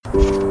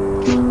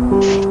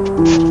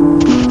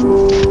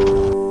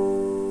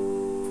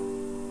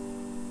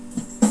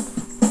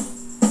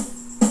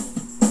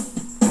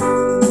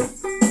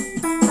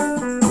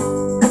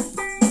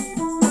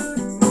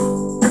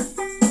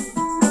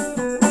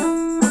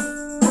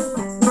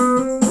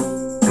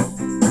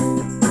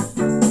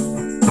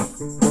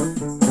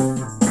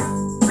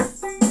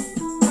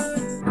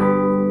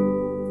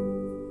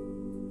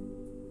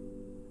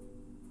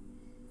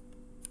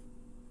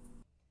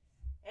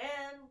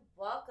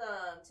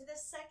to the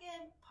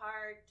second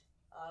part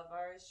of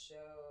our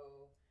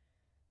show,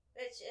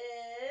 which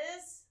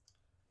is...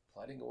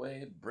 Plotting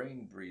Away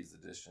Brain Breeze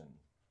Edition.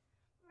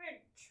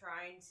 We're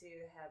trying to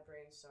have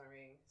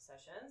brainstorming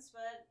sessions,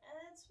 but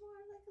it's more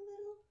like a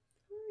little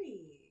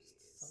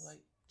breeze. Just a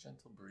light,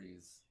 gentle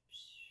breeze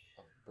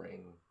of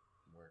brain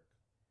work.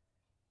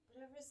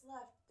 Whatever's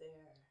left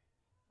there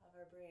of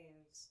our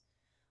brains.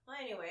 Well,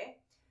 anyway,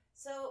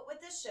 so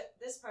with this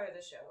part of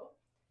the show,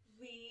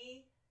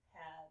 we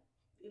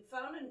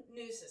found a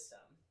new system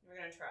we're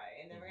going to try,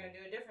 and then we're going to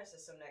do a different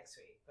system next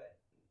week. But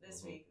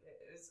this week,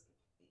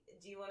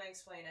 do you want to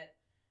explain it?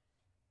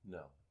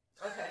 No.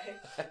 Okay.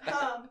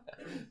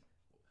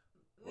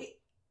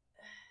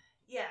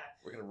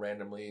 We're going to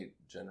randomly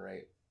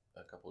generate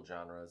a couple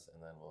genres,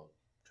 and then we'll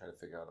try to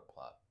figure out a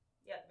plot.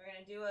 Yeah, we're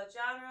going to do a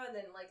genre and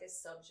then like a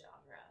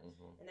subgenre.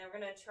 And then we're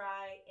going to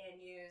try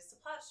and use the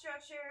plot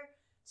structure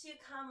to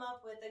come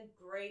up with a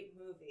great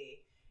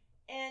movie.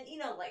 And,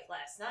 like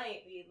last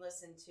night, we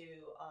listened to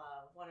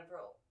one of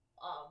her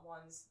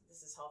ones.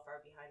 This is how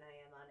far behind I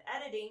am on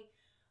editing.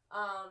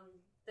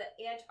 The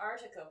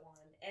Antarctica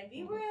one. And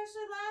we were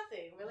actually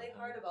laughing really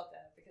hard about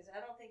that because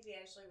I don't think we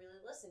actually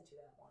really listened to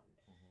that one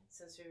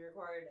since we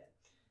recorded it.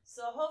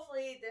 So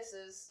hopefully this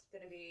is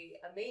going to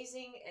be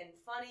amazing and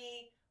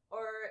funny,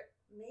 or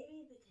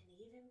maybe we can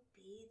even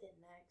be the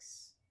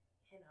next,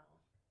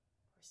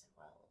 Orson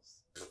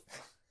Welles.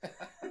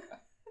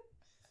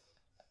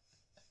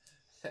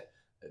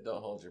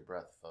 Don't hold your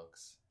breath,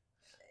 folks.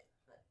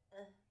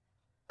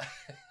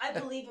 I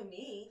believe in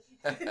me.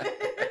 And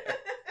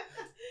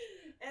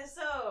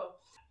so,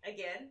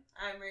 again,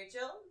 I'm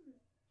Rachel.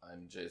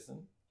 I'm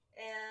Jason.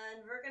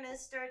 And we're going to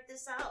start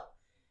this out.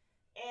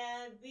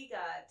 And we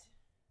got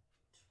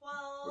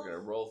 12... We're going to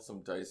roll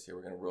some dice here.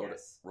 We're going to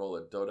roll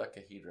a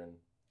dodecahedron.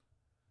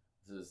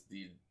 This is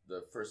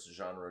the first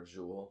genre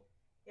jewel.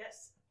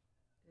 Yes.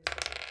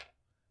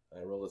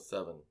 I rolled a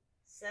 7.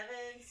 7,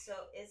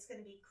 so it's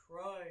going to be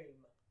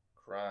crime.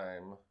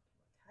 Crime. What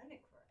kind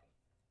of crime?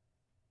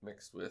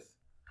 Mixed with...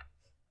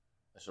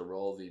 I shall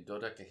roll the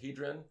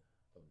dodecahedron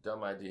of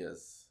dumb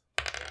ideas.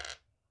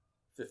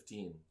 15.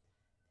 15.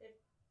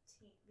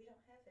 We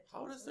don't have 15.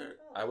 How does there...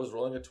 I was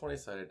rolling a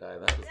 20-sided die.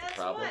 That was the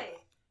problem. Why.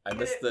 I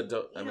missed the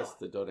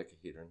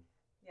dodecahedron.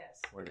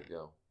 Yes. Where'd it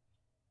go?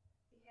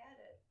 You had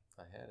it.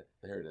 I had it.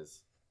 There it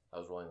is. I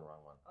was rolling the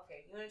wrong one.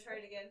 Okay, you want to try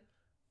it again?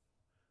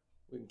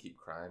 We can keep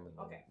crime and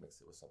then mix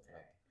it with something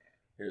else.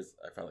 Here's...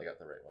 I finally got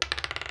the right one.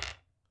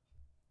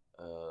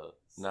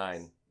 9.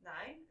 9?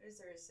 Or is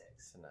there a 6?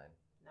 It's a 9.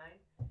 9.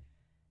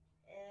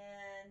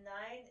 And 9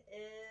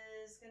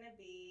 is going to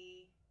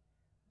be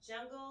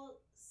Jungle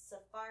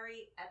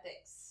Safari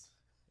Epics.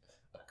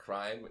 A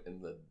crime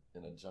in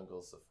a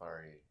jungle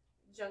safari.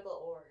 Jungle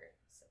or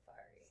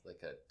safari. It's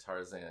like a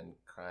Tarzan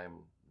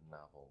crime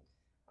novel.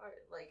 Or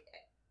like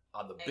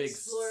on the big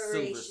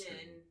silver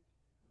screen.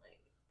 Like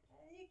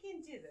you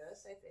can do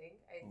this, I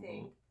think.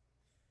 I'm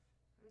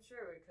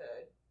sure we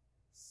could.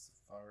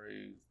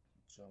 Safari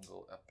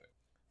Jungle Epic.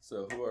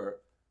 So who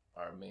are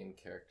our main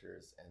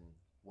characters and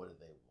what do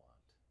they want?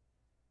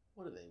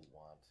 What do they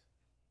want?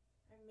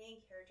 Our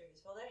main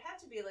characters. Well, there have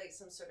to be like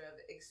some sort of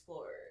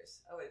explorers,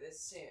 I would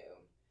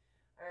assume.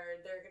 Or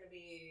they're gonna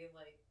be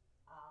like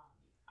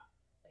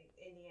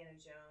Indiana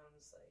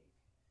Jones,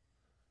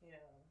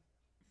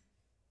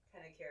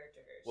 kind of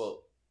characters.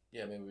 Well,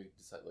 yeah, maybe we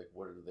decide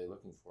what are they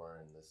looking for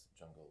in this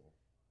jungle?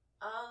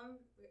 Are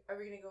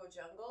we gonna go with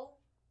jungle?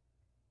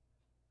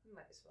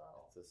 Might as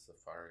well. It's a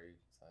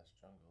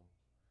safari/jungle.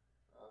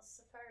 Well,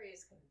 safari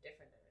is kind of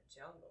different than a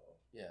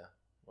jungle. Yeah.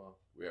 Well,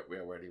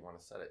 where do you want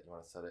to set it? You want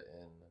to set it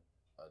in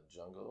a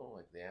jungle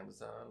like the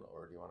Amazon,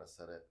 or do you want to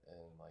set it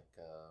in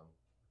Africa?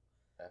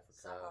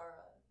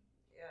 Sahara.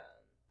 Yeah.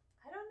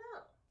 I don't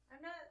know.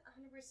 I'm not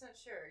 100%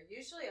 sure.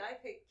 Usually I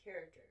pick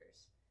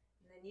characters,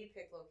 and then you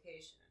pick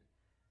location.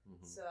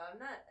 So I'm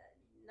not...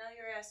 Now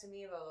you're asking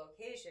me about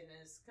location,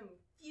 and it's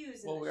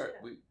confusing. Well, we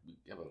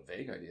have a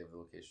vague idea of the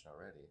location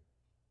already.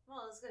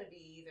 Well, it's going to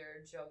be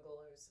either jungle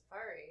or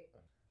safari.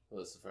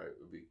 Well, the safari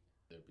would be...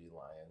 There'd be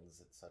lions,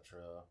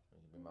 etc.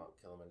 Maybe Mount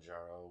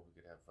Kilimanjaro. We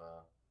could have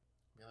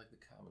like the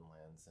common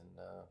lands in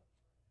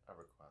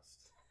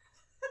EverQuest.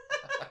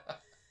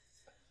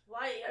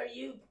 Why are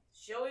you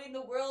showing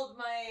the world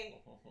my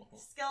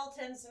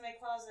skeletons in my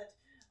closet?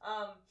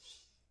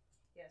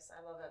 Yes,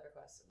 I love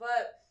EverQuest,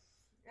 but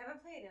I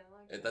haven't played it in a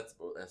long time. That's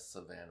a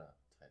Savannah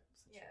type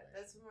situation. Yeah,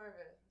 that's more of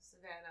a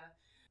Savannah.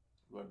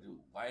 You want to do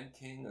Lion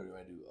King or you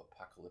want to do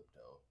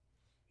Apocalypto?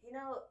 You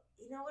know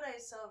what I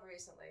saw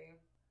recently,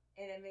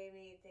 and it made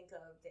me think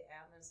of the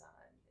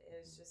Amazon.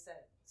 It's just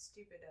that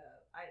stupid.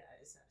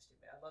 It's not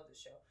stupid. I love the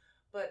show,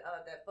 but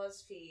that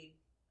BuzzFeed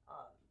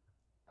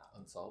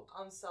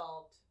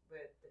Unsolved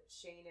with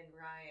Shane and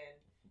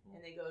Ryan, and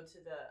they go to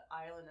the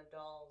Island of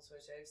Dolls,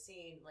 which I've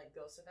seen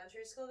Ghost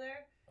Adventures go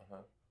there,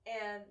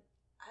 and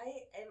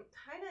I am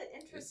kind of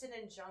interested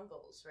in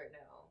jungles right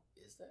now.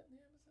 Is that in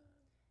the Amazon?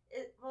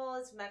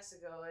 It's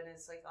Mexico, and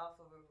it's off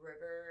of a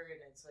river,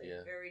 and it's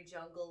very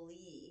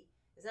jungle-y.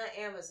 It's not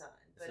Amazon,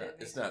 but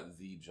it's not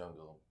the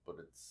jungle, but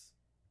it's.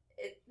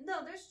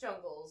 No, there's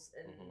jungles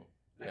in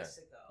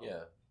Mexico.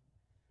 Yeah.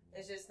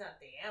 It's just not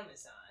the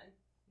Amazon,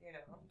 you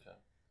know. Okay.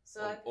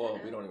 So well,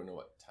 we don't even know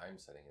what time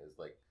setting is.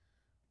 Like,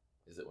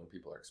 is it when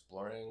people are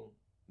exploring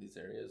these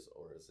areas,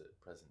 or is it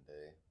present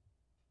day?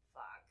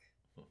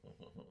 Fuck.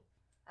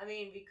 I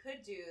mean, we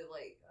could do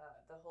like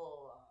the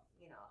whole,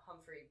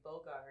 Humphrey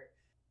Bogart.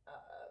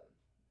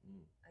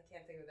 I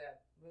can't think of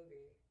that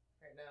movie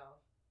right now.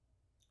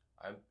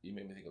 You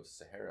made me think of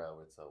Sahara.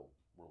 It's a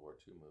World War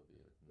II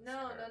movie.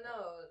 No,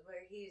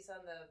 where he's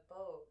on the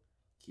boat.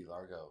 Key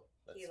Largo.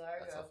 Key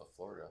Largo. That's off of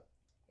Florida.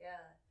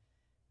 Yeah,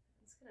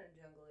 it's kind of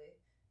jungly.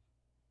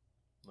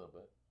 A little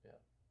bit, yeah.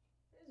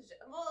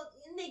 Well,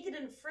 Naked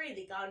and Afraid,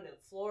 they got into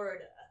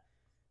Florida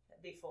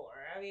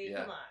before. I mean,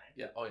 come on.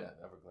 Yeah. Oh yeah,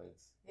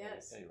 Everglades.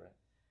 Yes. Yeah, you're right.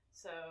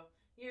 So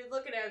you're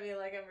looking at me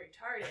like I'm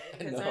retarded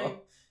because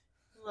I'm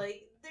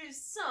like, there's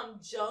some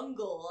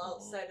jungle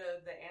outside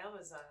of the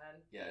Amazon.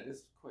 Yeah, it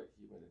is quite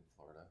humid in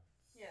Florida.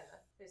 Yeah,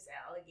 there's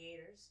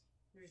alligators.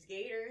 There's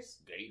gators.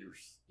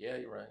 Gators. Yeah,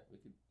 you're right. We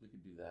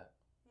could do that.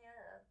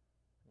 Yeah.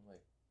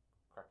 Like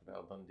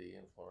Crocodile Dundee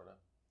in Florida.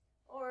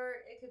 Or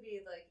it could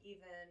be like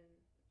even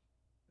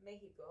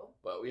Mexico.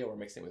 But yeah, we're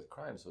mixing with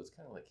crime, so it's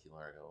kind of like Key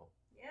Largo.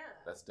 Yeah.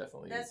 That's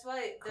definitely. That's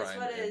what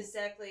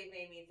exactly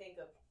made me think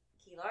of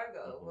Key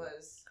Largo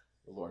was.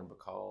 Lauren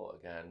Bacall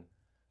again.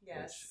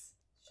 Yes.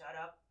 Shut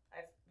up.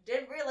 I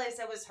didn't realize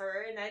that was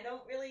her, and I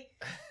don't really.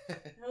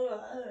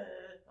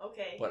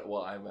 Okay. But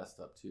I messed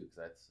up too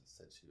because I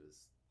said she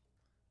was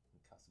in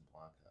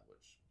Casablanca,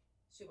 which.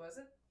 She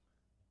wasn't?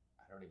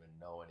 I don't even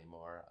know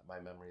anymore. My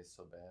memory is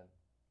so bad.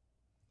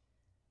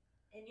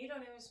 And you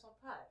don't even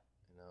smoke pot.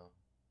 You know.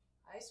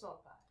 I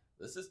smoke pot.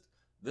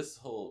 This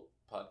whole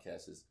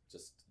podcast is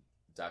just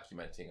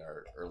documenting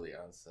our early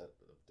onset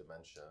of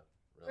dementia.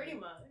 Really. Pretty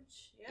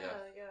much,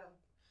 yeah.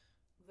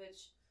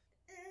 Which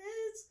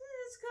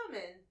it's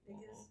coming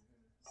because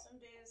some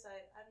days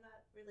I'm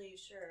not really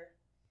sure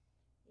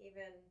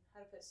even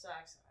how to put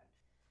socks on.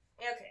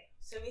 Okay,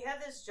 so we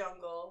have this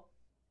jungle,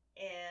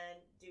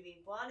 and do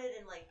we want it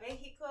in like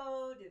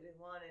Mexico? Do we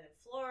want it in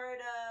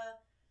Florida?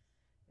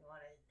 You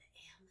want it in the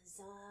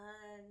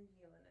Amazon?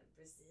 You want it in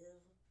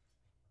Brazil?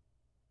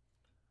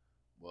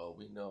 Well,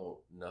 we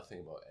know nothing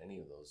about any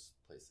of those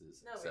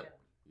places. No, we don't.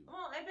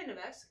 Well, I've been to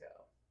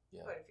Mexico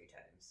quite a few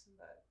times,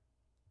 but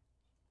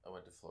I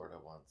went to Florida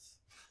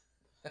once.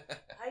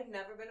 I've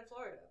never been to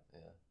Florida.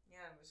 Yeah.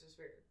 Yeah, it was just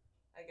weird.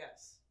 I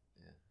guess.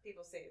 Yeah.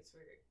 People say it's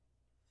weird.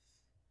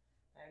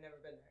 I've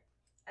never been there.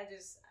 I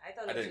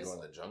thought I didn't go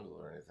in the jungle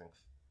or anything.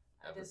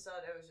 I just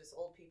thought it was just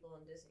old people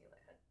in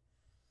Disneyland.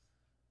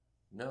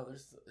 No,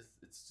 it's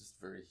just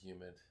very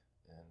humid,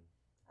 and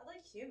I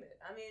like humid.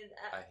 I mean,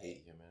 I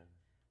hate humid.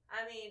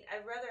 I mean,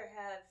 I'd rather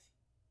have.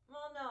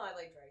 Well, no, I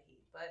like dry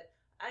heat, but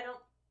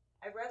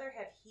I'd rather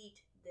have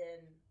heat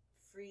than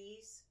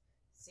freeze,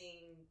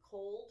 seeing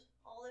cold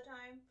all the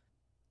time.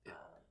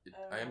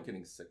 I am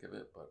getting sick of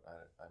it, but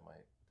I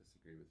might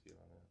disagree with you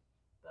on that.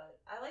 But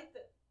I like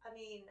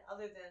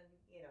other than,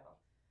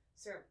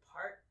 certain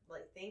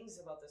things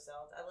about the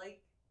South, I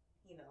like,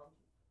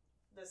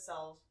 the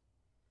South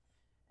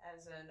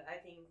as in, I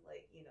think,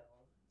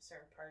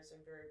 certain parts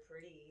are very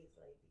pretty,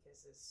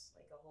 because it's,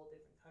 a whole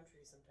different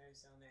country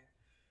sometimes down there.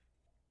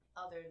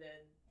 Other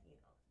than,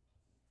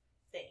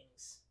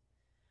 things.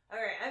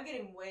 Alright, I'm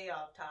getting way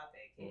off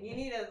topic, and you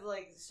need to,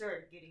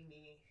 start getting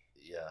me...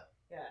 Yeah.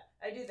 Yeah,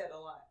 I do that a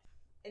lot.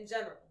 In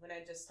general, when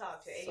I just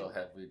talk to anyone. So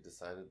have we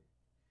decided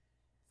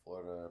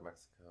Florida or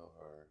Mexico,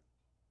 or...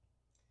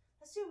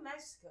 Let's do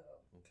Mexico.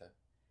 Okay.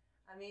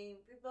 I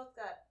mean, we both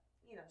got,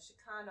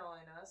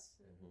 Chicano in us.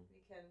 We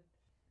can...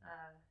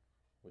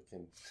 We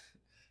can...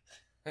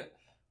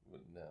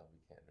 No, we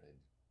can't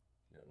really...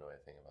 You don't know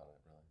anything about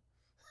it, really.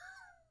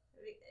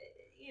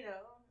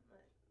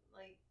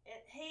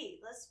 And hey,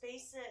 let's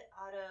base it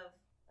out of,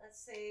 let's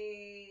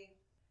say,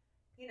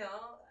 in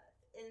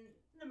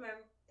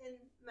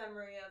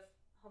memory of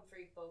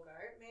Humphrey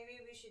Bogart,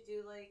 maybe we should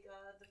do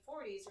the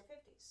 40s or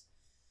 50s.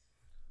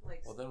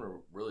 Well, then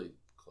we're really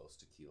close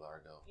to Key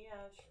Largo.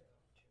 Yeah, true.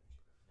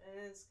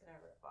 And it's gonna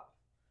rip off.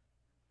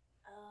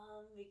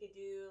 We could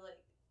do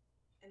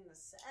in the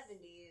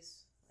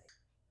 70s.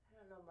 I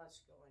don't know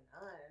much going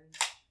on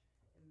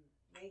in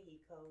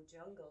Mexico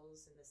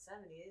jungles in the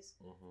 70s.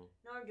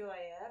 Nor do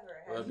I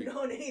ever have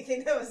known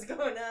anything that was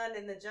going on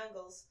in the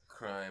jungles.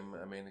 Crime.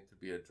 I mean, it could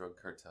be a drug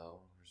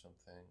cartel or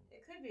something.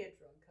 It could be a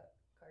drug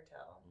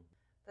cartel.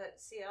 But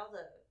see, all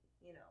the,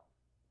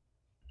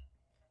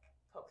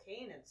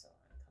 cocaine and so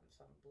on comes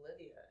from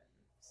Bolivia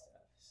and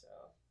stuff. So,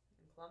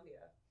 in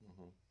Colombia.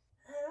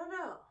 I don't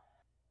know.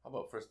 How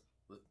about first,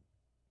 let's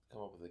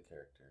come up with a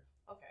character.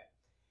 Okay.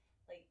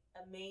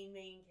 A main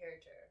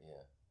character.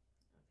 Yeah.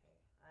 Okay.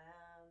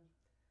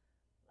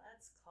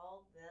 Let's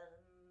call them.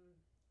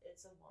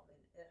 It's a woman.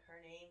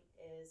 Her name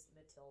is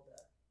Matilda.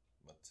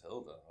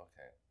 Matilda.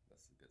 Okay,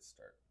 that's a good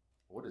start.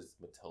 What does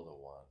Matilda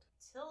want?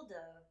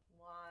 Matilda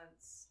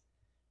wants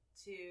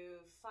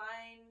to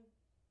find.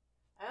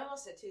 I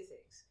almost said two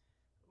things.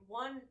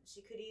 one,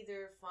 she could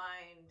either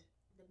find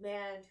the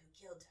man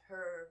who killed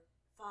her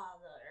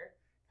father,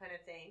 kind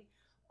of thing,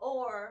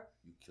 or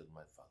You killed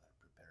my father.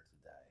 Prepare to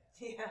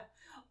die. yeah,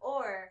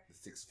 or The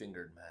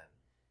six-fingered man.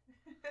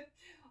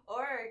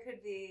 or it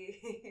could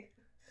be.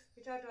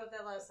 We talked about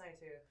that last night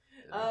too.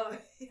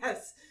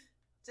 Yes,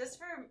 just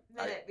for a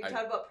minute, we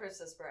talked about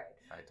Princess Bride.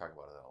 I talk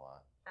about that a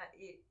lot.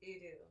 You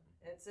do.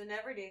 It's an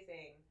everyday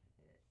thing.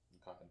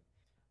 Go ahead.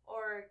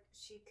 Or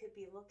she could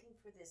be looking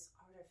for this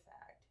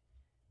artifact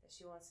that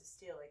she wants to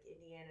steal, like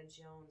Indiana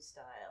Jones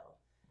style,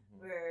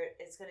 where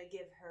it's going to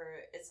give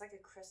her, it's like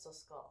a crystal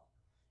skull,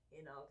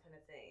 you know, kind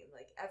of thing.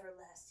 Like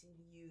everlasting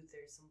youth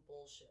or some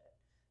bullshit.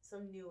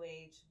 Some new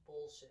age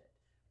bullshit.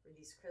 Where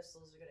these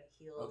crystals are going to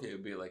heal. Okay, it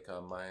would be like a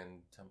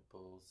Mayan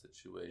temple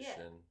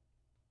situation.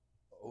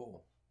 Yeah.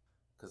 Oh,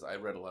 because I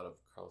read a lot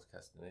of Carlos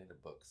Castaneda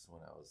books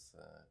when I was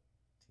a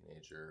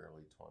teenager,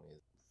 early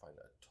 20s. Find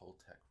a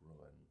Toltec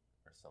ruin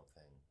or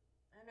something.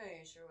 I'm not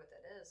even sure what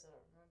that is. I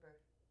don't remember.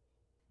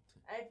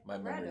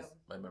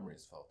 My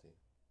memory's faulty.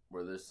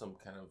 Where there's some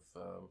kind of,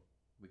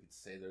 we could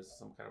say there's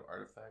some kind of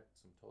artifact,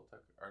 some Toltec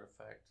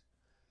artifact.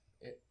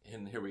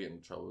 And here we get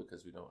in trouble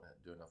because we don't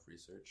do enough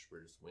research.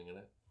 We're just winging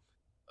it.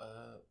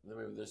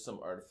 Maybe there's some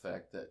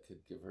artifact that could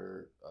give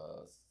her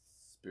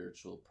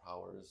spiritual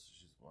powers.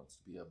 She wants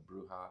to be a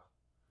bruja.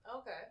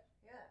 Okay,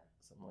 yeah.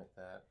 Something like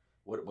that.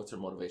 What's her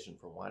motivation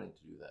for wanting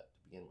to do that to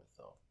begin with,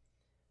 though?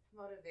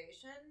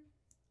 Motivation?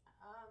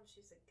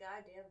 She's a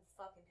goddamn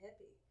fucking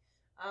hippie.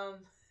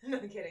 No,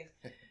 I'm kidding.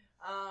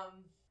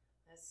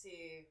 Let's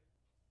see.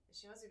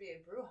 She wants to be a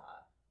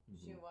bruja. Mm-hmm.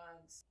 She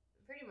wants,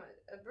 pretty much,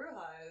 a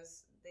bruja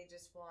is,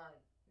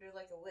 they're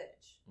like a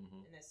witch,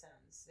 in a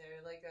sense.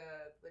 They're like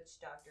a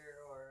witch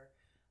doctor or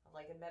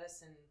like a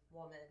medicine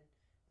woman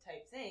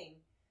type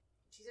thing.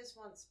 She just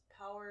wants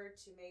power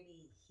to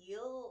maybe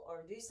heal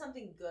or do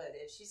something good.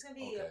 If she's going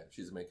to be...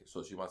 Okay,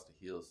 so she wants to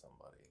heal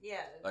somebody.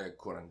 Yeah. Like a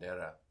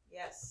curandera.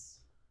 Yes.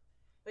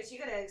 But you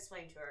got to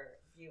explain to our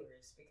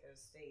viewers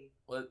because they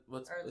are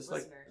it's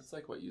listeners. It's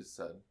like what you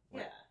said.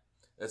 Like,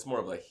 yeah. It's more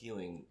of a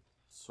healing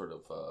sort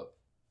of,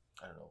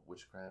 I don't know,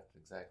 witchcraft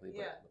exactly.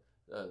 But,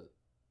 yeah.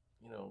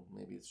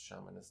 Maybe it's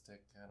shamanistic.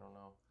 I don't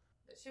know.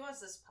 She wants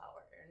this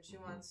power, and she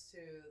wants to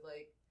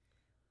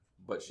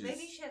But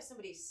maybe she has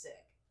somebody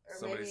sick, or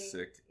somebody's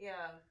sick.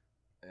 Yeah.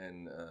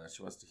 And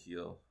she wants to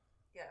heal.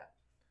 Yeah.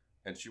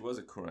 And she was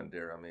a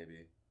curandera,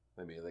 maybe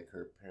like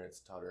her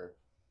parents taught her,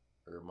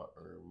 or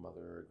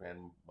mother or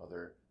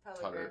grandmother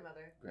taught her.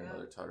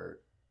 Grandmother taught her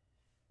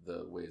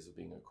the ways of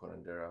being a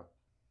curandera.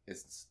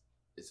 It's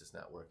just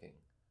not working,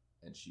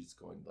 and she's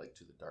going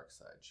to the dark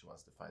side. She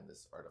wants to find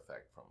this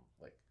artifact from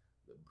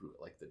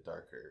the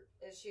darker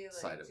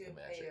side of the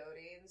magic.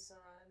 Peyote and so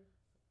on?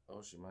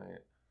 Oh, she might.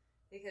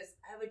 Because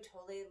I would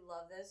totally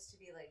love this to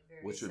be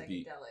very which would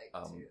psychedelic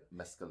be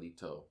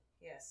mescalito.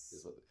 Yes.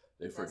 Is what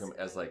they refer to him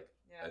as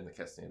in the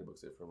Castaneda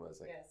books. They refer to him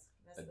as yes,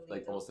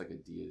 almost like a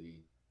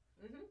deity,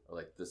 mm-hmm. or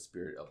like the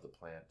spirit of the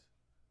plant,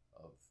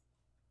 of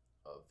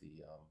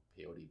the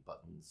peyote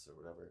buttons or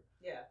whatever.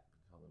 Yeah.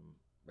 We call them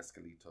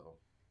mescalito.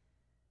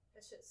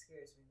 That shit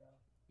scares me though.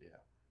 Yeah.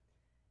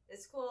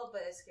 It's cool,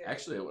 but it's scary.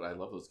 Actually, I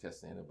love those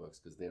Castaneda books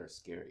because they are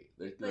scary.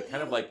 They're kind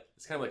of like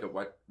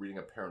reading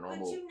a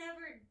paranormal. But you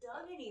never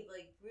done any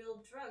real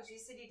drugs. You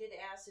said you did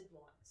acid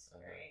once,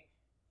 right?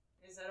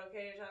 Is that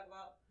okay to talk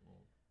about?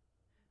 Mm.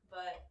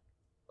 But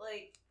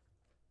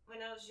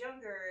when I was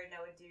younger and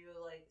I would do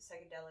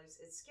psychedelics,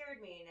 it scared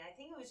me, and I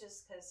think it was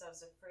just because I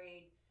was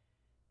afraid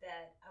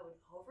that I would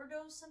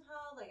overdose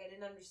somehow. I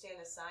didn't understand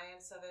the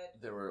science of it.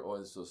 There were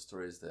always those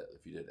stories that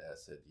if you did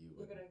acid,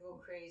 you're gonna go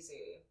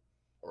crazy.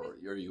 Or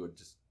you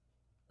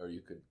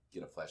could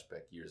get a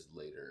flashback years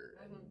later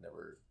and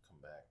never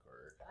come back.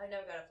 Or I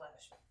never got a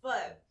flashback,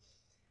 but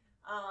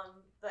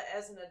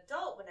as an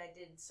adult, when I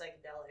did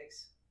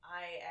psychedelics,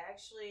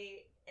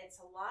 it's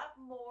a lot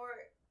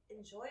more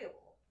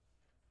enjoyable.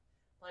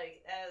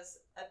 As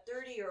a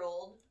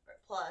 30-year-old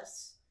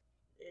plus,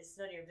 it's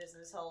none of your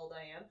business how old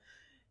I am.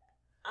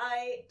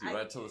 Do you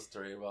want to tell the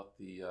story about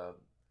the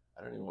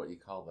I don't even know what you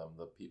call them,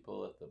 the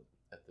people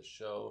at the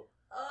show?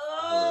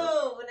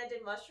 Oh, when I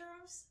did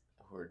mushrooms?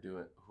 Who are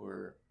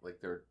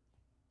they're,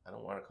 I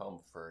don't want to call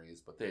them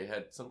furries, but they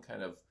had some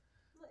kind of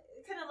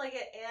like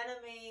an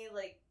anime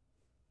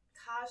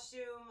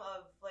costume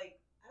of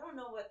I don't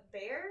know what,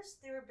 bears?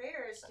 They were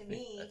bears to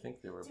me. I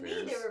think they were bears.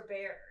 To me, they were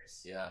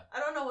bears. Yeah. I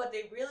don't know what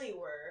they really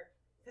were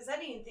because I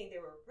didn't think they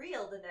were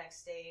real the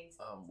next day.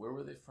 Where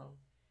were they from?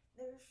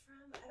 They were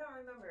from, I don't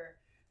remember,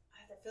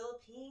 the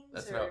Philippines.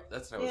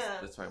 That's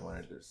what I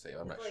wanted to say.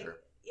 I'm not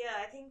sure.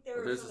 Yeah, I think they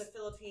were from the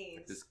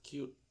Philippines. This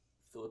cute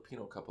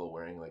Filipino couple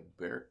wearing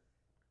bear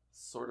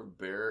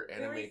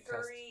anime very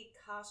furry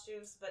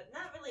costumes, but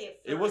not really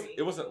a furry.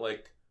 It wasn't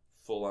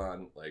full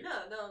on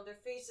No, their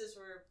faces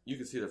were. You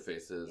could see their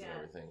faces and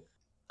everything.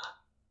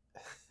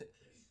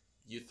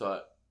 You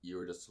thought you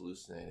were just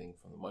hallucinating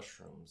from the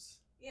mushrooms.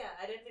 Yeah,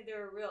 I didn't think they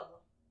were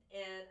real,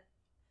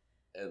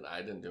 and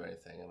I didn't do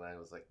anything, and I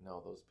was like,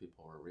 no, those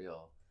people were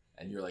real.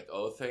 And you're like,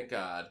 oh, thank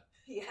God.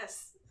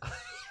 Yes. I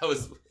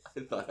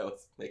thought I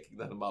was making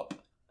them up.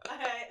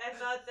 I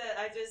thought that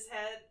I just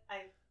had...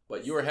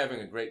 But you were having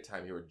a great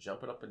time. You were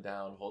jumping up and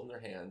down, holding their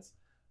hands,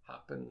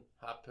 hopping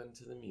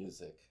to the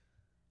music.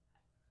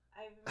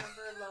 I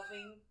remember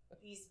loving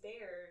these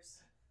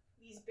bears.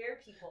 These bear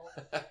people.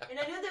 And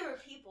I knew they were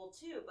people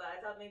too, but I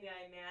thought maybe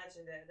I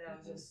imagined it. That I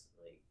was just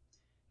like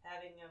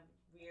having a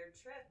weird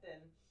trip,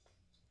 and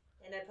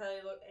I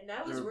probably looked, and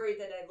I was worried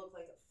that I looked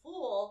like a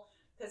fool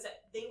because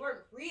they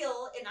weren't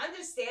real, and I'm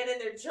just standing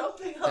there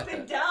jumping up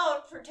and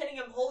down, pretending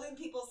I'm holding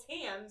people's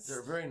hands.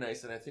 They're very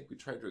nice, and I think we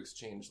tried to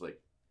exchange I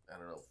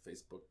don't know,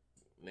 Facebook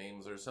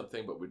names or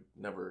something, but we'd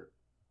never.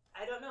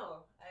 I don't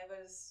know.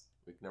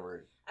 We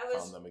never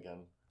found them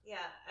again.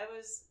 Yeah,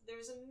 there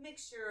was a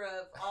mixture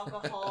of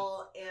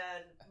alcohol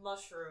and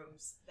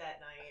mushrooms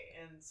that night,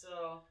 and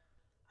so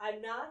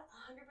I'm not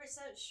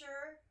 100%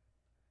 sure,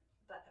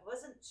 but I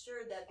wasn't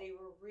sure that they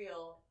were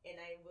real, and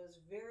I was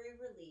very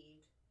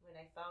relieved when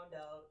I found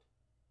out.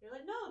 You're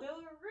like, no, they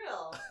were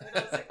real. And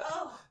I was like,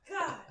 oh,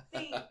 God,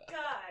 thank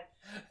God.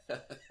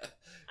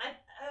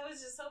 I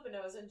was just hoping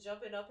I wasn't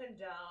jumping up and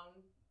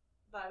down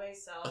by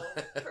myself,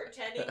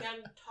 pretending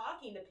I'm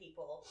talking to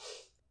people.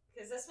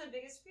 Because that's my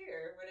biggest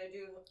fear when I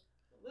do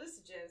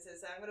hallucinogens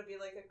is I'm going to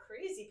be like a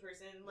crazy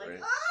person. Like,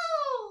 right.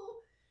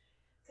 Oh!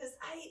 Because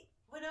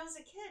when I was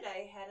a kid,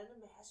 I had an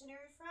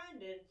imaginary friend.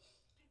 And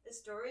the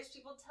stories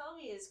people tell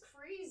me is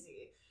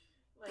crazy.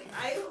 Like,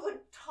 I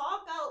would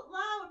talk out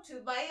loud to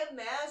my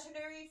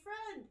imaginary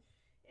friend.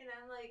 And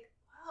I'm like,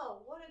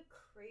 wow, what a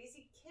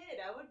crazy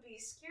kid. I would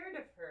be scared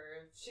of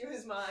her if she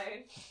was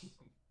mine.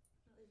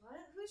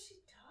 Like, who is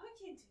she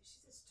talking to?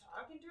 She's just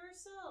talking to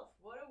herself.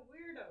 What a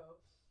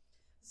weirdo.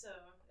 So,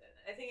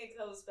 I think it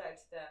goes back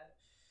to that.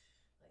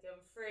 Like, I'm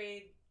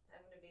afraid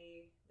I'm going to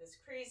be this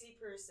crazy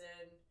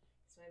person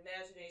because my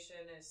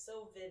imagination is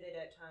so vivid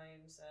at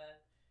times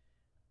that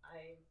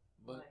I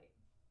might.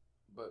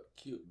 But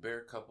cute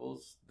bear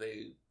couples,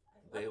 they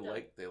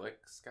like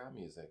ska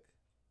music.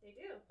 They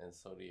do. And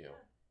so do you.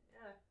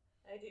 Yeah,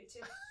 I do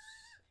too.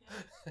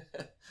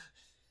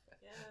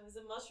 Yeah, it was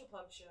a Mushroom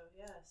Punk show,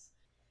 yes.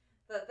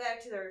 But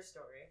back to their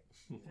story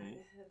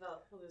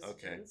about hallucinogens.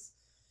 Okay.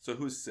 So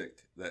who's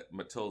sick that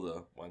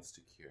Matilda wants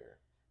to cure?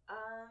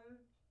 I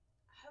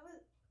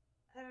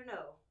don't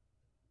know.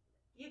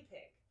 You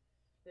pick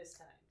this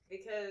time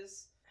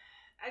because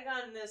I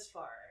gotten this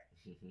far,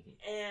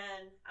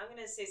 and I'm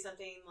gonna say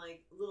something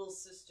like little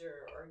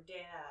sister or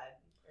dad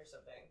or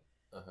something.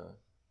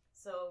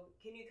 So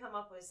can you come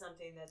up with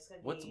something that's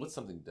gonna be? What's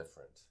something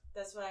different?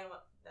 That's what I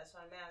want. That's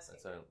what I'm asking.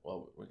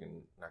 Well, we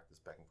can knock this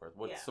back and forth.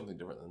 What's something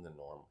different than the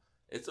norm?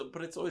 It's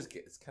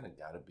kind of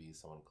got to be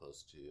someone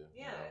close to you.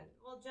 Yeah. You know?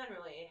 Well,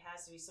 generally it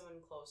has to be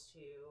someone close to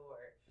you,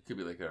 or it could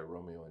be like a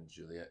Romeo and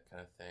Juliet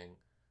kind of thing,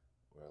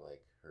 where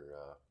like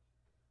her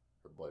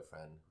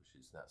boyfriend, who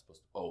she's not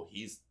supposed to. Oh,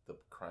 he's the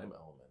crime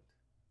element.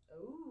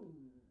 Ooh.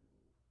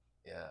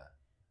 Yeah.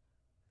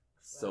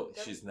 So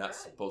she's not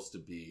supposed to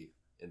be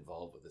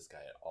involved with this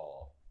guy at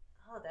all.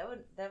 Oh, that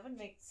would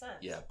make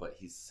sense. Yeah, but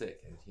he's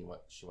sick, and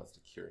she wants to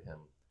cure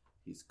him.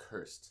 He's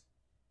cursed.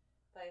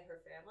 By her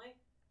family.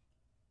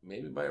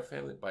 Maybe by her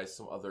family, by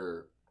some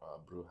other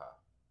bruja.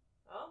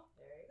 Oh,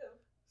 there you go.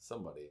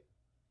 Somebody.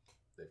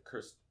 They've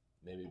cursed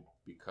maybe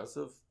because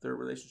of their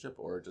relationship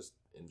or just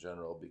in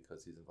general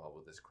because he's involved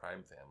with this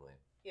crime family.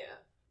 Yeah.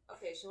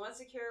 Okay, she wants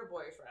to cure her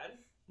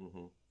boyfriend.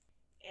 Mm-hmm.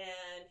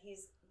 And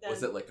he's...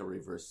 Was it like a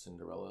reverse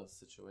Cinderella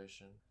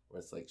situation? Where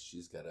it's like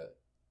she's got to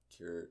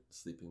cure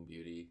Sleeping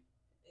Beauty?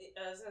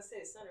 I was going to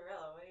say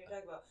Cinderella. What are you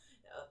talking about?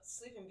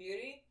 Sleeping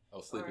Beauty?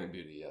 Oh, Sleeping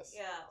Beauty, yes.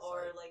 Yeah,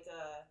 or like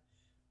a...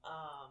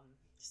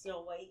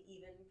 Snow White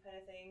even kind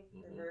of thing,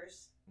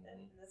 reverse.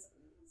 Mm-hmm. That's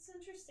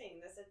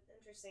interesting. That's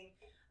interesting.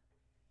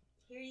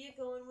 Here you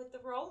going with the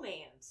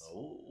romance.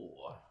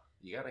 Oh,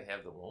 you gotta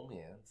have the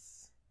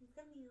romance. It's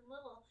gonna be a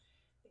little,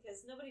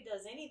 because nobody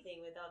does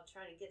anything without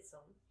trying to get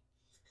some.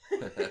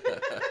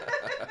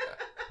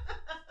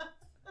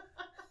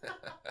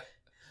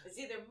 It's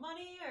either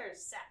money or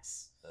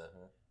sex.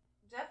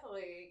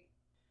 Definitely.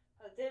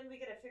 But then we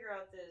gotta figure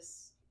out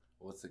this.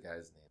 What's the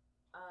guy's name?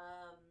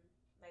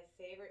 My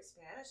favorite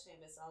Spanish name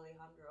is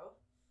Alejandro.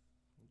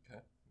 Okay,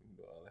 we can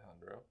go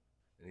Alejandro.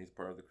 And he's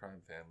part of the crime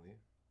family.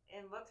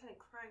 And what kind of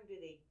crime do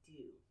they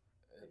do?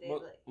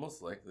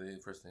 Most likely,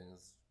 first thing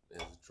is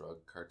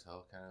drug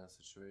cartel kind of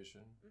situation.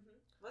 Mm-hmm.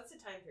 What's the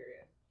time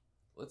period?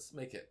 Let's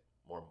make it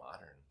more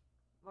modern.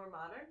 More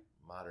modern?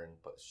 Modern,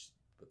 but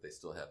they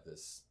still have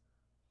this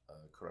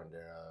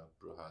curandera,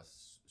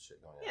 brujas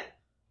shit going on. Yeah.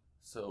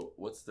 So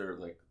what's their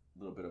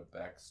little bit of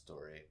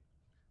backstory?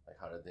 Like,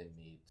 how did they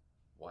meet?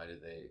 Why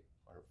did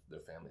their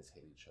families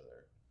hate each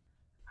other?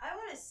 I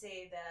want to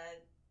say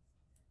that,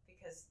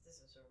 because this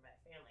is where my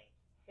family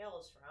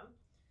hails from,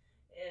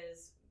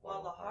 is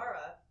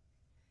Guadalajara.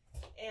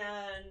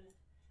 And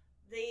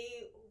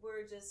they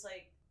were just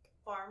like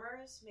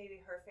farmers,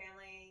 maybe her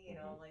family, you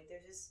know, like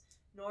they're just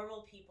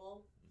normal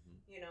people,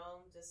 you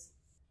know, just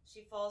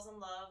she falls in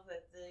love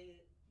with the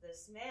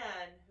this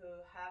man who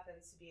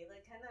happens to be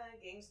like kind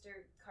of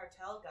gangster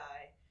cartel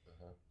guy,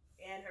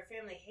 and her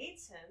family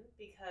hates him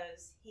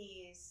because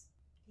he's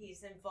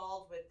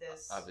involved with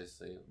this.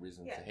 Obviously,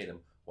 reason to hate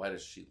him. Why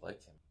does she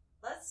like him?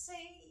 Let's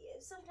say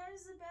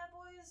sometimes the bad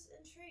boy is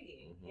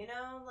intriguing. You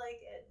know,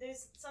 like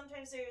there's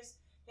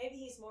maybe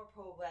he's more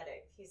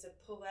poetic. He's a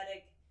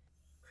poetic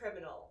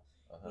criminal.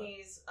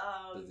 He's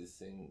Does he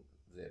sing?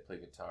 Does he play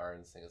guitar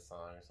and sing a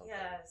song or something?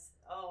 Yes.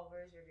 Oh,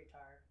 where's your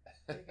guitar?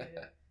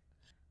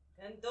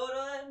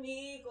 Cantora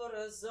mi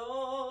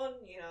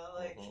corazón. You know,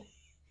 like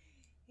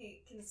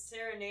he can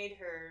serenade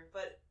her,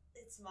 but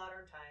it's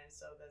modern times,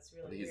 so that's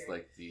really. But he's weird.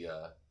 like the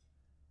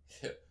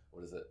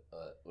what is it?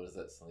 What is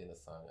that Selena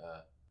song?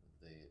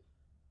 The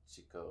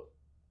Chico.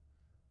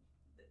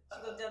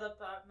 Chico del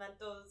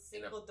Apartamento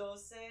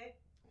 512.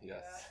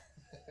 Yes.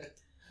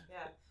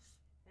 Yeah.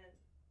 And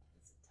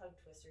it's a tongue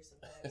twister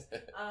sometimes.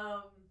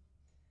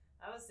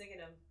 I was thinking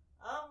of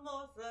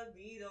Amor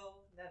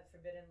Prohibido, that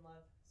Forbidden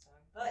Love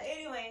song. But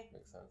anyway.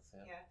 Makes sense,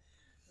 Yeah.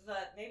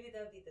 But maybe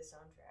that would be the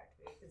soundtrack.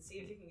 We can see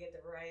if you can get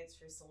the rights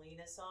for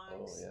Selena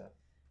songs. Oh, yeah.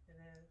 And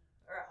then,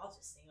 or I'll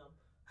just sing them.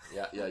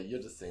 Yeah,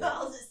 you'll just sing them.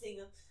 I'll just sing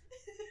them.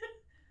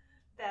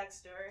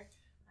 Backstory.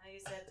 I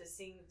used to have to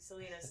sing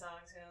Selena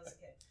songs when I was a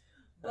kid.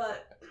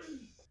 But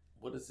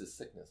what is his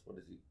sickness? What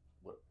is he?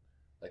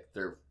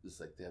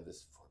 They have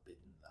this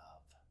forbidden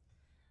love,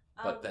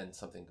 but then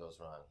something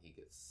goes wrong. He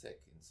gets sick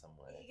in some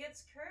way. He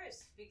gets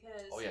cursed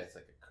because. Oh yeah, it's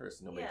like a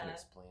curse. Nobody can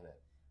explain it.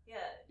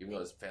 Yeah. Even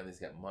though his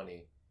family's got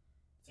money,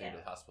 send him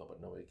to the hospital,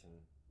 but nobody can.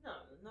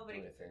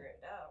 Nobody can figure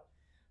it out.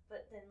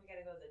 But then we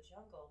gotta go to the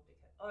jungle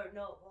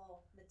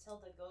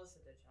Matilda goes to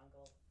the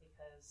jungle to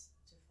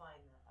find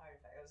the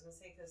artifact. I was gonna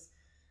say because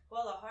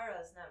Guadalajara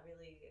is not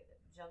really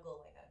jungle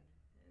land,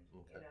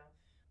 you know.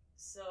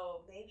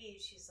 So maybe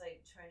she's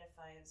like trying to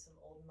find some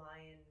old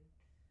Mayan,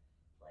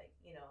 like,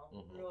 you know,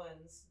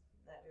 ruins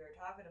that we were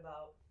talking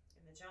about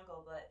in the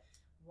jungle. But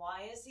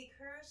why is he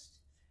cursed?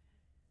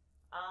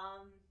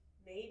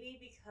 Maybe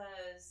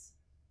because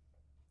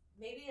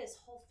his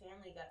whole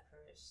family got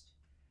cursed.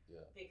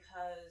 Yeah.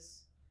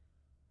 Because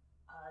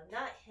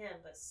not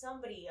him, but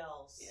somebody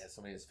else. Yeah,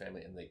 somebody in his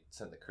family, and they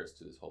sent the curse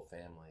to his whole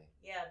family.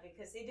 Yeah,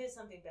 because they did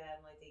something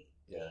bad, like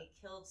they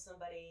killed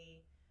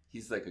somebody.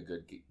 He's like the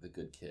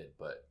good kid,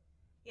 but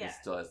he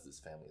still has this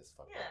family is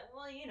fucked up. Yeah,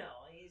 well, you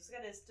know, he's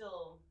got to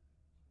still,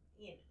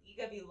 you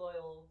got to be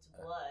loyal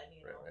to blood,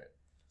 you know. Right.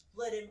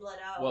 Blood in, blood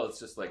out. Well, it's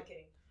just like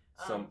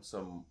I'm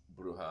some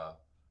bruja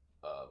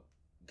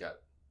got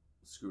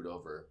screwed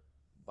over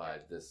by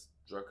this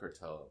drug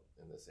cartel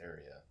in this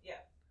area.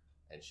 Yeah.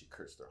 And she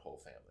cursed their whole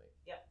family.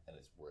 Yeah. And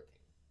it's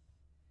working.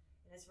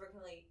 And it's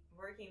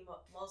working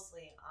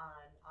mostly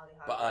on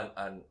Alejandro. But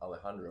on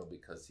Alejandro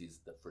because he's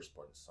the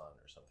firstborn son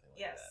or something like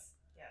that.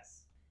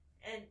 Yes.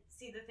 And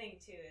see, the thing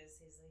too is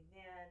he's like,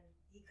 man,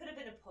 he could have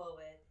been a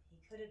poet.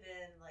 He could have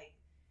been like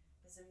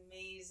this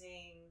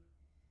amazing,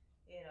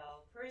 you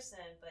know,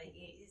 person, but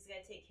he's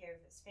got to take care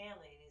of his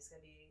family, and it's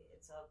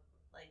a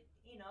like,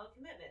 you know, a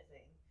commitment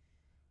thing.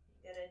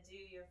 You got to do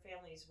your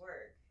family's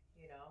work,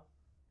 you know.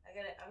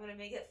 I'm gonna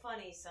make it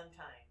funny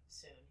sometime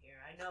soon here.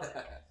 I know it.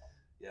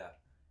 Yeah.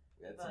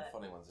 We had some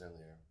funny ones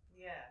earlier.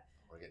 Yeah.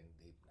 We're getting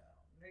deep now.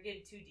 We're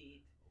getting too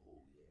deep.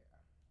 Oh yeah.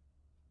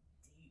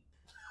 Deep.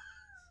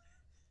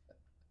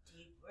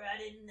 Deep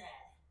right in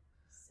there.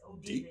 So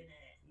deep in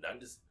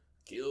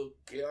it.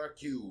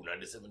 KRQ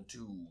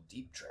 97.2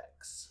 Deep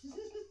Tracks.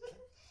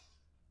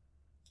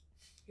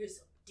 Here's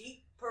some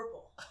deep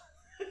purple.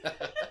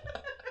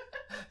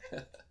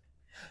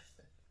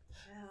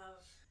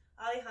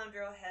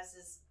 Alejandro has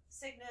this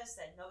sickness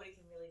that nobody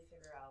can really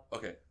figure out.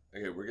 Okay,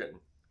 we're getting.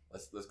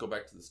 Let's go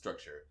back to the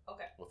structure.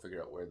 Okay. We'll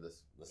figure out where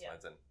this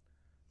lines in.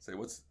 So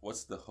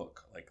what's the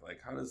hook?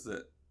 Like how does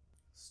it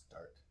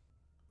start?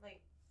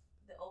 Like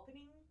the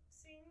opening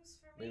scenes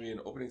for me? Maybe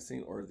an opening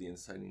scene or the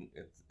inciting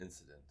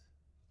incident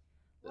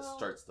that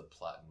starts the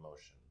plot in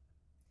motion.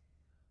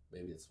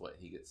 Maybe it's what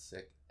he gets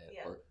sick,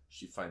 or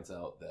she finds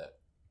out that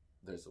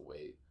there's a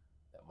way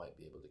that might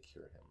be able to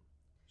cure him.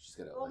 She's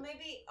gonna.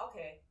 Maybe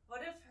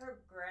what if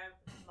her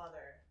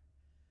grandmother?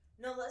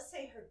 No, let's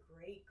say her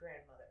great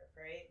grandmother,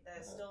 right?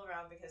 That's still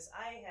around, because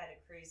I had a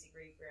crazy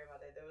great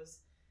grandmother that was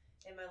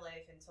in my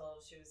life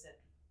until she was in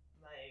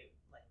my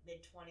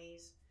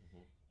mid-20s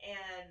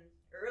and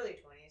early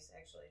 20s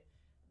actually.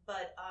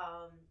 But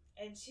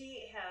and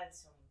she had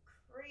some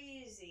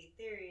crazy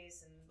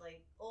theories and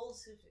like old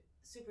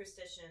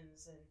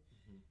superstitions and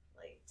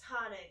like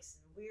tonics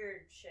and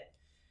weird shit.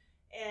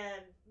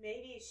 And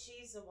maybe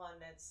she's the one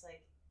that's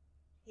like,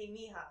 hey,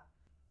 mija,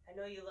 I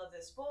know you love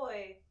this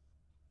boy.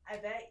 I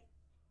bet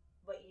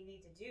what you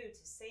need to do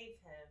to save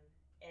him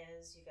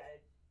is you gotta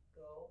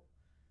go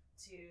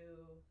to,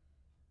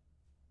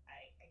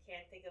 I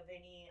can't think of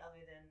any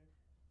other than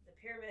the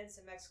pyramids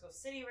in Mexico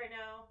City right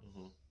now.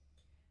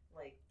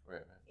 Like,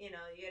 right. You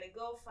know, you gotta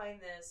go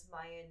find this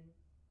Mayan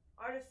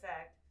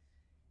artifact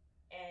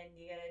and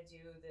you gotta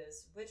do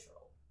this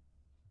ritual.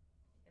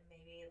 And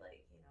maybe,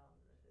 like, you know,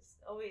 there's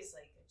always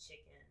like a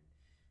chicken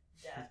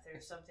death or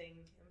something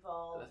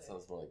involved. That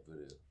sounds more like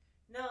voodoo.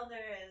 No,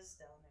 there is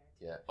down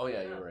there. Yeah. Oh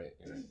yeah, you're right.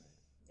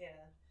 Yeah.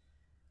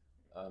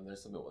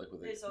 There's something like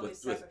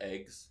with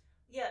eggs.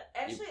 Yeah,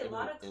 actually, a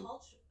lot of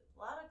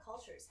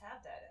cultures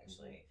have that.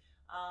 Actually,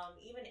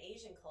 even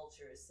Asian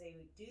cultures, they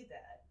would do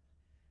that,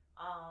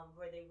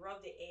 where they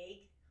rub the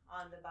egg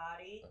on the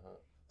body.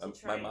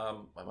 My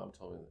mom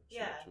told me that.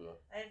 Yeah,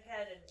 I've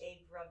had an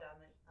egg rubbed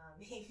on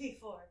me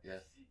before. Yeah.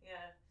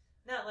 Yeah.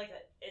 Not like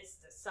it's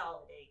the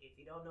solid egg. If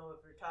you don't know what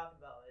we're talking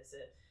about, it's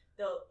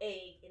the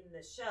egg in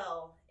the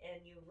shell,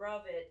 and you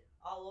rub it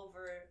all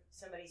over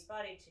somebody's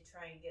body to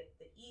try and get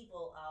the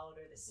evil out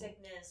or the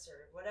sickness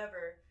or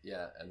whatever.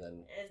 Yeah, and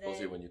then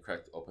supposedly when you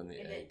crack open the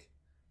egg,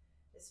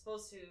 it's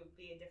supposed to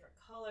be a different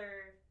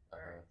color,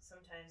 or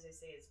sometimes they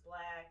say it's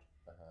black.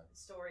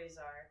 Stories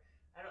are,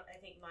 I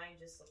think mine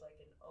just looked like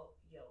an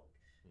yolk,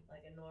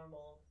 like a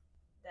normal.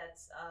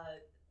 That's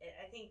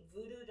I think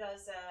voodoo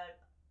does that.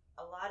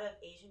 A lot of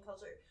Asian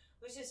culture,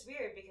 which is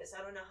weird because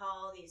I don't know how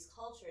all these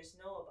cultures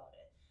know about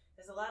it.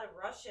 There's a lot of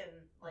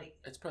Russian, like...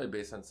 It's probably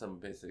based on some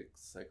basic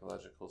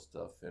psychological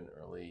stuff in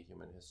early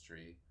human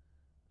history,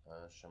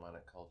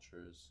 shamanic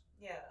cultures.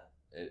 Yeah.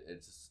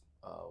 It's just,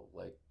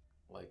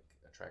 like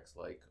attracts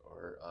like,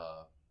 or,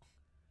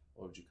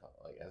 what would you call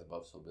it? Like, as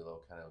above, so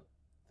below kind of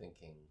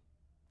thinking.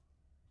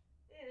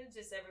 It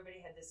just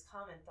everybody had this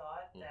common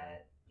thought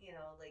that,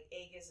 like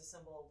egg is a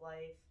symbol of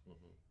life.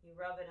 You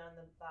rub it on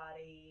the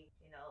body.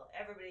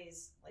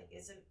 Everybody's like,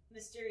 it's a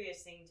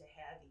mysterious thing to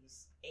have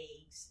these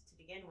eggs to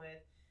begin with,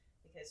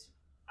 because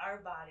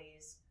our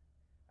bodies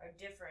are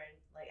different.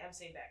 Like I'm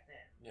saying back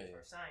then,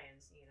 for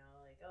science,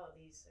 like, oh,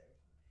 these are,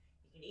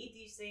 you can eat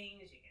these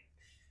things, you can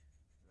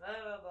blah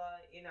blah blah.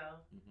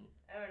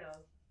 I don't know,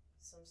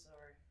 some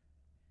sort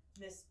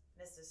of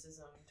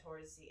mysticism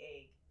towards the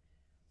egg.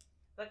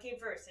 What came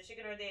first, the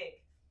chicken or the egg?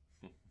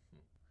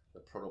 The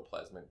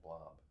protoplasmic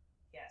blob.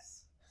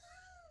 Yes.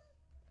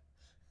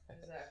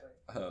 Exactly.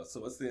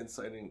 So what's the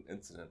inciting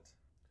incident?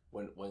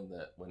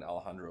 When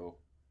Alejandro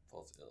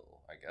falls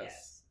ill, I guess.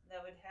 Yes,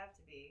 that would have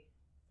to be.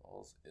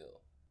 Falls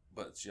ill.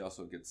 But she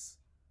also gets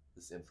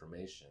this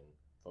information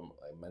from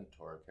a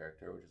mentor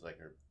character, which is like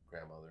her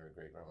grandmother or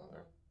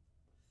great-grandmother.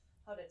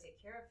 How to take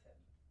care of him.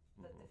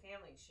 But the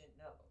family should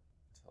know.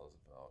 Tells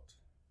about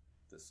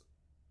this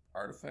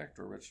artifact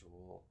or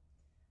ritual.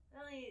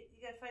 Well, you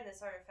gotta find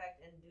this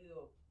artifact and do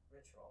a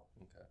ritual.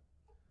 Okay.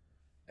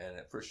 And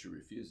at first she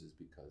refuses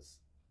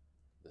because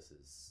this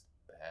is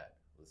bad.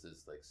 This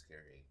is like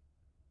scary.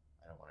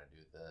 I don't want to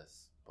do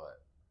this.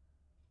 But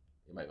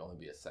it might only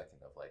be a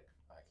second of like,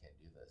 I can't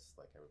do this.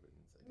 Like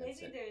everybody's against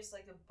Maybe there's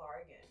like a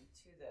bargain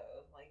too,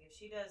 though. Like if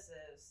she does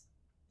this,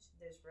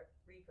 there's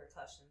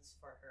repercussions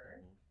for her.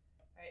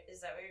 Right?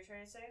 Is that what you're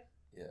trying to say?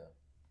 Yeah.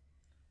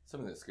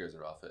 Something that scares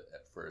her off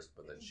at first,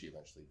 but then she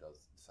eventually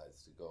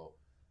decides to go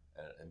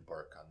and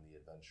embark on the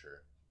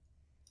adventure.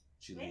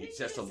 Maybe she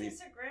just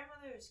thinks her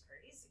grandmother is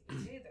crazy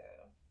too,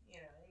 though.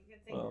 You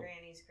could think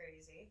Granny's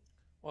crazy.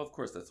 Well, of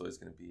course, that's always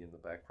going to be in the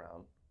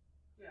background.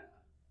 Yeah.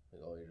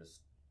 Like, oh, you're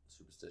just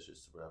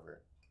superstitious or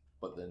whatever.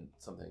 But then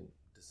something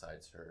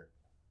decides her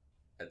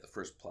at the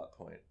first plot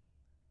point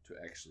to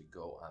actually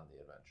go on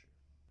the adventure,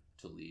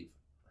 to leave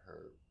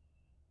her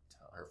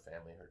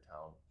family, her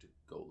town, to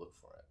go look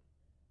for it.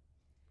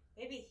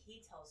 Maybe he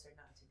tells her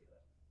not to do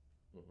it.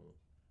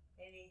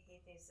 Maybe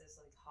he thinks it's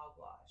like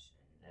hogwash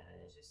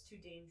and it's just too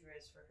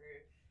dangerous for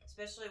her,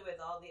 especially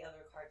with all the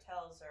other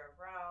cartels that are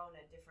around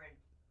and different,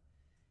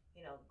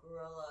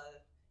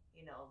 guerrilla,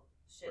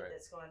 shit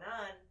that's going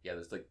on. Yeah,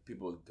 there's like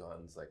people with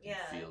guns like in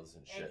fields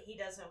and shit. And he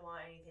doesn't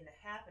want anything to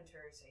happen to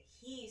her, so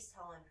he's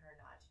telling her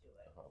not to do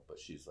it. But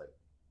she's like,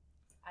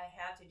 I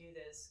have to do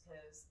this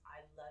because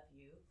I love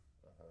you.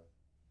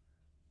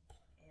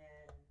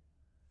 And...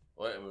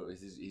 Well,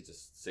 he's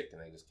just sick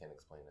and I just can't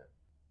explain it.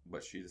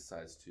 But she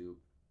decides to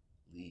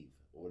leave.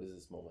 What is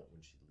this moment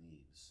when she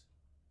leaves?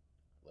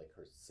 Like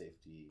her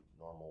safety,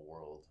 normal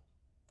world.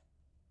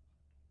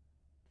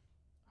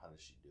 How does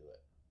she do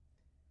it?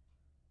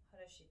 How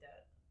does she do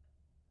it?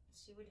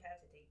 She would have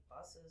to take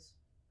buses.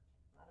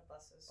 A lot of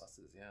buses.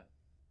 Buses, yeah.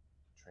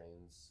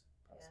 Trains,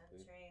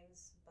 possibly. Yeah,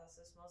 trains,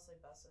 buses, mostly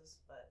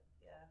buses, but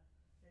yeah,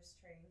 there's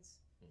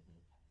trains.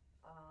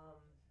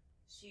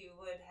 She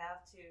would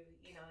have to,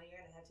 you're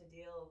going to have to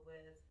deal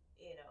with,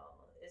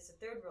 it's a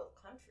third world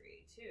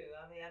country too.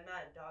 I mean, I'm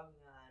not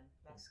dogging on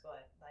Mexico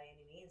by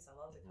any means. I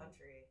love the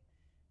country.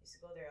 I used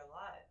to go there a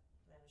lot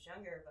when I was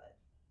younger, but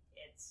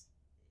it's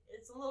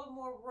a little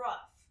more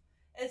rough.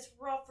 It's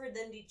rougher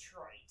than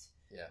Detroit,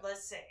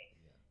 let's say.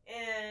 Yeah.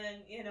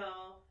 And,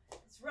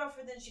 it's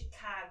rougher than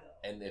Chicago.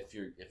 And if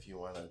you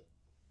want to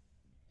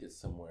get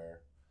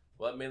somewhere,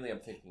 well, mainly I'm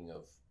thinking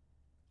of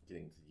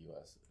getting to the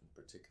U.S. in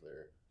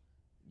particular.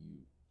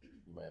 You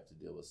might have to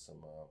deal with some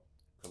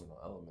criminal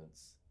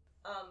elements.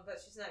 But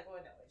she's not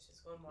going that way. She's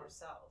going more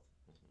south.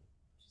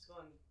 She's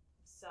going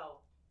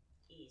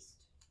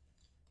southeast.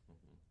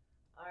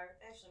 Or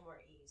actually more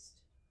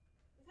east.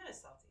 Kind of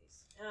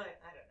southeast. I don't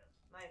know.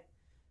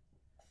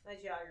 My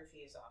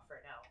geography is off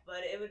right now.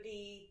 But it would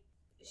be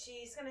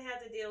she's gonna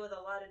have to deal with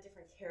a lot of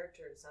different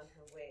characters on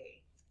her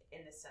way,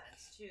 in a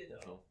sense, too,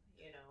 though.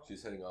 You know,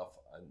 she's heading off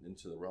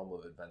into the realm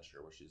of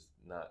adventure where she's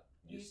not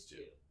used to.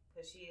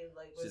 Because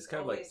she's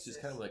kind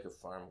of like a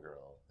farm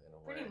girl in a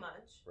way. Pretty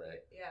much, right?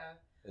 Yeah.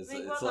 It's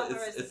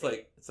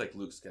like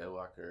Luke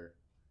Skywalker.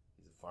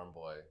 He's a farm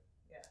boy.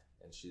 Yeah.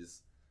 And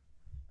she's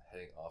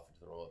heading off into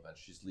the realm of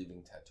adventure. She's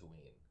leaving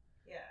Tatooine.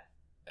 Yeah.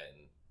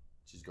 And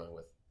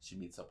she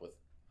meets up with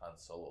Han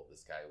Solo.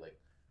 This guy, like,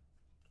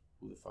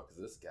 who the fuck is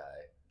this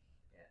guy?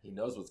 Yeah. He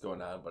knows what's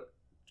going on, but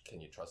can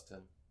you trust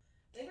him?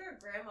 I think her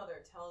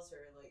grandmother tells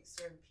her, like,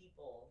 certain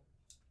people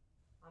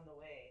on the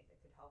way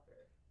that could help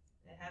her.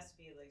 It has to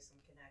be, like,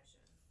 some connection.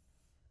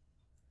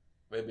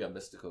 Maybe a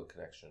mystical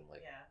connection,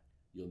 like,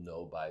 you'll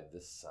know by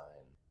this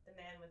sign. The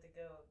man with the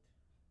goat.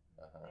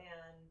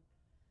 And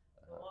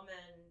the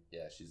woman.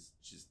 Yeah, she's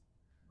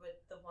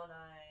with the one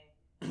eye,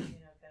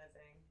 kind of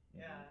thing.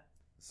 Yeah.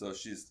 So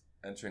she's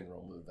entering the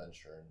realm of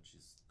adventure, and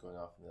she's going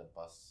off in the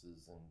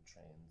buses and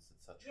trains,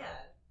 etc.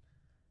 Yeah.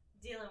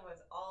 Dealing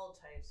with all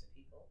types of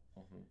people.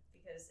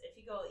 Because if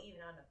you go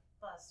even on a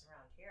bus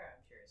around here, I'm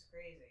sure it's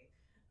crazy.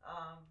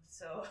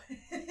 So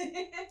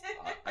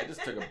I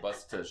just took a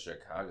bus to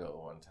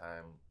Chicago one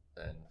time,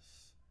 and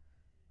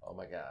oh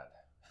my god.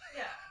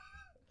 Yeah.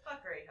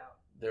 Fuck Greyhound.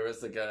 There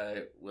was a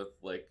guy with,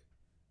 like,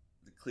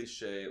 the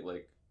cliche,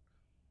 like,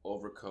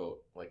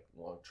 overcoat, like,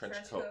 long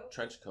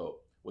trench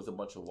coat with a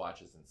bunch of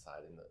watches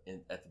inside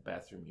at the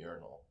bathroom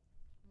urinal.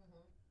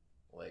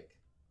 Like,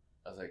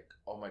 I was like,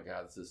 oh my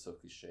god, this is so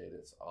cliched.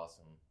 It's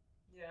awesome.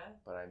 Yeah.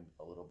 But I'm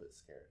a little bit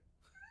scared.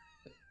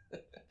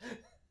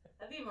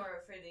 I'd be more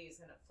afraid that he's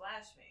gonna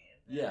flash me.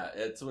 Yeah,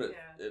 it's what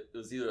it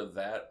was, either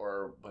that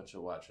or a bunch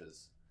of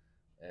watches,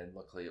 and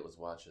luckily it was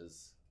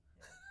watches.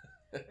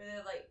 Were they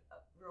like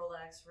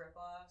Rolex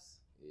ripoffs?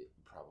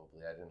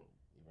 Probably. I didn't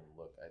even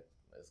look. I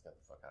just got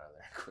the fuck out of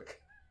there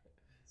quick.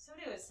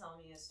 Somebody was telling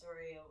me a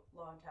story a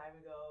long time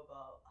ago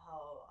about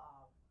how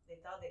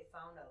they thought they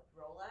found a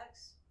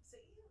Rolex. Was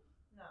it you?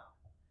 No.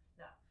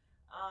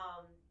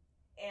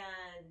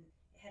 And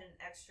it had an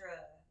extra.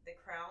 The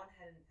crown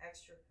had an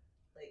extra,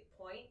 like,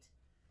 point.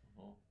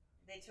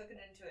 They took it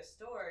into a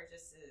store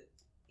just to,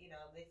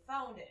 they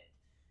found it.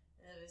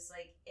 And it was,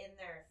 like, in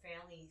their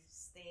family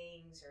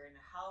things or in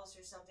a house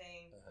or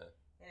something.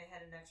 And it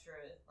had an extra,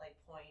 like,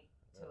 point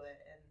to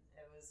it. And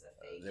it was a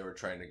fake. They were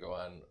trying to go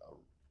on,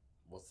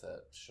 what's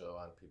that show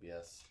on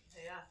PBS?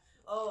 Yeah.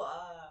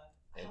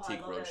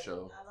 Antique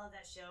Roadshow. I love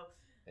that show.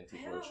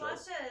 Antique I haven't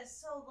watched it in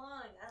so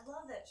long. I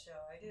love that show.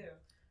 I do.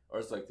 Or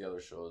it's like the other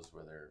shows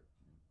where they're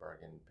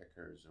bargain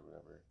pickers or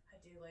whatever. I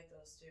do like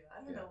those too.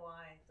 I don't know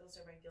why. Those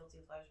are my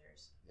guilty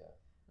pleasures. Yeah.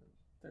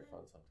 They're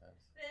fun sometimes.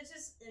 It's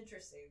just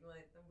interesting,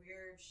 like the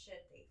weird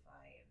shit they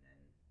find, and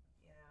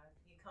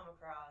you come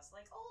across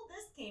like, oh,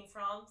 this came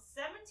from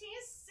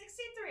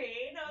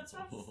 1763. No, it's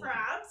from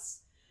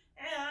France,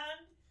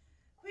 and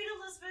Queen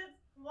Elizabeth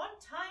one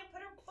time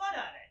put her butt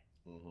on it.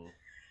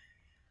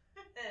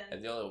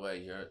 And the only way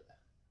your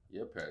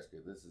parents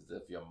get this is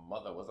if your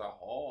mother was a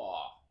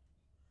whore.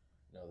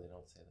 No, they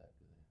don't say that,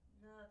 do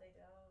they? No, they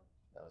don't.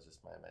 That was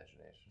just my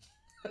imagination.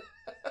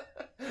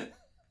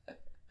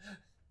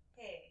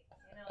 Hey,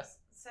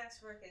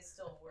 sex work is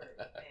still work,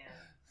 man.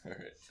 All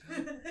right.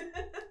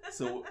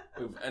 So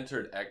we've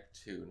entered Act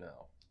 2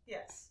 now.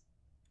 Yes.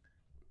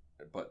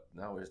 But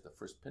now here's the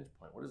first pinch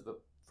point. What is the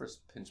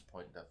first pinch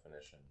point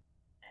definition?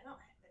 I don't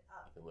have it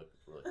up. I can look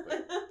really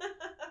quick.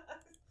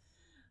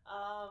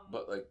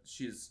 But, like,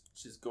 she's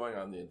going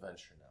on the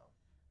adventure now.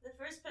 The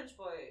first pinch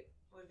point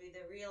would be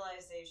the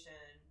realization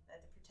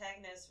that the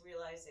protagonist's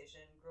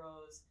realization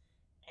grows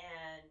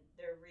and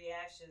their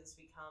reactions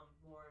become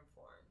more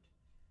informed.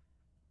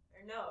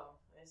 Or no,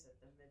 is it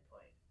the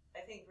midpoint? I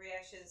think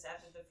reactions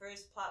after the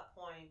first plot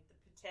point, the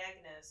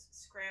protagonist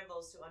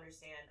scrambles to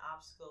understand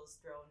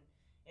obstacles thrown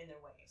in their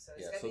way. So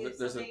it's going to be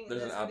something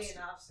there's an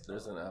obstacle.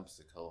 There's an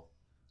obstacle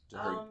to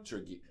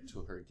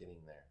her getting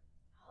there.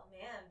 Oh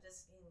man,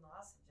 just getting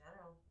lost in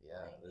general.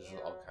 Yeah, there's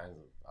all kinds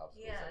of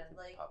obstacles that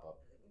can pop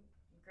up.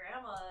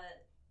 Grandma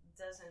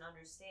doesn't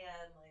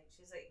understand, like,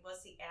 she's like,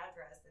 what's the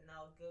address? And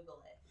I'll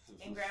Google it.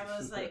 And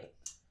Grandma's like,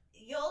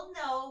 you'll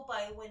know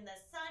by when the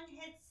sun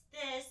hits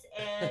this,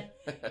 and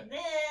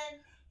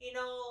then,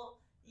 you'll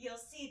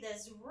see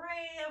this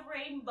ray of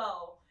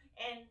rainbow,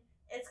 and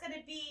it's going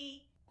to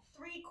be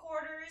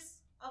 3/4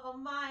 of a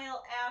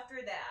mile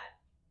after that.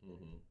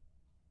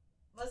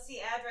 What's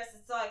the address?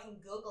 So I can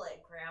Google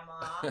it,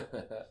 Grandma.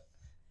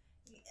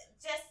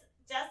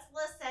 Just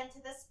listen to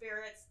the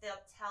spirits.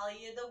 They'll tell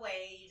you the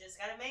way. You just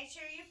gotta make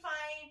sure you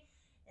find.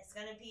 It's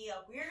gonna be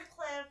a weird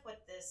cliff with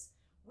this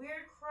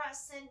weird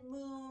crescent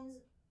moon,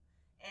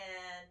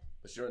 and.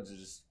 But she runs into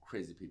just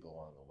crazy people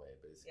along the way,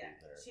 basically.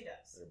 Yeah, she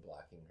does. They're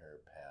blocking her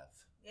path.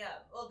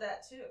 Yeah, well,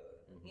 that too.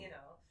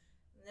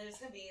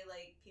 There's gonna be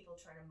like people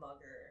trying to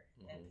mug her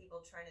and people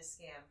trying to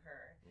scam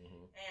her,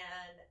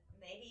 and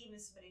maybe even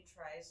somebody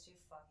tries to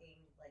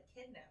fucking like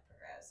kidnap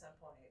her at some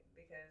point,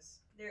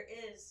 because there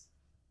is.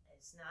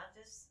 It's not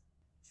just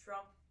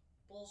Trump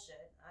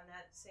bullshit. I'm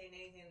not saying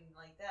anything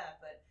like that,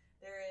 but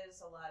there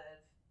is a lot of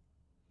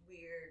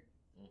weird,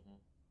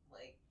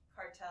 like,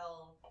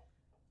 cartel,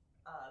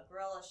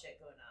 guerrilla shit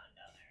going on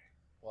down there.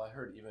 Well, I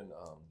heard even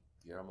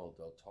Guillermo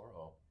del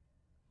Toro,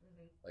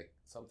 like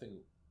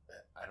something,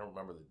 I don't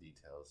remember the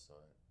details, so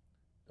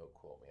don't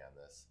quote me on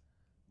this,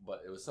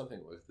 but it was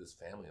something with this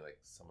family, like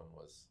someone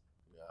was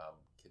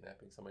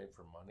kidnapping somebody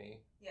for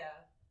money. Yeah,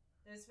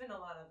 there's been a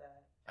lot of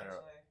that.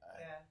 Actually.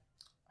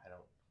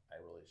 I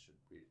really should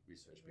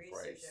research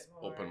before I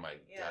open my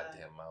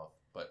goddamn mouth.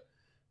 But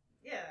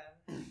yeah,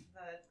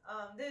 but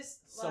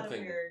there's a lot of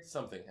weird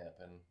something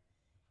happened,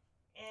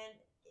 and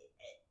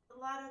a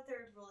lot of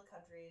third world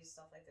countries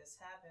stuff like this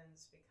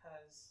happens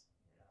because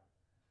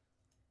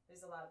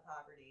there's a lot of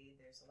poverty,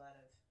 there's a lot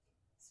of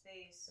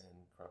space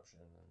and corruption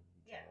and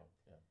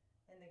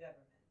and the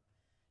government.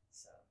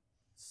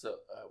 So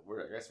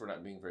I guess we're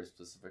not being very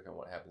specific on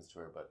what happens to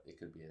her, but it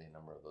could be any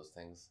number of those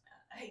things.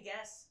 I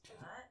guess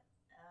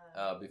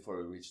not. Before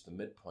we reach the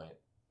midpoint,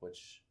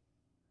 which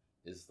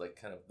is like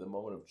kind of the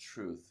moment of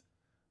truth,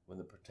 when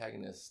the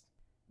protagonist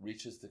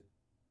reaches the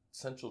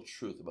central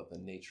truth about the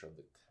nature of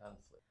the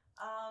conflict.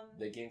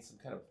 They gain some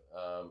kind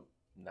of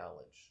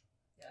knowledge.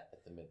 Yeah.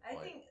 At the midpoint.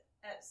 I think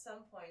at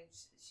some point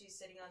she's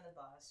sitting on the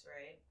bus,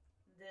 right?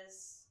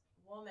 This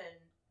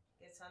woman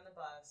gets on the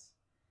bus,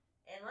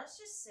 and let's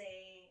just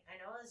say, I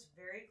know it's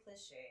very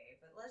cliche,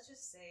 but let's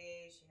just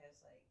say she has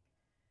like,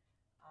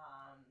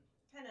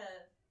 kind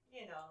of,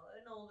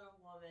 an older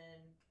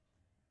woman,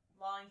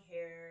 long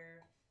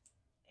hair,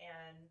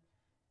 and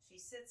she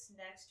sits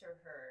next to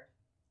her,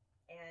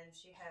 and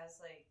she has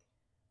like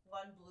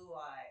one blue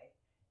eye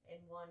and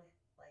one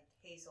like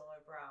hazel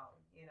or brown,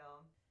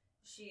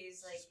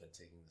 She's like... She's been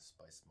taking the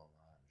spice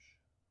melange.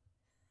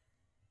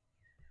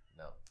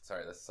 No,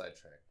 sorry, that's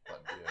sidetrack.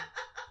 But dude.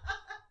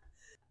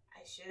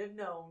 I should have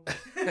known.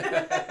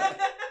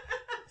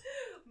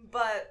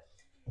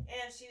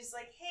 And she's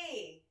like,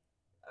 hey,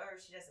 or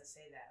she doesn't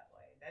say that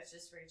way. That's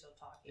just Rachel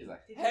talking. He's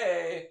like,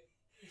 hey!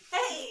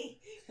 Hey!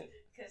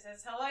 Because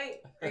that's how I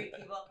greet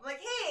people. I'm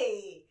like,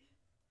 hey!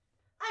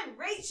 I'm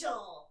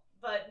Rachel!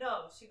 But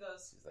no, she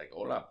goes... She's like,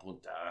 hola,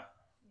 puta.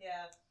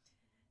 Yeah.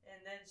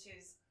 And then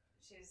she's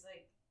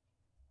like,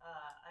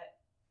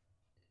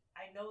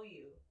 I know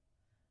you.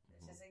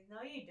 And she's like,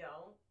 no, you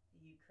don't,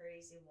 you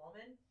crazy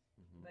woman.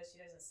 But she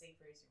doesn't say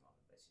crazy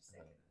woman, but she's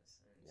thinking this.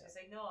 And she's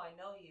like, no, I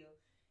know you.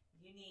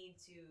 You need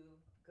to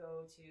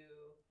go to...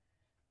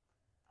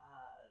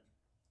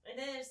 and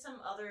then there's some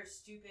other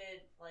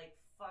stupid, like,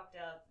 fucked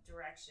up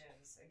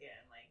directions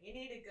again. Like, you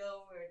need to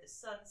go where the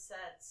sun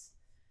sets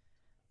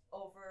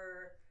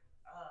over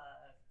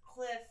a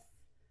cliff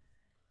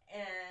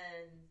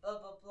and blah,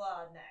 blah,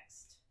 blah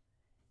next.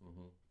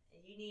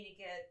 And you need to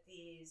get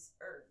these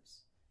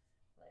herbs.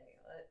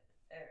 Like,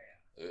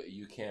 area.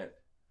 You can't...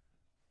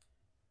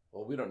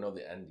 Well, we don't know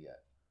the end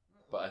yet.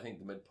 But I think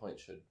the midpoint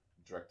should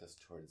direct us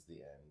towards the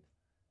end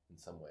in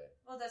some way.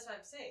 Well, that's what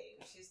I'm saying.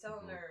 She's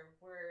telling her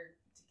where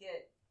to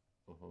get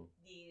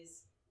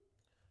these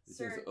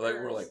certain like,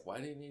 herbs. we're like, why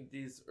do you need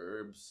these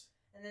herbs?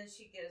 And then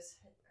she gives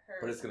her...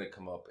 But it's going to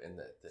come up in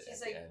the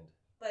end.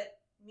 But,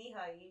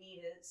 Mija, you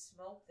need to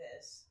smoke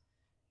this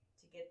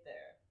to get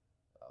there.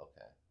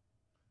 Okay.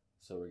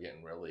 So we're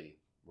getting really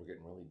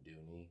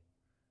Dune-y.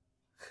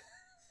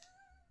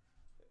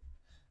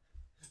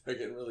 We're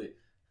getting really...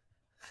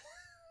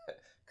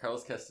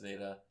 Carlos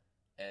Castaneda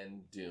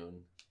and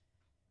Dune.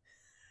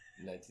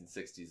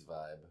 1960s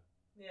vibe.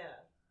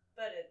 Yeah,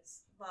 but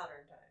it's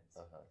modern times.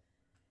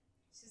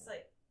 She's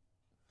like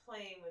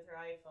playing with her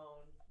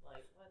iPhone,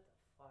 like, what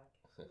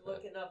the fuck?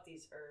 Looking up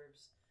these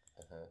herbs.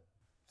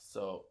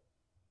 So,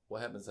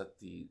 what happens at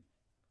the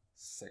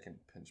second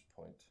pinch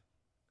point?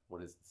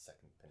 What is the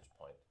second pinch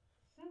point?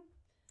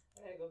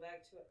 I gotta go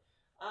back to it.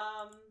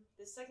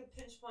 The second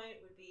pinch point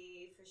would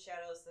be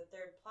foreshadows the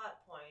third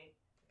plot point.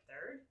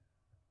 Third?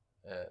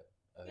 I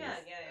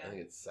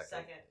think it's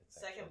second.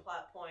 Second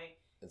plot point.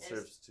 It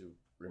serves to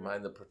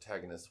remind the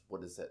protagonist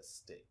what is at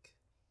stake.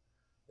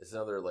 It's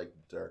another like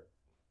dark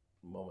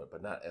moment,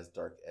 but not as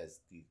dark as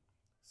the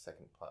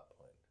second plot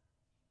point.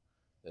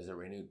 There's a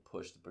renewed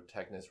push. The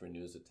protagonist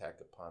renews attack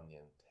upon the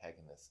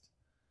antagonist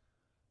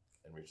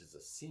and reaches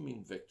a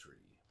seeming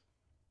victory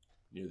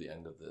near the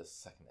end of the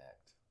second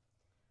act.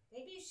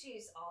 Maybe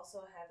she's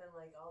also having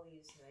like all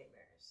these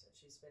nightmares that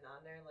she's been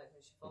on there, like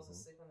when she falls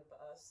asleep on the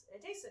bus.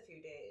 It takes a few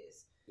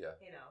days. Yeah.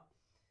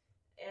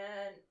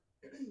 And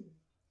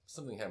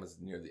something happens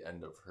near the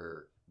end of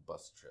her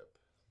bus trip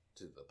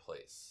to the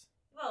place.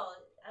 Well,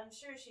 I'm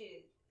sure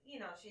she's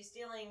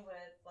dealing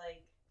with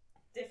like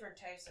different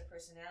types of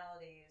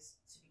personalities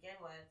to begin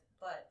with,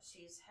 but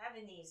she's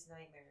having these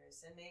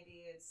nightmares, and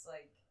maybe it's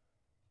like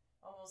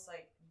almost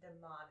like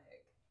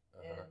demonic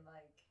and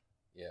like.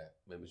 Yeah,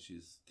 maybe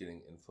she's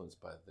getting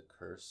influenced by the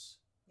curse.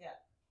 Yeah.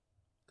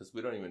 Because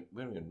we haven't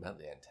even met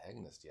the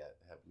antagonist yet.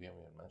 We haven't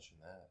even mentioned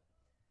that.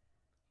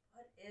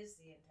 What is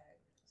the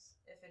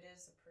antagonist? If it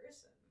is a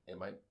person.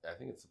 I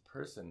think it's a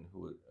person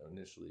who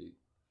initially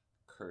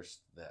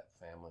cursed that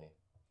family.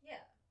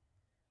 Yeah.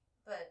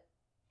 But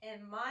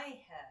in my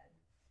head,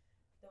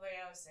 the way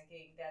I was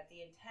thinking, that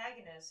the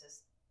antagonist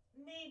is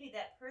maybe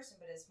that person,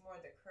 but it's more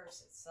the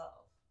curse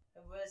itself.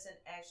 It wasn't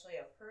actually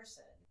a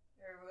person.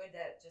 Or would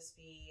that just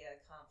be a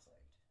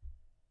conflict?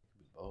 It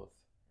could be both.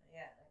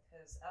 Yeah,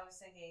 because I was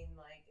thinking,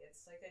 like,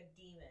 it's like a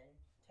demon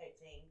type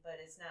thing,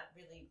 but it's not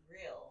really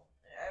real.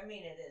 I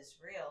mean, it is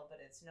real, but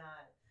it's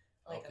not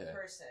like a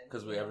person.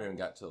 Because we haven't even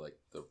got to, like,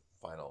 the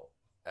final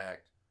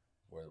act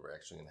where we're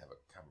actually going to have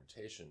a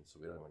confrontation,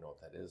 so we don't even know what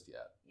that is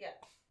yet. Yeah.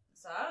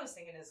 So I was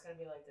thinking it's going to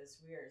be like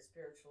this weird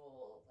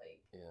spiritual,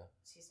 like,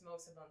 she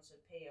smokes a bunch of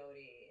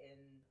peyote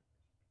and,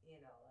 you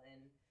know,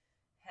 and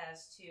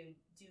has to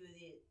do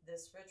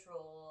this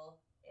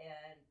ritual,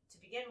 and to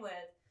begin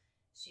with,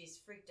 she's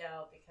freaked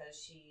out because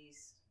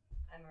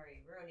I'm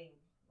already ruining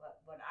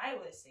what I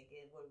was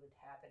thinking would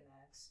happen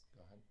next.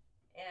 Go ahead.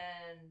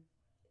 And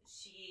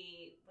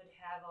she would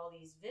have all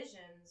these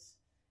visions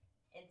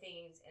and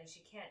things, and she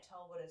can't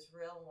tell what is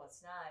real and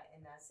what's not,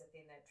 and that's the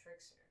thing that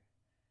tricks her.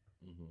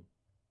 Mm-hmm.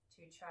 To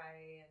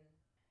try and...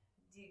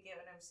 Do you get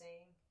what I'm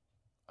saying?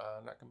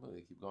 Not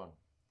completely. Keep going.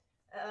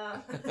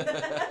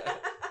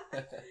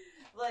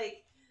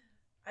 Like,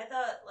 I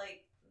thought,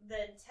 like,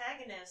 the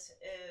antagonist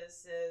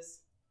is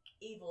this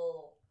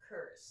evil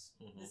curse.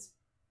 Mm-hmm.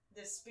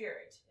 This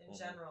spirit in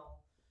general.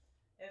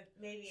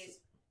 Maybe it's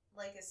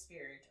like a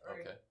spirit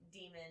or a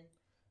demon.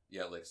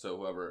 Yeah, like, so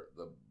whoever,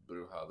 the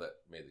Bruja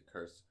that made the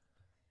curse.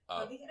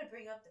 But we gotta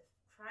bring up the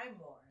crime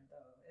more,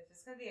 though. If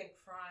it's gonna be a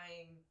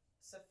crime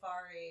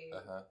safari,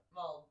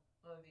 well,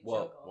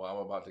 I'm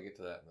about to get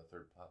to that in the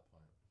third plot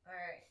point.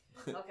 Alright,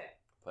 okay.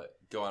 But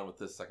go on with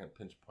this second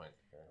pinch point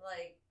here.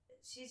 Like,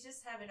 she's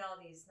just having all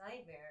these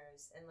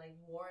nightmares and, like,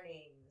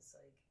 warnings,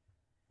 like,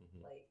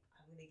 like,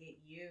 I'm gonna get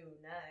you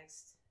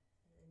next.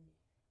 And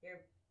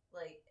you're,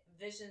 like,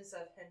 visions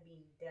of him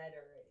being dead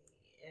already.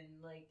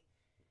 And, like,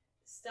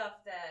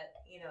 stuff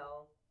that, you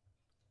know,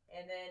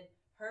 and then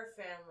her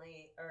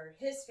family, or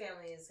his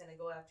family is gonna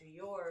go after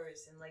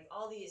yours. And, like,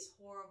 all these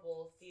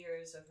horrible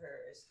fears of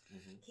hers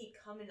keep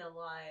coming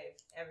alive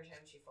every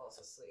time she falls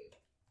asleep.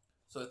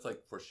 So it's,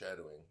 like,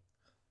 foreshadowing.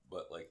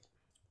 But, like,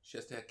 she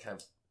has to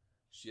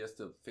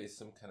face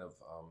some kind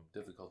of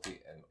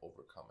difficulty and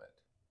overcome it.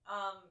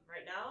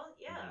 Right now,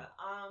 yeah.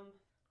 Well,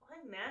 I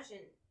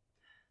imagine,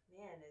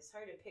 man, it's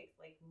hard to pick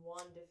like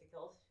one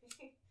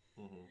difficulty.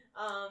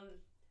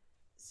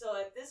 So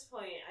at this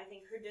point, I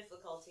think her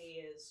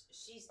difficulty is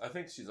I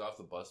think she's off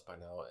the bus by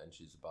now, and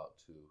she's about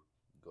to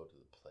go to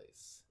the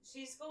place.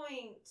 She's gotta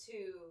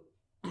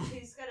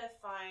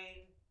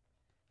find.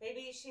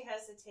 Maybe she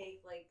has to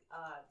take like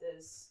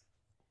this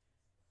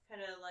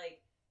kind of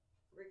like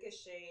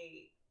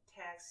ricochet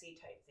taxi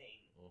type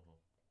thing.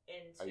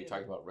 Are you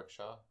talking about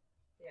rickshaw?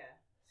 Yeah.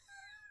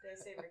 Did I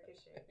say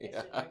ricochet?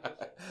 Yeah.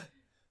 Ricochet.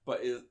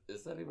 But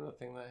is that even a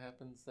thing that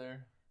happens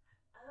there?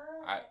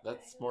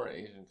 That's more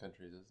Asian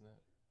countries, isn't it?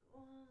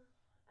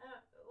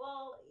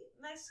 Well,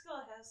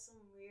 Mexico has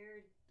some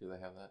weird... Do they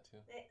have that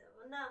too?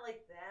 Not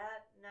like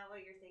that. Not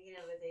what you're thinking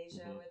of with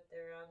Asia, with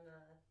they're on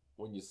the...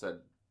 When you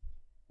said...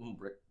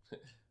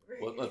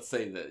 well, let's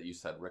say that you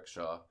said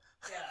rickshaw.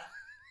 Yeah.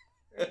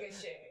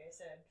 Ricochet, I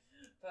said.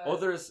 But... Oh,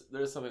 there's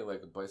something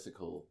like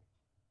bicycle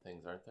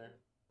things, aren't there?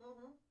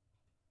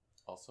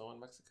 Also in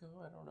Mexico?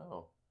 I don't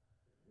know.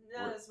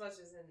 Not as much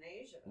as in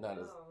Asia.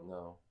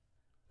 No.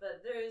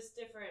 But there's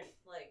different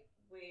like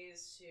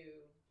ways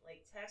to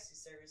like taxi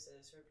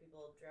services where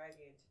people drive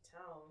you into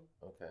town.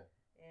 Okay.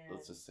 And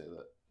let's just say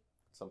that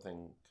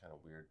something kind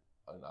of weird,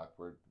 an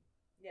awkward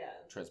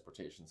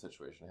transportation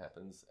situation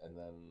happens, and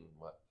then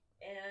what?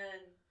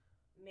 And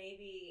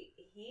maybe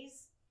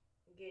he's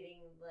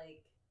getting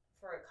like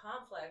for a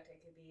conflict. It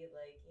could be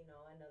like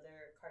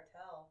another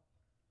cartel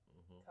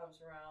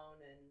comes around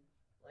and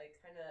like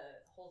kind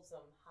of holds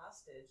them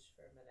hostage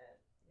for a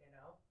minute.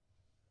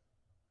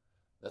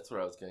 That's where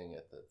I was getting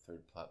at. The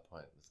third plot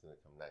point that's going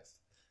to come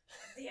next.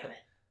 Damn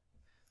it.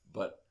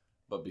 But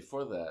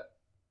before that,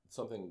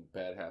 something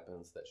bad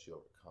happens that she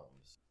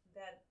overcomes.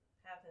 That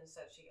happens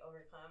that she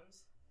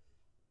overcomes?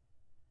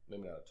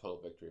 Maybe not a total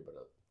victory, but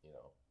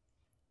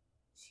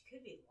she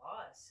could be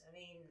lost. I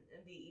mean,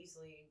 it'd be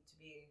easily to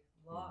be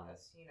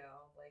lost,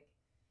 like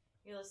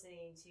you're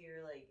listening to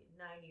your like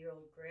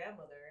 90-year-old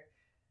grandmother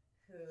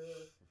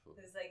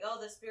who's like, oh,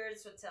 the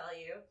spirits would tell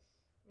you.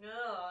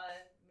 No,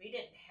 we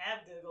didn't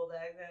have Google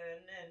back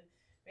then, and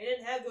we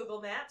didn't have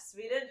Google Maps.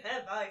 We didn't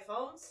have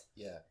iPhones.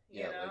 Yeah,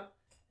 you know.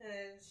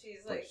 And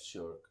she's like, but she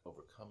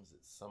overcomes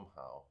it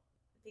somehow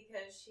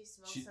because she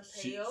smokes some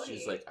peyote.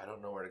 She's like, I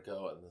don't know where to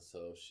go, and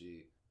so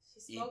she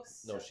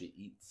smokes. She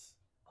eats.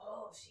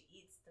 Oh, she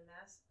eats the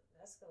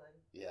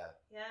mescaline. Yeah.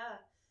 Yeah.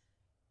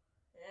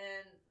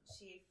 And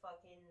she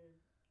fucking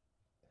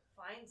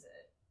finds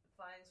it.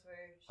 Finds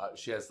where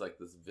she has like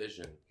this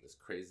vision, this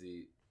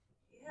crazy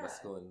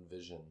mescaline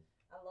vision.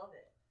 I love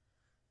it.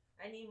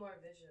 I need more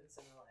visions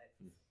in my life.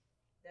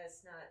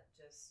 That's not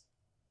just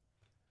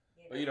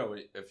Well,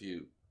 if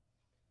you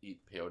eat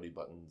peyote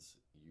buttons,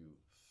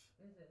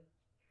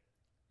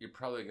 you're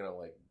probably gonna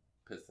like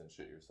piss and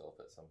shit yourself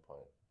at some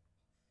point.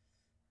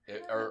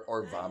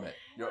 Or vomit.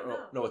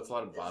 No, it's a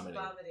lot of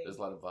vomiting. There's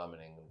a lot of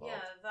vomiting involved.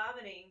 Yeah,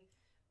 vomiting,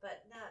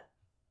 but not.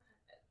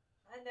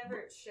 I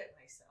never shit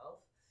myself.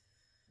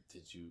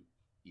 Did you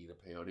eat a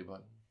peyote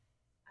button?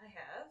 I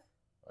have.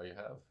 Oh, you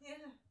have?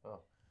 Yeah. Oh.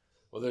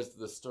 Well, there's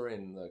the story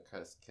in the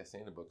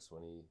Castaneda books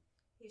when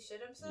he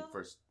shit himself. He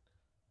first.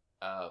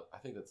 I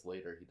think that's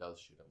later. He does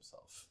shoot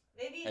himself.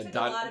 Maybe he took a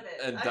lot of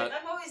it.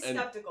 I'm always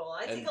skeptical.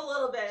 I take a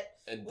little bit,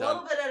 a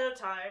little bit at a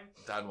time.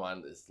 Don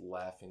Juan is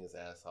laughing his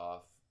ass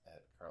off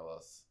at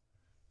Carlos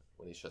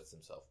when he shuts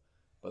himself.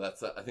 But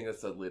I think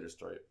that's a later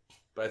story.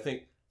 But I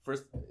think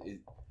first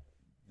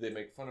they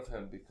make fun of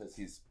him because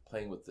he's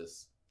playing with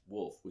this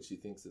wolf, which he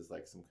thinks is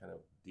like some kind of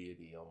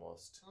deity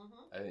almost.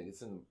 Mm-hmm. I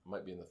think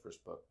might be in the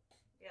first book.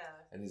 Yeah.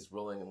 And he's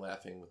rolling and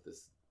laughing with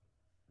this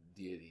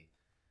deity.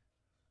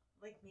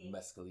 Like me.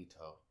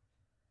 Mescalito.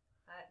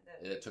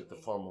 It took the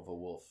form of a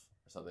wolf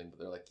or something, but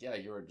they're like, yeah,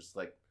 you were just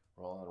like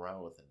rolling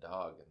around with a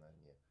dog, and then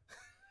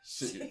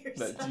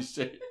you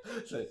shit.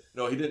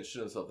 No, he didn't shoot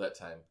himself that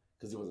time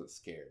because he wasn't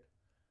scared.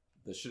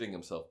 The shooting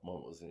himself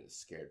moment was when he was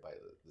scared by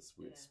this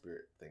weird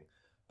spirit thing,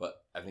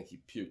 but I think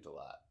he puked a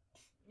lot.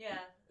 Yeah,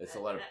 it's a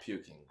lot of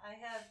puking. I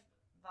have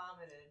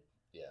vomited.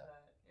 Yeah,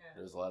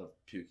 there's a lot of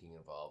puking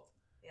involved.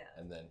 Yeah,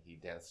 and then he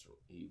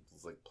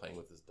was like playing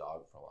with his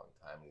dog for a long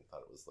time, and he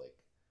thought it was like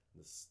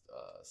this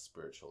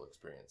spiritual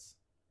experience.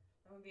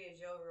 I'm gonna be a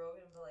Joe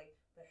Rogan,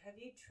 but have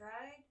you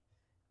tried?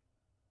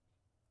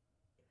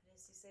 What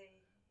does he say?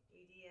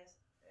 EDM?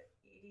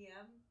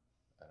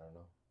 I don't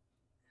know.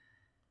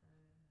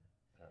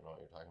 I don't know what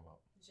you're talking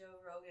about.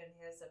 Joe Rogan,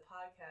 he has a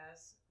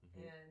podcast,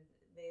 and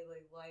they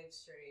live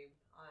stream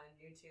on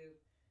YouTube,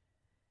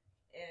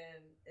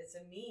 and it's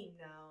a meme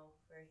now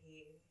where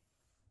he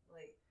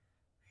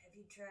have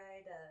you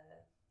tried?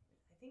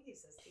 I think he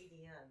says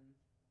EDM.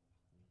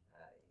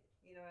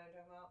 You know what I'm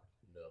talking about?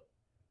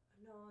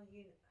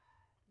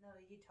 No,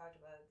 you talked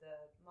about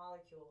the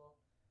molecule.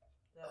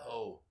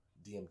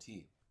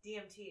 DMT.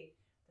 DMT.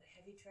 But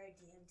have you tried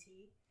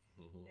DMT?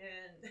 Mm-hmm.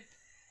 And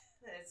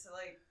it's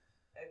like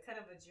kind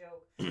of a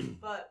joke.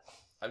 But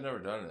I've never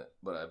done it,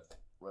 but I've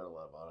read a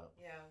lot about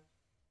it. Yeah,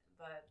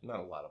 but not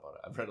a lot about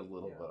it. I've read a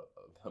little bit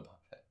about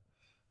it.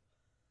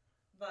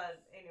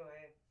 But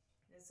anyway,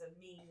 it's a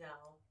meme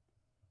now.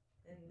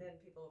 And then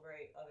people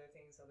write other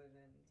things other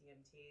than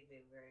DMT.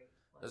 They write.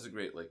 There's a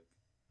great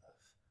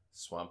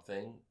Swamp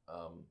Thing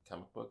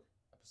comic book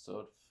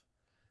episode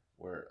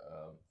where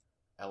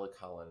Alec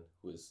Holland,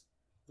 who is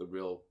the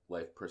real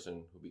life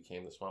person who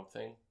became the Swamp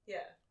Thing. Yeah.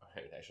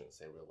 I shouldn't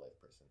say real life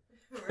person.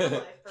 Real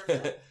life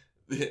person.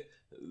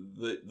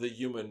 the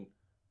human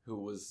who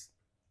was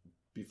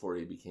before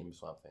he became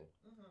Swamp Thing.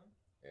 Mm-hmm.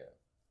 Yeah.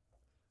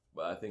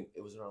 But I think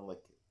it was around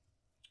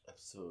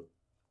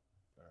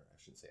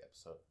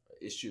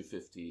issue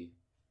 50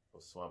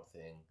 of Swamp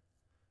Thing.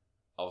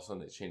 All of a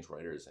sudden they changed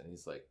writers, and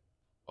he's like,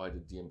 oh, I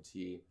did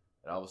DMT,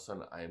 and all of a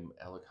sudden I'm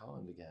Alec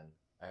Holland again.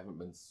 I haven't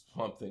been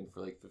Swamp Thing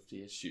for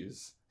 50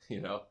 issues,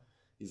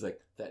 He's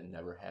like, that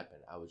never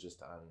happened. I was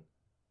just on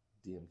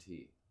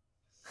DMT.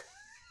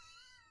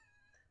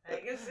 I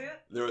can see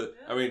it.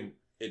 I mean,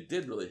 it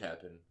did really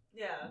happen.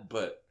 Yeah.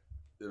 But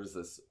there was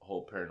this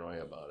whole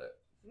paranoia about it.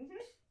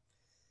 Mm-hmm.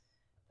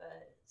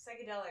 But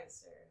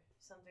psychedelics or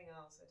something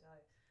else, I tell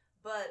you.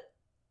 But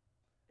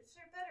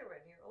they're better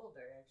when you're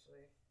older,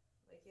 actually.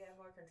 You have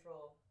more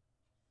control.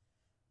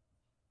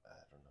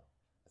 I don't know.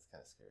 It's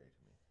kind of scary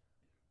to me.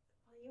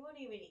 Well, you won't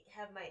even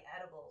have my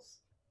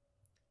edibles.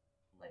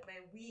 My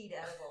weed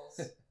edibles.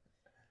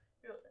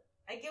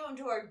 I give them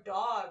to our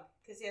dog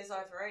because he has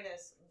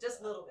arthritis.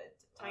 Just a little bit.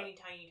 Tiny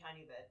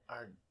bit.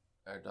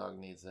 Our dog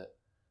needs it.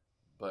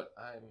 But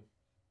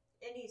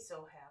And he's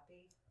so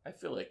happy. I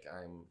feel like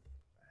I'm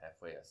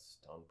halfway a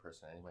stoned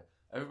person anyway.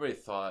 Everybody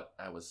thought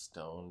I was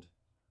stoned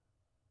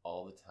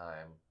all the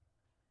time.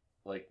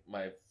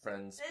 My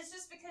friends... It's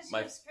just because you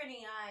have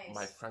squinty eyes.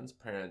 My friends'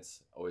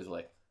 parents always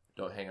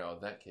don't hang out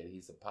with that kid.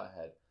 He's a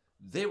pothead.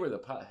 They were the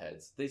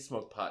potheads. They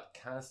smoked pot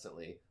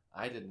constantly.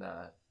 I did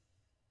not.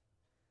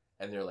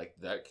 And they're like,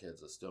 that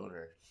kid's a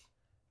stoner.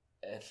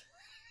 And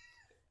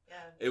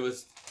it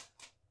was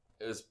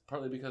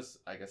partly because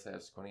I guess I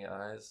have squinty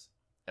eyes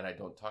and I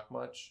don't talk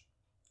much.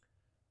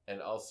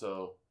 And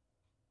also,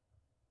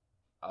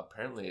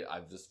 apparently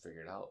I've just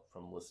figured out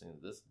from listening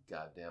to this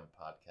goddamn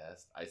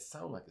podcast, I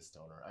sound like a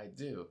stoner. I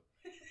do.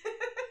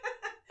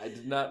 I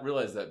did not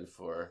realize that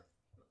before.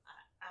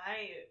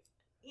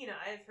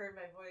 I've heard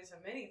my voice on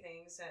many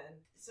things, and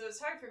so it's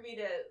hard for me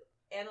to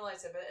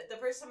analyze it, but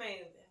the first time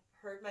I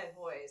heard my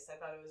voice, I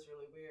thought it was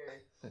really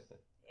weird.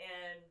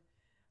 And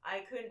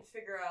I couldn't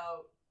figure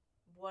out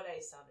what I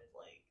sounded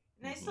like.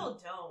 And I still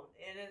don't.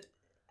 And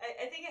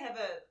I think I have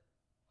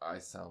I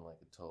sound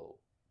like a total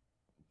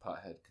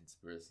pothead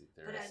conspiracy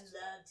theorist. But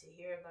I love to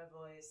hear my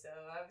voice, so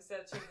I'm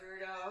such a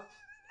weirdo.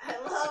 I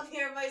love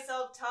hearing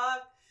myself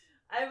talk.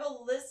 I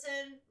will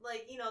listen,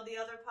 the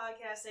other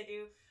podcasts I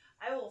do,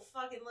 I will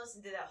fucking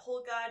listen to that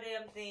whole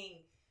goddamn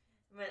thing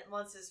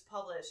once it's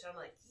published. I'm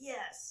like,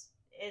 yes.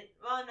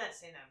 Well, I'm not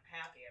saying I'm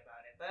happy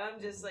about it, but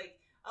I'm just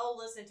I'll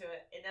listen to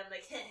it, and I'm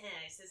like,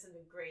 I said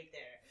something great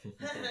there.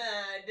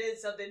 I did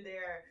something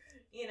there,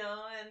 you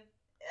know, and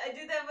I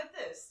do that with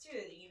this, too.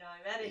 You know,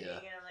 I'm editing,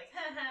 and I'm like,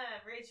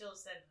 Rachel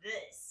said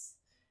this.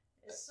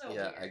 It's so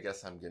weird. I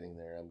guess I'm getting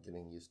there. I'm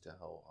getting used to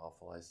how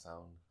awful I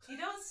sound. You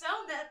don't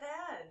sound that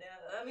bad.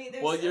 I mean,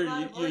 there's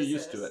you're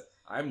used to it.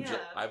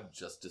 I've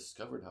just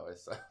discovered how I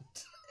sound.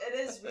 It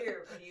is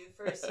weird when you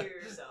first hear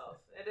yourself.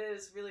 It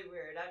is really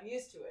weird. I'm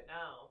used to it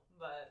now,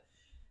 but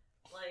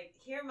like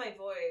hear my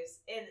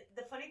voice, and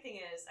the funny thing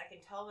is, I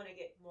can tell when I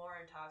get more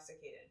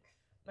intoxicated.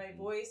 My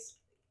voice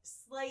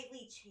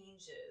slightly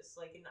changes,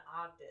 like an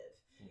octave,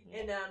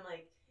 and I'm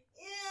like,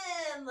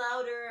 I'm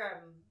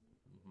louder. I'm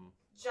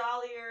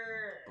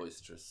jollier,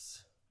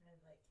 boisterous. And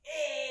I'm like,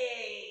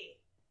 hey.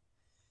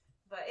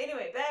 But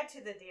anyway, back to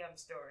the damn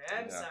story.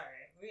 I'm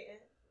sorry.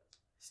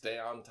 Stay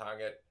on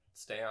target.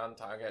 Stay on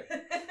target.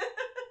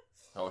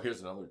 Oh,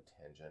 here's another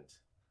tangent.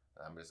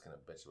 I'm just gonna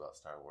bitch about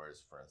Star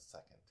Wars for a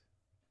second.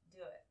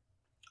 Do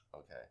it.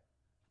 Okay.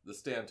 The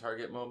stay on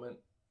target moment.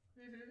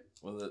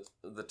 When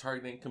the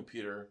targeting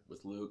computer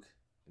with Luke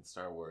in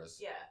Star Wars.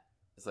 Yeah.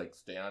 It's like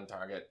stay on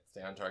target,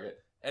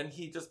 and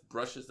he just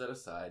brushes that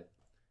aside.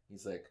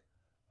 He's like,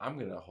 I'm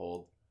gonna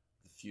hold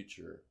the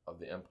future of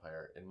the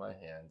Empire in my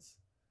hands,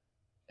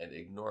 and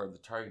ignore the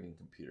targeting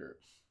computer.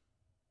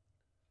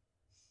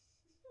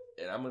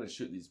 And I'm gonna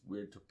shoot these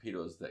weird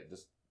torpedoes that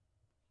just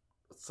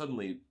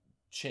suddenly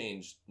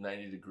change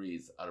 90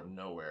 degrees out of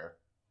nowhere.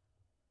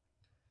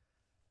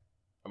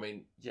 I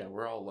mean, yeah,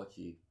 we're all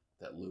lucky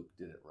that Luke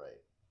did it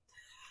right.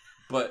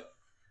 But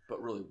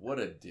really, what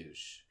a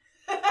douche.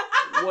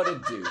 What a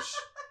douche.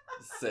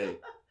 Say,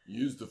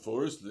 use the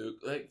Force,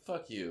 Luke. Like,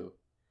 fuck you.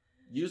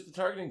 Use the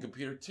targeting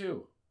computer,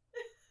 too.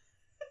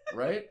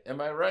 Right? Am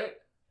I right?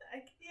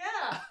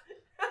 Yeah.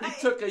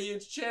 He took a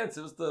huge chance.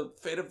 It was the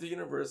fate of the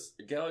universe,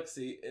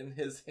 galaxy, in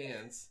his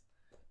hands.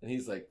 And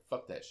he's like,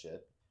 fuck that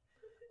shit.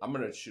 I'm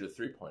going to shoot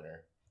a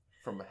 3-pointer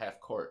from half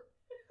court.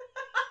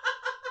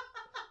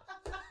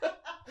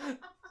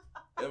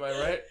 Am I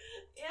right?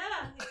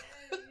 Yeah,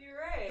 you're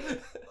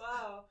right.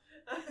 Wow.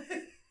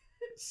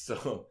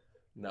 So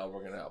now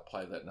we're going to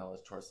apply that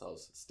knowledge to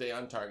ourselves. Stay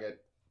on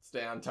target.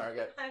 Stay on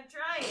target. I'm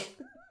trying.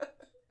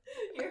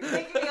 You're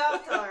making me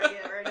off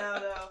target right now,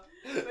 though.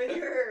 With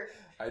your...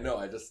 I know.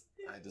 I just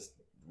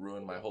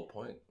ruined my whole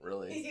point,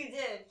 really. You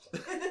did.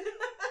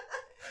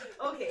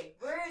 Okay,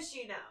 where is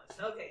she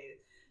now? Okay,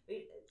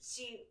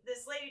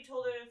 this lady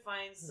told her to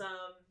find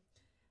some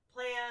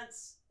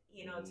plants,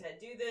 you know, to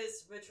do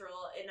this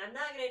ritual, and I'm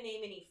not gonna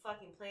name any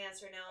fucking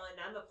plants right now. And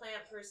I'm a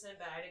plant person,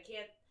 but I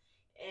can't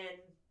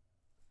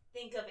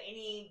think of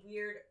any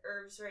weird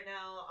herbs right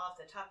now off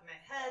the top of my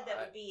head that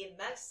would be in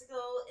Mexico.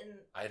 And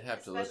I'd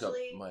have to look up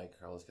my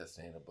Carlos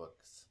Castaneda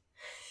books.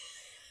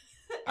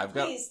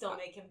 Please don't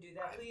make him do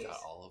that, please. I've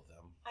got all of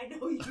them. I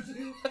know you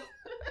do.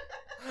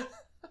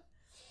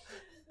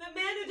 The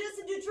man who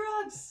doesn't do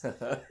drugs.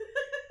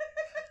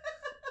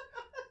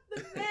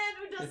 The man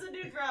who doesn't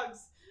do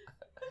drugs.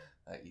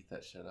 I eat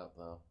that shit up,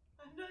 though.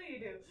 I know you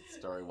do.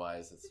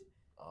 Story-wise, it's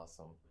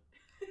awesome.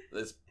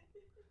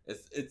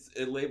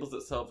 It labels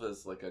itself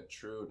as like a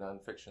true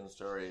nonfiction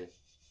story.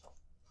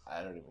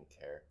 I don't even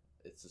care.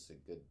 It's just a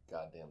good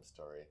goddamn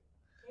story.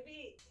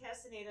 Maybe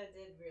Castaneda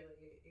did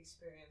really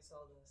experience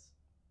all this.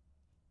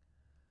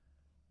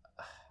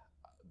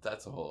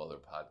 That's a whole other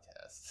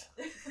podcast.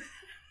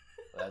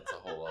 That's a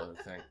whole other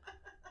thing.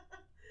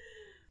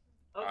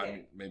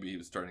 Okay. Maybe he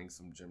was starting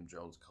some Jim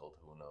Jones cult.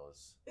 Who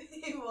knows?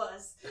 He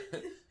was.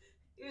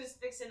 He was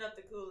fixing up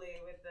the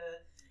Kool-Aid with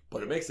the...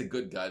 But it makes a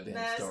good goddamn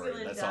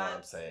story. That's all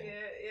I'm saying.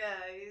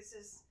 Yeah, he's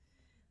just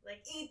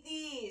like, eat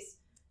these.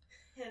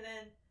 And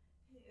then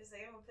he was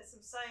like, I'm going to put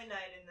some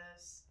cyanide in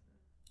this.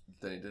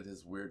 Then he did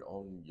his weird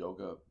own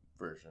yoga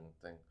version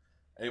thing.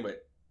 Anyway,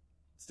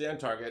 stay on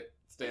target.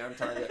 Stay on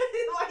target.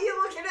 Why are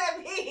you looking at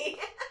me?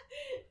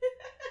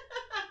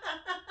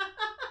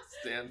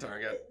 Stay on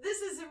target.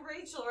 This isn't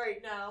Rachel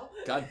right now.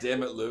 God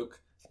damn it, Luke.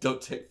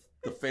 Don't take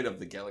the fate of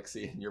the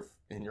galaxy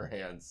in your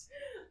hands.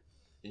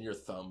 In your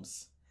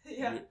thumbs.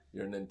 Yeah.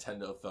 Your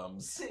Nintendo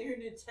thumbs. Your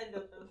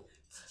Nintendo thumbs.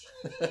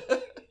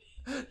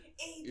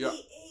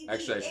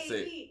 Actually, I should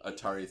say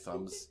Atari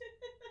thumbs.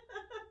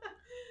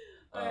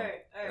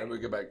 Alright. And we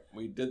go back.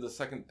 We did the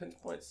second pinch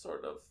point,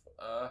 sort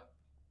of.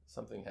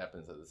 Something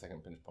happens at the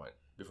second pinch point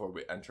before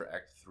we enter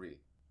Act 3.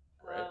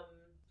 Right?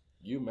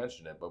 You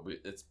mentioned it, but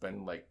it's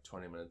been like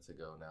 20 minutes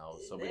ago now,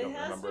 so we don't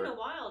remember. It has been a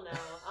while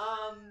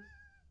now.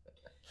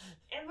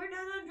 And we're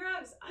not on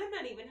drugs. I'm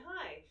not even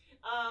high.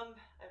 I've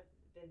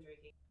been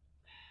drinking.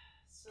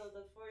 So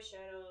the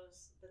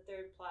foreshadows, the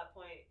third plot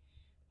point.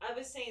 I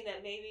was saying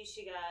that maybe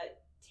she got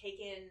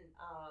taken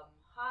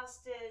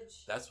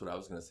hostage. That's what I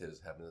was going to say was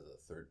happening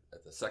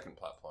at the second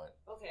plot point.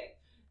 Okay.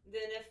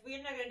 Then if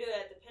we're not going to do it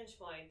at the pinch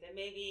point, then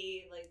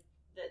maybe like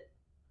the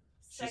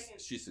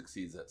second... She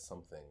succeeds at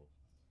something.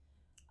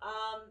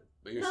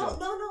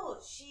 No.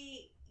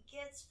 She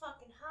gets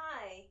fucking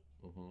high,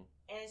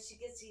 and she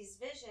gets these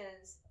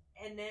visions,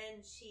 and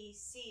then she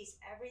sees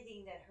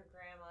everything that her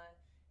grandma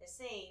is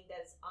saying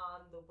that's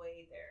on the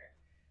way there.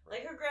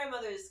 Like, her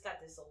grandmother's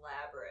got this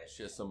elaborate...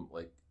 She has some,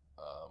 like,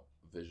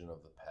 vision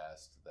of the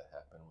past that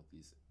happened with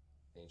these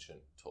ancient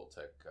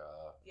Toltec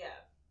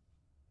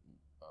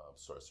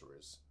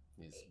sorcerers.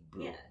 These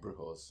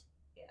brujos.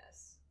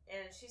 Yes.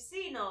 And she's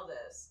seeing all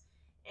this.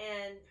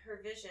 And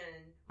her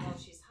vision, while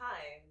she's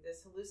high,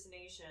 this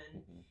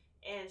hallucination,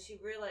 and she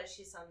realized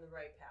she's on the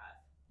right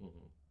path.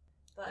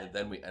 But, and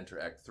then we enter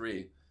Act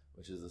 3,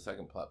 which is the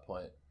second plot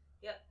point.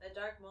 Yep, a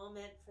dark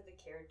moment for the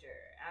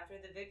character. After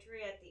the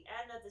victory at the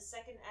end of the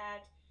second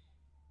act,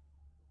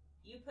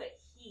 you put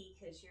he,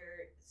 because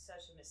you're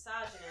such a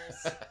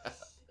misogynist,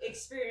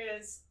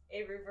 experience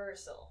a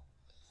reversal.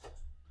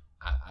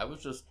 I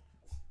was just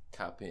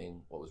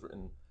copying what was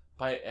written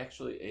by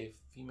actually a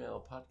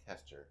female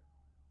podcaster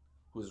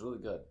who was really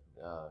good,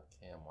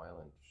 Cam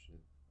Weiland.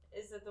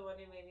 Is it the one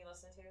you made me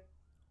listen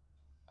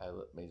to? I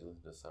made you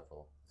listen to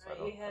several.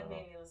 So you have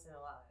made me listen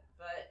a lot.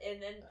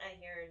 And then I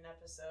hear an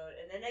episode,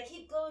 and then I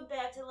keep going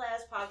back to the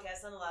last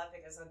podcast on the left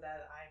because of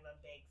that I'm a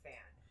big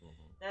fan.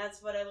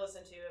 That's what I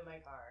listen to in my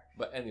car.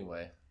 But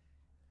anyway,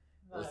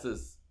 this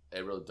is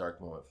a real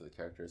dark moment for the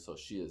character. So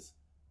she is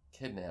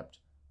kidnapped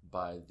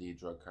by the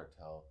drug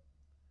cartel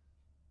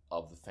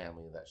of the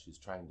family that she's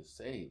trying to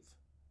save.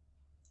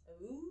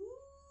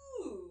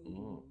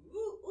 Ooh.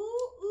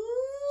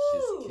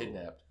 She's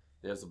kidnapped.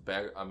 There's a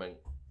bag. I mean,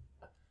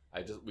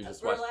 we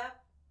just watched.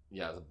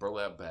 Yeah, it's a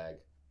burlap bag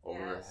over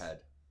her head,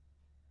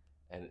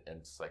 and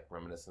it's like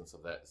reminiscence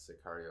of that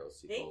Sicario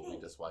sequel we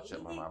just watched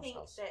at my mom's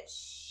house. That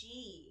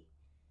she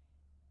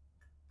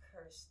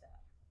cursed them.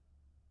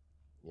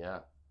 Yeah,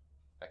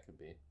 that could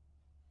be.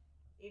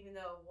 Even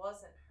though it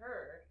wasn't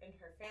her and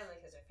her family,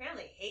 because her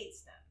family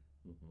hates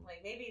them.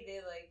 Like, maybe they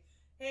like,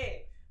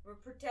 hey, we're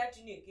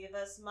protecting you, give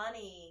us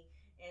money,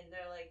 and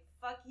they're like,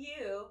 fuck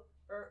you,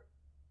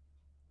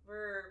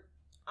 we're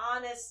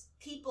honest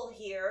people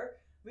here.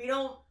 We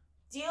don't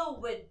deal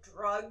with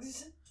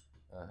drugs.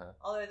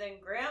 Other than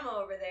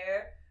Grandma over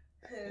there,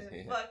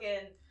 who's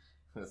fucking...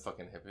 The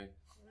fucking hippie.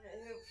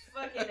 Who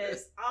fucking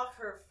is off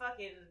her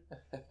fucking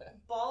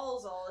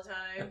balls all the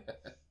time.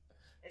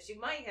 And she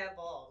might have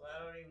balls.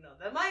 I don't even know.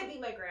 That might be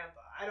my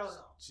grandpa. I don't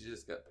know. She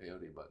just got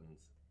peyote buttons.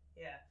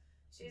 Yeah.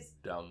 She's...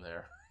 down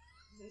there.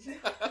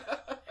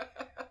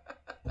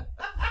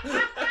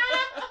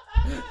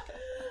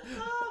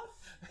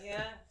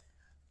 Yeah.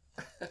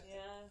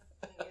 Yeah.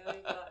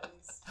 Peyote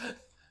buttons.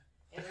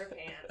 In her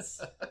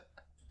pants.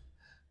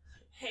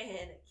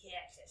 And a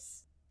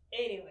cactus.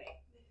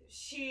 Anyway,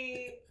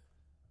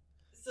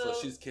 So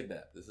she's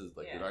kidnapped. This is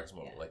like the darkest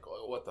moment. Like,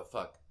 oh, what the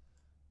fuck?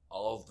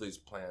 All of these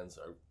plans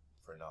are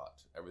for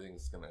naught.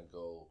 Everything's gonna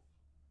go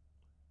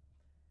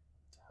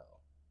to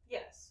hell.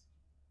 Yes.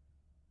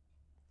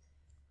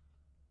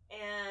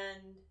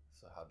 And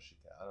so how does she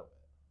get out of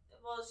it?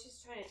 Well,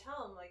 she's trying to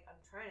tell him, like, I'm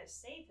trying to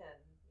save him.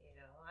 You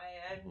know,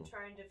 I'm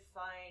trying to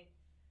find.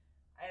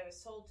 I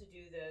was told to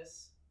do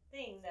this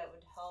thing that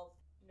would help.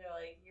 And they're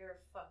like,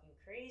 you're fucking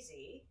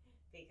crazy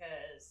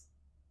because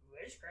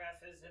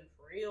witchcraft isn't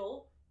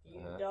real. You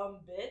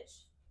dumb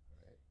bitch.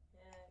 Right.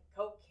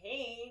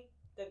 Cocaine,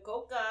 the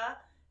coca,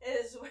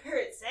 is where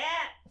it's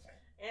at.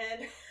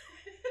 And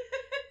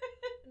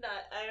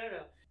I don't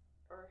know.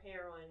 Or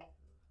heroin.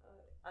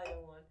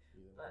 Either one.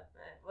 But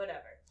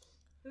whatever.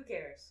 Who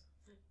cares?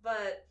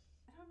 But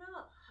I don't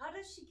know. How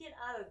does she get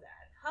out of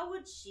that? How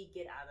would she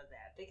get out of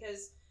that?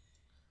 Because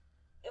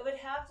it would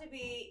have to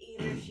be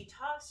either she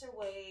talks her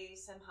way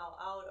somehow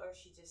out or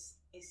she just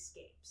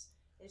escapes.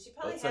 And she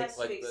probably has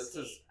to escape,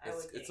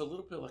 it's a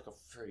little bit like a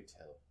fairy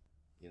tale,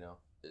 you know?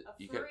 A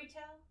fairy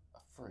tale? A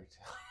fairy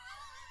tale.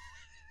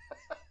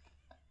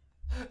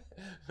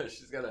 But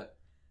she's gotta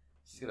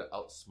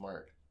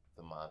outsmart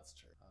the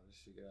monster. How does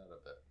she get out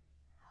of it?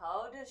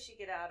 How does she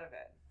get out of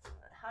it?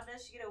 How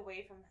does she get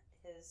away from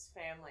his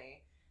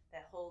family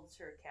that holds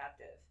her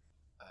captive?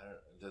 I don't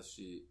know. Does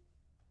she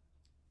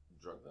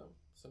drug them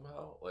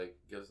somehow? Like,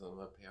 gives them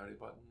a peyote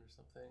button or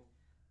something?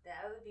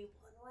 That would be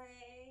one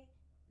way.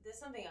 That's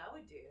something I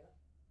would do.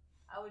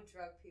 I would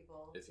drug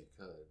people. If you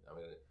could. I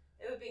mean...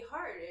 It would be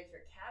hard if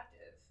you're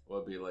captive.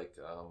 Well, it'd be like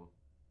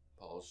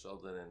Paul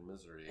Sheldon in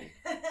Misery.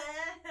 Yeah,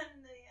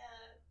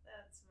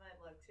 that's my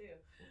luck too.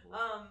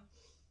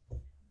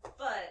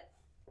 But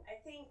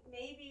I think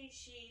maybe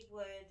she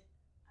would...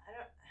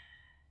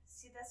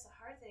 See, that's the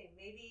hard thing.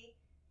 Maybe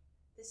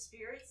the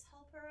spirits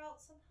help her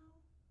out somehow?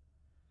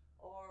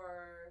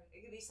 Or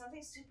it could be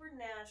something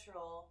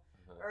supernatural.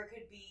 Or it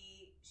could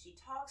be she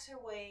talks her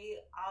way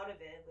out of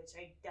it, which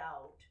I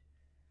doubt,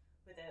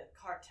 with a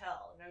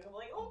cartel. And I'm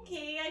like,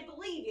 okay, I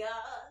believe ya.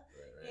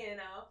 Right. You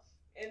know?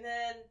 And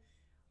then,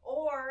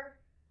 or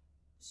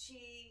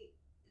she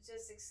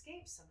just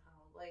escapes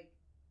somehow. Like,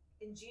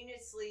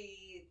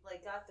 ingeniously,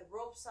 like, got the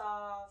ropes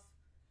off.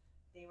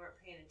 They weren't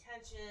paying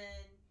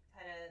attention.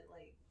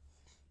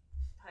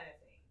 Kind of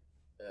thing.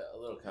 A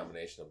little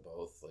combination of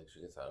both. Like,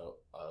 she gets out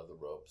of the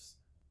ropes.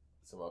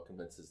 Somehow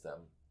convinces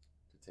them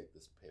to take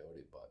this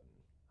peyote button.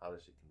 How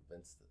does she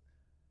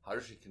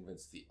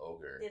convince the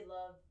ogre? They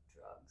love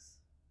drugs.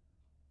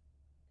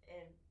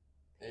 And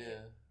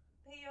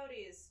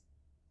peyote is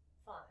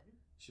fun.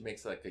 She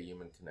makes like a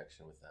human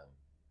connection with them.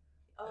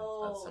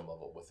 Oh, on some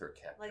level with her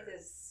captor. Like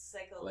a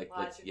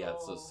psychological. Yeah,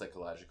 it's a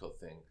psychological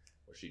thing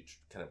where she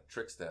kind of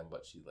tricks them,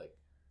 but she like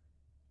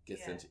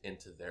gets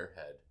into their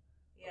head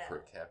of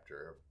her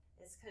captor.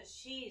 It's because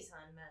she's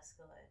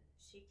unmasculine.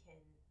 She can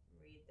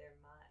read their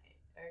mind,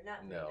 or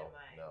not read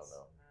their minds.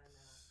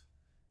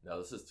 No,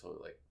 this is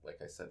totally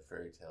like I said,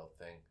 fairy tale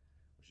thing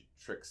where she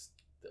tricks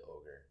the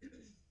ogre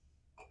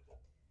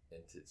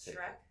into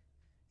Shrek.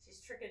 She's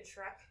tricking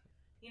Shrek.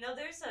 You know,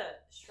 there's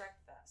a Shrek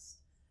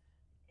Fest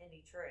in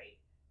Detroit,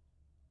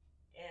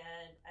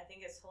 and I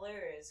think it's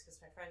hilarious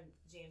because my friend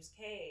James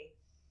Kay,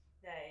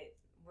 that I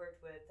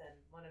worked with in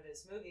one of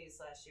his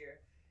movies last year,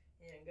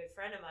 and a good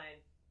friend of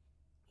mine,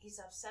 he's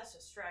obsessed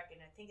with Shrek,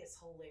 and I think it's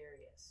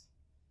hilarious.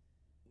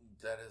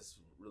 That is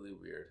really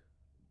weird,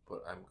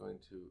 but I'm going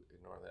to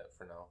ignore that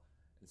for now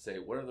and say,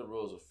 what are the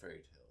rules of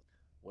fairy tales?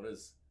 What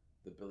is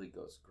the Billy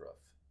Ghost Gruff?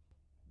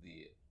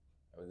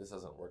 I mean, this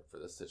doesn't work for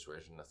this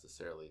situation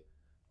necessarily,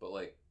 but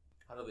like,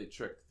 how do they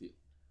trick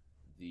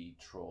the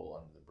troll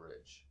under the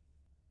bridge?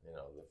 You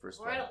know, the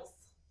first riddles.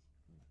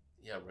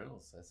 Yeah,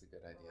 riddles. That's a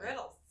good idea.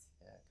 Riddles.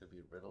 Yeah, it could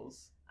be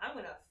riddles. I'm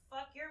gonna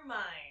fuck your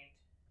mind.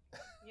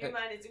 Your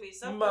mind is gonna be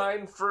so.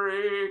 Mind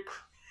freak.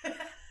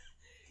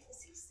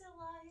 Is he still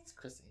alive? It's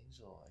Chris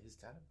Angel. He's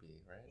gotta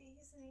be, right?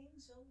 He's an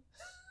angel.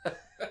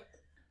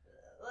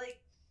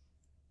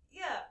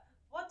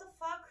 What the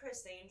fuck,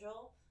 Chris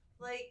Angel?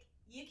 Like,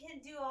 you can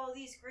do all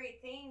these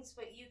great things,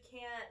 but you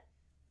can't,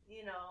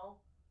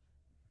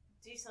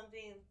 do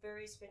something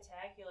very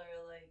spectacular,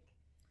 like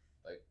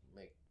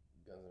make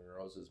Guns N'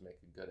 Roses make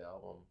a good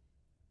album.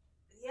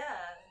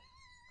 Yeah,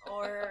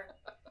 or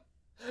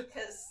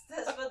because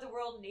that's what the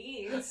world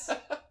needs.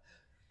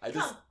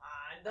 Come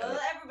on,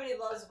 everybody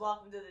loves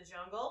 "Welcome to the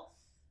Jungle."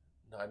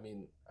 No, I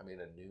mean a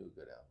new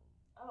good album.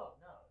 Oh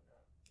no.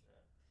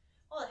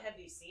 Well, have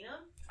you seen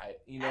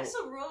him?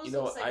 Axl Rose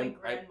looks like my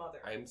grandmother.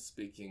 I'm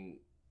speaking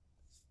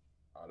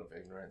out of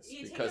ignorance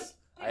because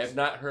I have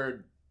not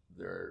heard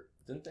their.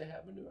 Didn't they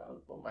have a new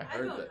album? I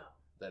heard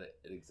that it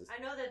existed.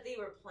 I know that they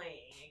were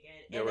playing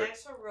again.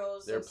 Axl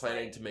Rose. They're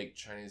planning to make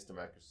Chinese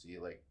Democracy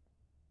like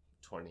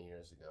 20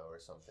 years ago or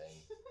something,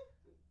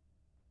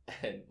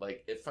 and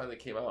like it finally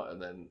came out,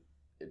 and then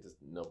it just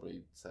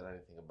nobody said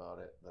anything about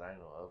it that I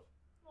know of.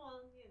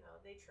 Well,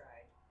 they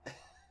tried.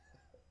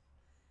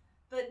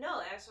 But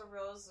no, Axl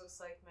Rose looks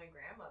like my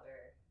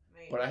grandmother.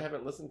 But I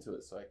haven't listened to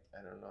it, so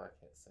I don't know. I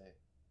can't say.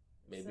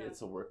 Maybe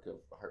it's a work of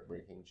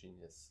heartbreaking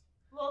genius.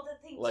 Well, the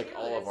thing like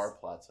all of our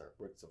plots are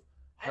works of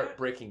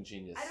heartbreaking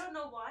genius. I don't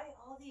know why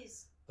all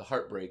these. The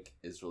heartbreak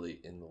is really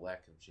in the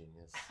lack of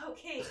genius.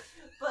 Okay,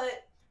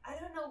 but I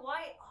don't know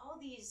why all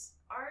these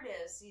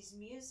artists, these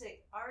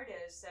music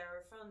artists that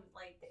are from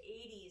like the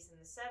 80s and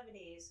the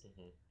 70s,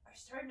 are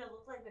starting to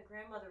look like my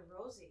grandmother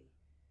Rosie.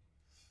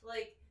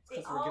 Like.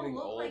 They all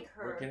look old. like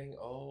her. We're getting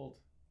old.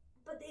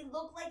 But they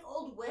look like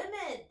old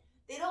women.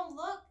 They don't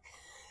look...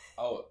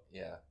 Oh,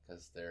 yeah,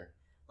 because they're...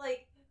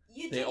 Like,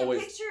 you take a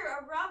picture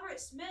of Robert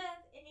Smith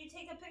and you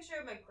take a picture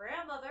of my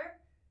grandmother,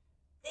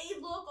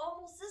 they look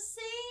almost the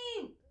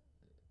same.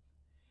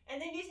 And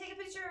then you take a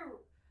picture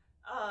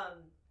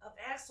of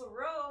Axl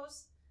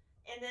Rose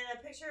and then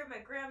a picture of my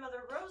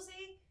grandmother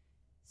Rosie,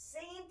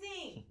 same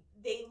thing.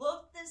 They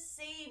look the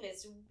same.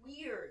 It's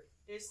weird.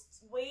 There's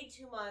way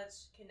too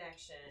much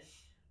connection.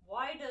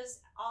 Why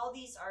does all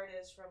these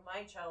artists from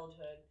my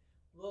childhood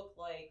look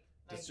like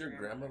my Does your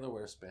grandmother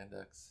wear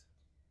spandex?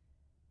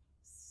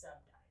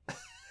 Sometimes.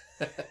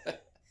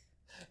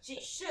 She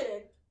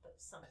shouldn't, but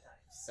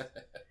sometimes.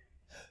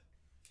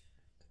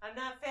 I'm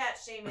not fat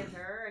shaming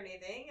her or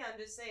anything. I'm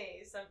just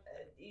saying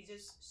you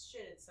just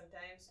shouldn't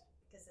sometimes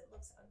because it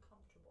looks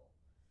uncomfortable.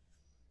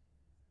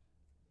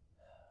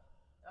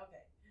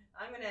 Okay,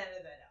 I'm going to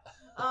edit that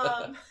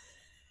out.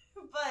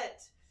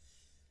 But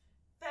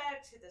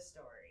back to the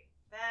story.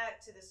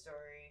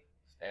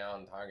 Stay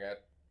on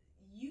target.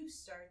 You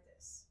start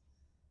this.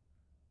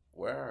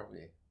 Where are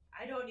we?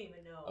 I don't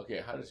even know. Okay,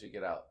 how did you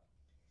get out?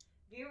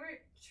 We were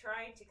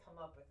trying to come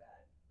up with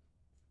that.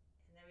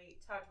 And then we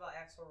talked about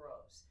Axl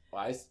Rose.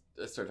 Well, I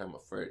started talking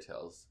about fairy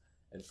tales.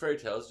 And fairy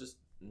tales just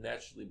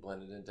naturally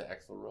blended into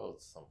Axl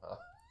Rose somehow.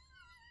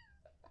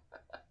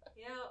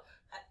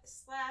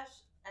 Slash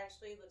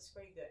actually looks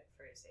pretty good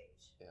for his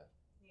age. Yeah.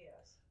 He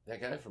does.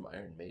 That guy from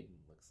Iron Maiden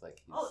looks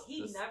like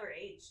he never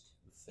aged.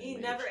 He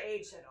never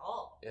aged at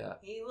all. Yeah.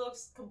 He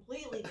looks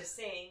completely the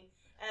same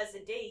as the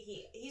day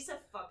he's a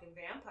fucking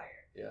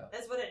vampire. Yeah.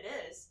 That's what it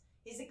is.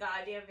 He's a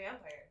goddamn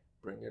vampire.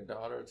 Bring your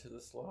daughter to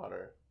the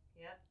slaughter.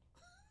 Yep.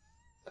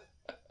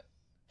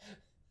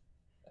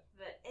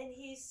 And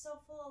he's so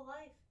full of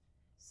life.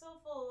 So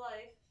full of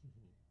life.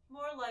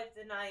 More life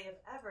than I have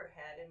ever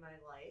had in my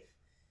life.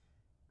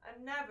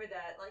 I'm never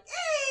that like,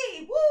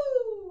 hey,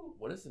 woo!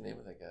 What is the name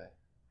of that guy?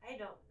 I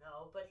don't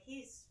know, but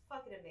he's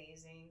fucking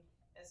amazing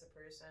as a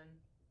person.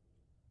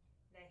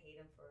 And I hate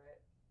him for it.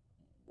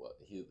 Well,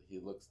 he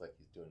looks like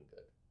he's doing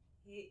good.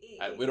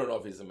 We don't know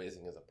if he's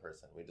amazing as a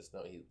person. We just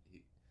know he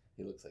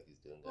looks like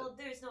he's doing good. Well,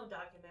 there's no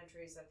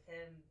documentaries of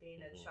him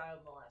being a child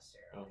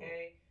molester,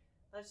 okay?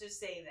 Let's just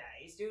say that.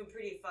 He's doing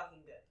pretty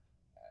fucking good.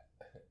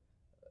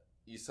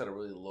 You set a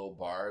really low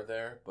bar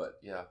there, but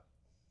yeah.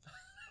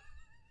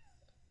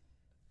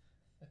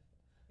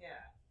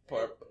 Yeah.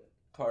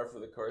 Par for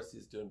the course,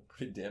 he's doing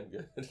pretty damn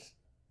good.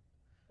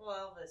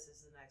 Well, Elvis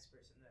is the next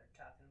person they're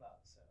talking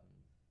about, so.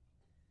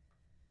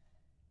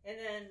 And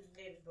then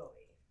David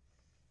Bowie.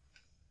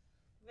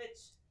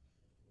 Which,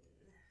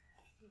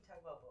 you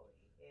talk about Bowie,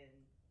 and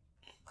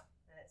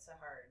that's a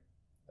harder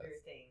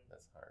thing.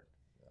 That's hard,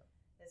 yeah.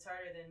 It's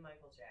harder than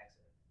Michael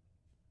Jackson,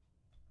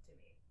 to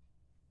me.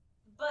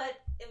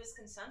 But it was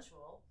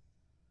consensual,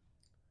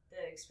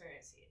 the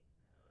experience.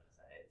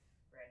 I've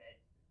read it.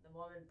 The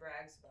woman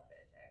brags about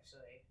it,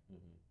 actually.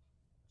 Mm-hmm.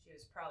 She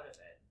was proud of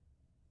it.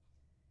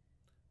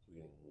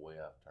 We're getting way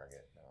off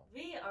target now.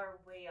 We are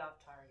way off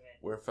target.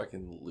 We're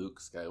fucking Luke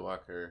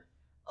Skywalker.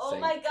 Oh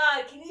my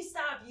god, can you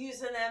stop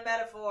using that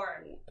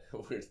metaphor?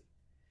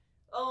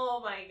 Oh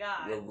my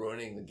god. We're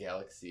ruining the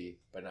galaxy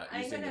by not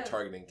using the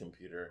targeting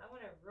computer. I'm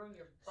gonna ruin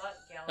your butt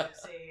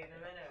galaxy in a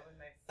minute with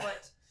my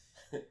foot.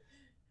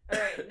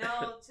 Alright,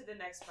 now to the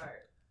next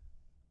part.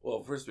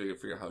 Well, first we gotta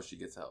figure out how she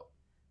gets out.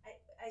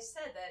 I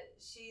said that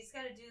she's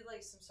gotta do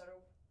like some sort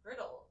of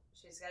riddle.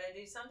 She's gotta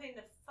do something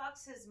that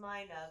fucks his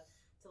mind up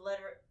to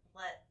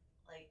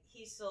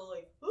he's so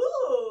like,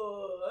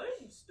 oh,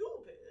 I'm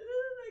stupid.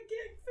 I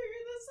can't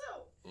figure this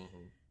out.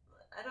 Mm-hmm.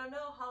 I don't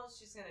know how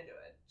she's gonna do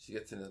it. She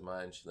gets in his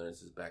mind. She learns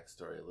his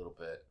backstory a little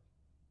bit.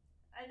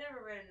 I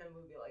never read in a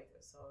movie like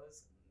this, so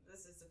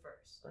this is the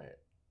first. Right.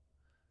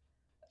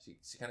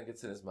 She kind of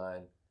gets in his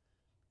mind,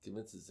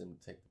 convinces him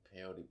to take the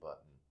peyote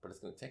button, but it's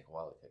going to take a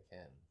while to kick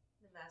in.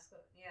 The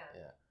mascot, yeah.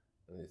 Yeah.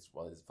 And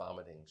while he's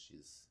vomiting,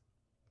 she's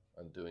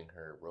undoing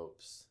her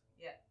ropes.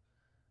 Yeah.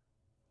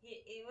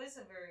 He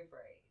wasn't very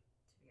bright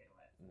to begin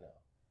with. No.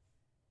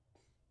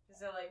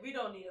 Because they're like, we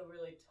don't need a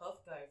really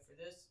tough guy for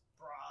this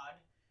broad.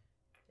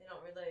 They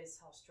don't realize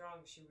how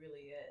strong she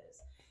really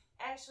is.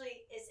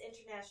 Actually, it's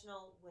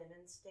International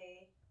Women's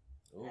Day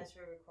as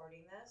we're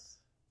recording this.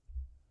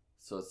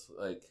 So it's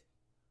like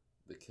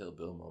the Kill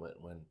Bill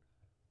moment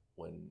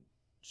when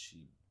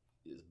she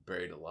is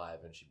buried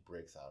alive and she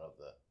breaks out of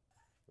the...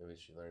 Maybe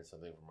she learned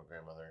something from her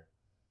grandmother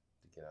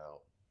to get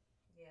out.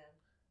 Yeah.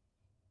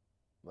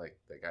 Like,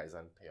 that guy's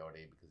on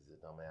peyote because he's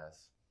a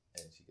dumbass.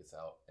 And she gets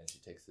out and she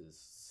takes his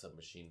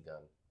submachine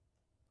gun.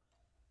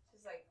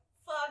 She's like,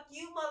 fuck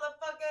you,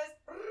 motherfuckers!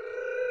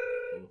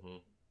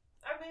 Mm-hmm.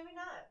 Or maybe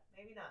not.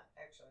 Maybe not,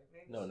 actually.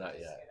 Maybe no, not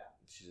yet.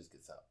 She just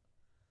gets out.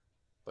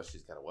 But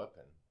she's got a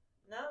weapon.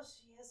 No,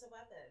 she has a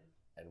weapon.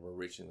 And we're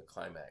reaching the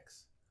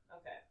climax.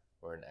 Okay.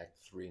 We're in Act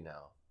 3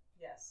 now.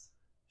 Yes.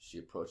 She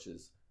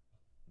approaches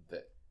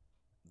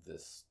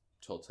this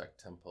Toltec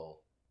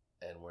temple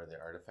and where the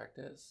artifact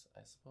is,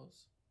 I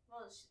suppose.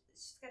 Well,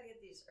 she's got to get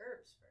these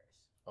herbs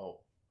first.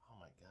 Oh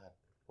my god.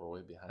 We're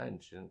way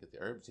behind. She didn't get the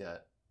herbs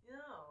yet.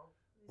 No.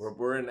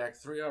 We're in Act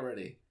 3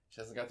 already.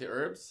 She hasn't got the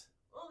herbs?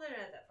 Well, they're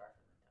not that far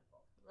from the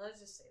temple. Let's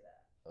just say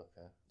that.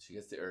 Okay. She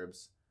gets the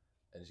herbs,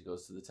 and she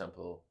goes to the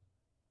temple,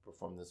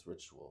 perform this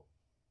ritual.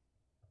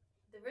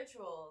 The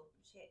ritual,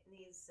 she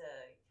needs to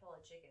kill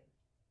a chicken.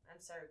 I'm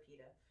sorry,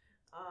 PETA.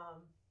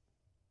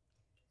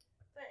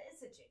 But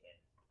it's a chicken.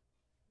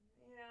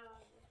 You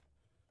know.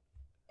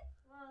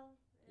 Well.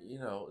 You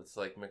know, it's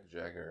like Mick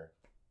Jagger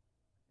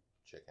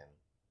chicken,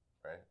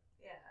 right?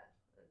 Yeah.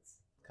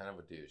 It's kind of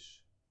a douche.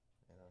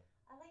 You know.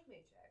 I like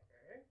Mick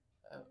Jagger.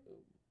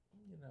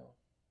 You know.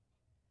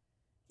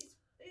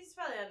 He's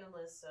probably on the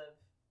list of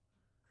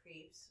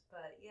creeps,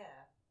 but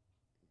yeah.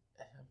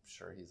 I'm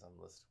sure he's on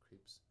the list of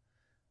creeps.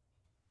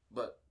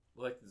 But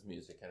we like his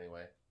music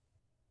anyway,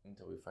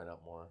 until we find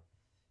out more.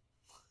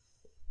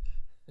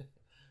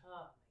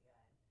 Oh my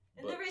god.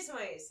 And the reason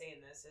why he's saying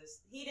this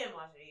is he didn't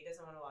watch it, he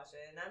doesn't want to watch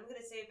it. And I'm going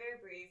to say it very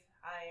brief.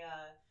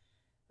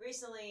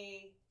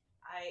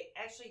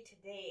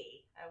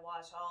 Today, I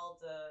watched all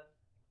the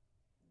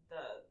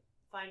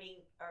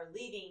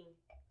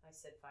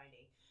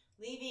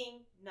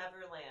Leaving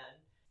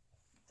Neverland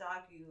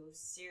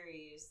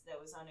docu-series that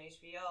was on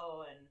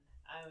HBO, and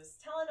I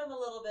was telling him a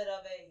little bit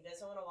of it. He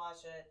doesn't want to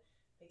watch it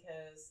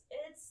because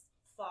it's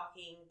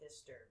fucking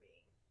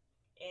disturbing.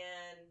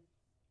 And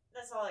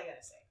that's all I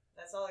gotta say.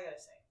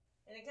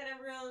 And it kind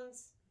of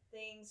ruins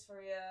things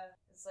for you.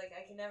 It's like,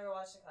 I can never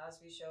watch The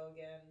Cosby Show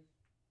again,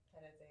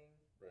 kind of thing.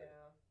 Right. You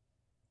know?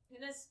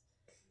 And it's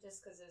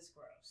just because it's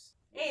gross.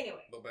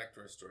 Anyway. But back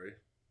to our story.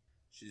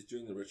 She's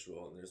doing the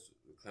ritual, and there's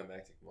the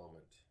climactic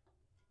moment.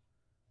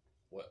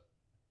 What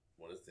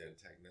is the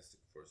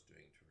antagonistic force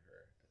doing to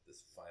her at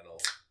this final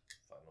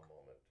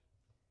moment?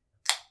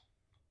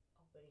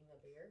 Opening a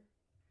beer.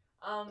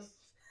 I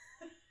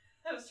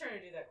was trying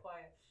to do that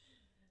quiet.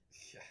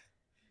 Yeah.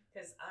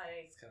 Because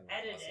I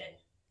edited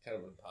it. Kind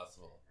of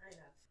impossible. I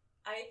know.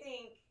 I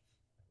think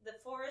the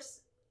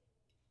force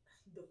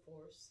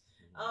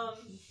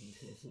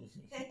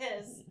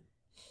is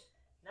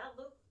not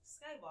Luke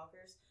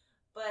Skywalker's,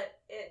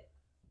 but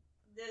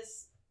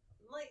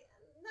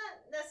not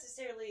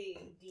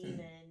necessarily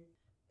demon,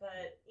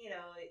 but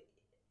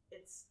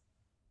it's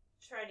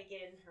trying to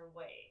get in her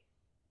way.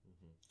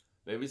 Mm-hmm.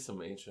 Maybe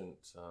some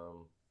ancient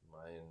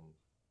Mayan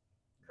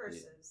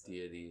curses.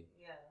 Deity.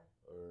 Yeah.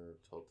 Or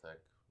Toltec.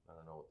 I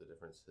don't know what the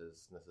difference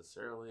is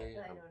necessarily.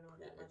 I don't know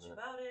that much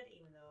about it,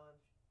 even though I'm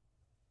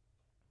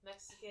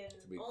Mexican, it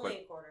could be only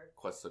a quarter.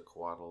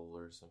 Quetzalcoatl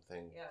or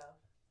something. Yeah.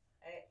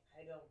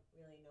 I don't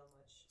really know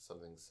much.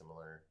 Something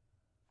similar.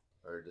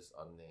 Or just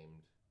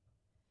unnamed.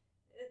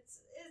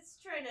 It's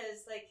trying to,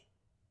 it's like,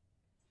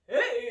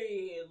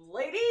 hey,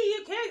 lady,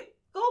 you can't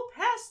go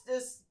past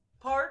this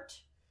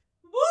part.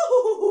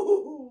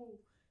 Woo!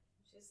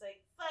 She's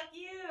like, fuck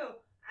you,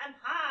 I'm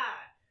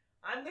high.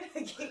 I'm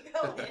gonna keep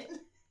going.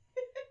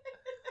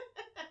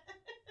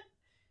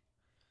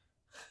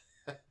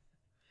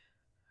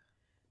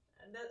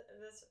 And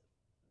that's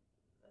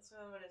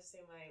what I'm gonna say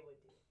Maya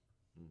would do.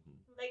 Mm-hmm.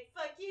 Like,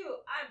 fuck you,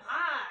 I'm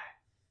high.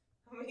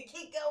 I'm gonna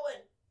keep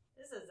going.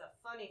 This is a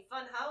funny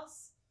fun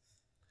house.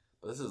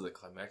 But this is the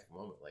climactic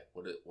moment. Like,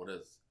 what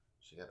is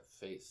she got to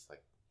face?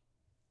 Like,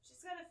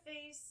 she's got to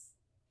face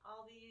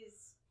all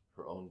these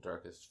her own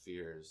darkest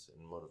fears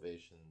and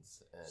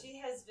motivations, and she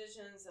has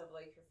visions of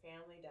like her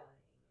family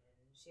dying,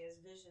 and she has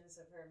visions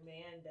of her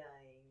man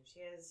dying.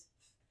 She has,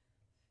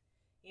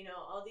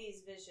 all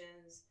these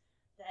visions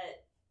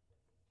that,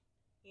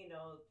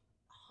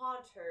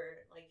 haunt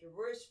her. Like your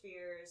worst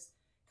fears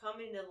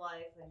come into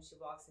life when she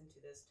walks into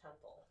this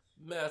temple.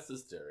 Mass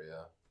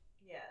hysteria.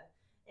 Yeah,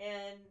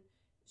 and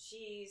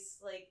she's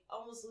like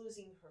almost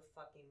losing her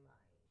fucking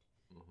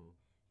mind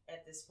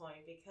at this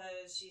point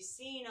because she's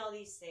seeing all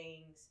these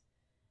things,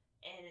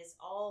 and it's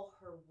all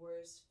her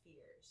worst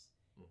fears.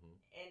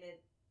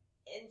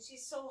 And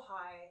she's so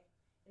high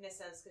in a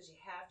sense because you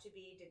have to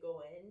be to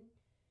go in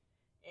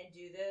and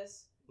do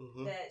this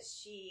that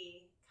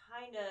she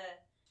kind of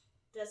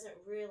doesn't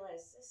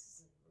realize this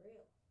isn't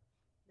real.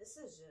 This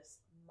is just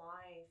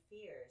my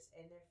fears,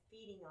 and they're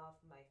feeding off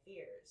my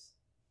fears.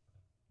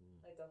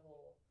 Like a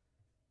whole,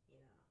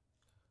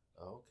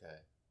 Okay.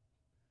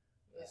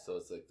 Yeah. So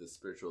it's like this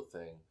spiritual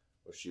thing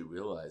where she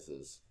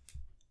realizes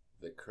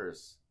the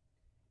curse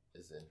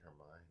is in her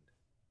mind.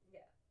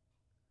 Yeah.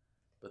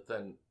 But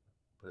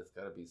it's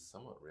got to be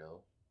somewhat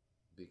real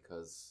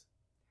because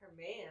her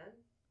man.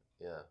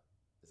 Yeah.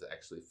 Is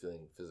actually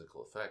feeling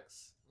physical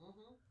effects.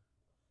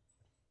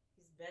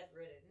 He's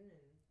bedridden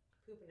and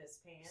pooping his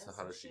pants. So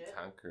how does she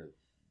conquer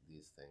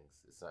these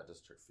things? It's not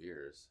just her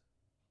fears.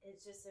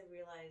 It's just a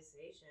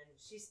realization.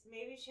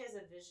 Maybe she has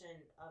a vision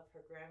of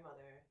her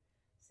grandmother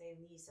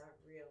saying these aren't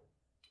real.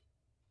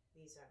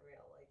 These aren't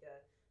real. Like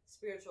a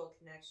spiritual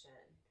connection.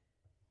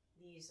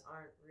 These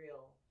aren't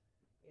real.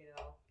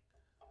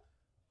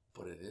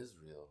 But it is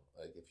real.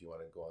 Like if you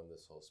want to go on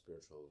this whole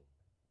spiritual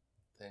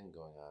thing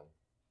going on,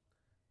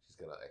 she's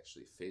got to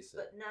actually face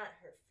it. But not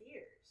her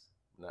fears.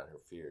 Not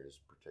her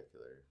fears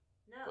particular.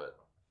 No. But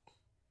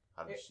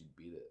how does she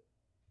beat it?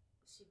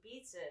 She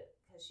beats it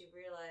because she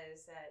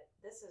realized that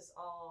this is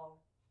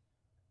all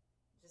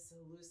just a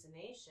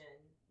hallucination.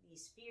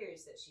 These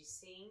fears that she's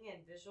seeing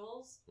and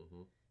visuals,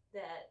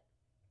 that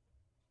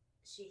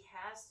she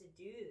has to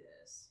do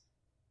this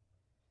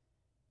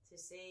to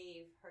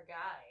save her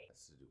guy.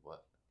 Has to do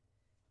what?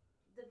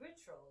 The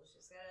ritual.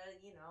 She's got to,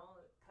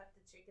 cut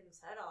the chicken's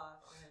head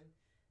off and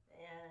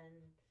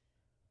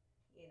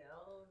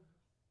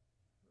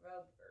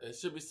rub her. It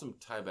should be some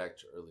tie back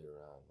to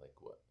earlier on, like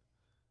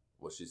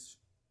what she's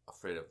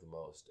afraid of the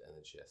most, and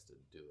then she has to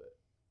do it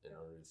in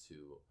order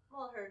to.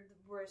 Well, her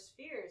worst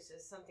fears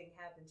is something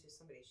happened to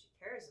somebody she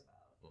cares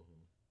about,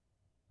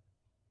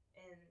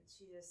 and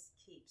she just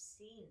keeps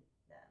seeing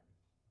them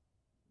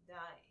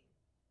dying,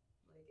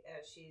 like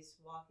as she's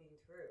walking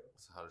through.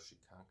 So how does she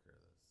conquer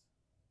this?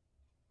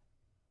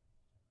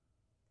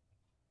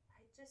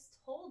 I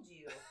just told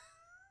you.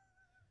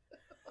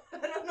 I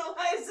don't know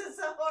why is it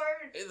so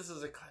hard. Hey, this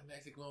is a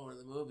climactic moment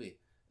of the movie.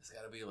 It's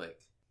got to be like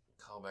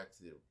call back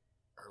to the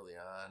early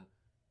on,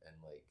 and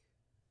like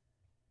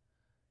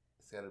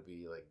it's got to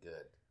be like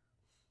good.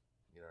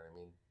 You know what I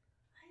mean?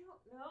 I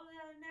don't know.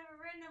 I've never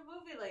written a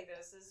movie like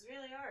this. It's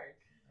really hard.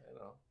 I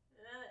know.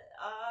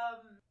 I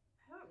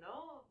don't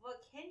know.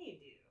 What can you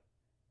do?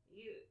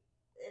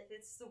 If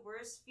it's the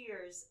worst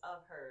fears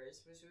of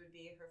hers, which would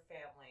be her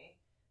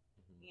family.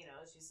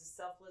 She's a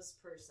selfless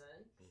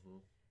person,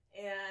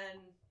 and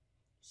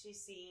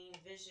she's seeing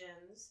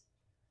visions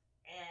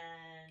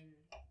and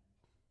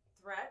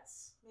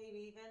threats,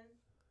 maybe even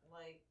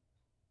like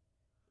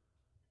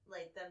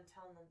them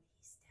telling them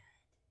he's dead,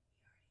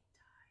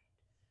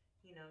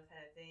 he already died,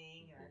 kind of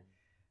thing,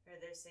 or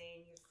they're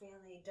saying your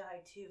family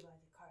died too by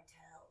the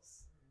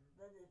cartels,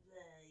 blah blah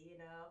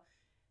blah,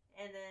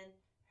 and then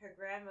her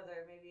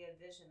grandmother, maybe a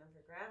vision of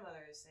her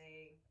grandmother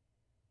saying,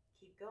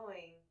 "Keep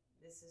going,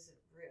 this isn't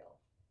real."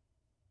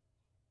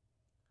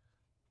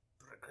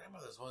 But her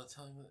grandmother's one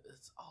telling them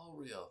it's all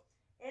real.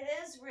 It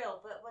is real,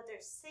 but what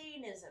they're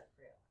saying isn't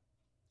real.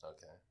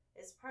 Okay.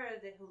 It's part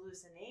of the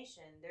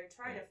hallucination. They're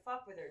trying to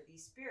fuck with her.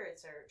 These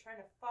spirits are trying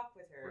to fuck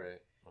with her.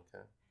 Right.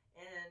 Okay.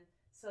 And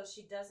so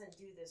she doesn't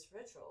do this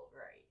ritual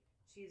right.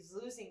 She's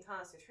losing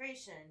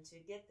concentration to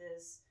get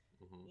this,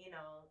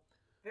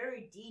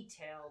 very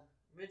detailed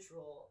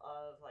ritual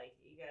of like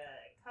you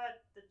gotta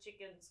cut the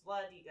chicken's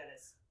blood, you gotta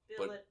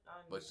spill it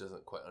on. But she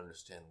doesn't quite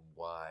understand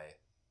why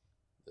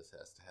this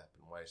has to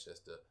happen. Why she has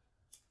to.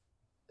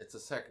 It's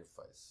a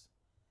sacrifice.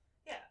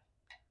 Yeah.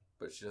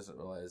 But she doesn't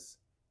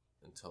realize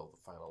until the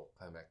final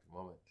climactic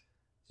moment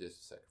she has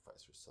to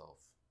sacrifice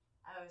herself.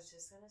 I was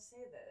just gonna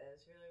say that. It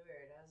was really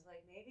weird. I was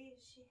like, maybe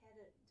she had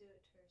to do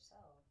it to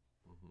herself.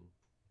 Mm-hmm.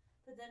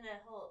 But then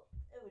it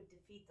would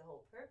defeat the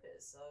whole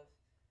purpose of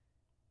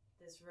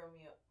this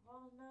Romeo.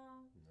 Well,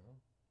 no,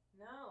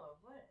 it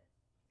wouldn't.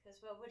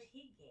 Because what would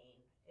he gain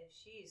if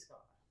she's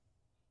gone?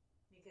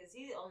 Because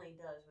he only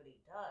does what he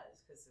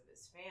does because of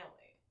his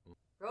family.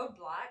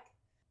 Roadblock?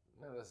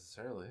 Not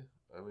necessarily.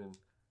 I mean...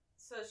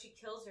 So she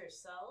kills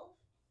herself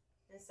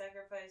and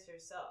sacrifices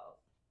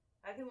herself.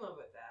 I can live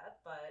with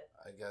that, but...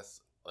 I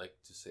guess,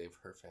 like, to save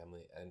her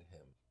family and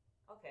him.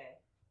 Okay.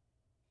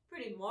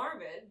 Pretty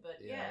morbid, but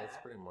yeah. Yeah, it's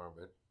pretty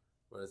morbid.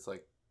 But it's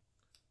like...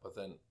 But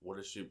then, what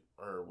does she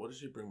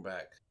bring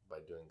back by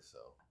doing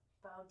so?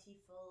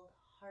 Bountiful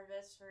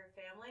harvest for her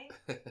family.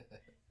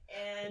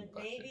 And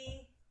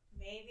maybe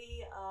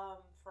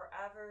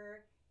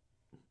forever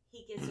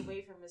he gets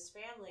away from his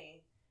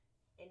family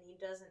and he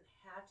doesn't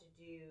have to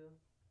do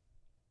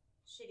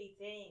shitty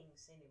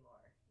things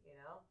anymore, you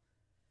know?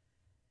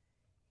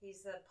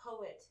 He's a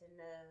poet and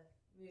a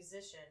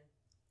musician.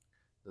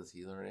 Does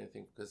he learn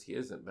anything? Because he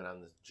hasn't been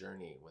on this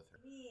journey with her.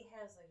 He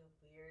has like a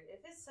weird,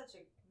 if it's such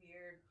a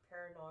weird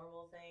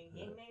paranormal thing,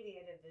 he maybe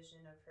had a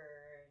vision of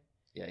her.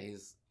 Yeah,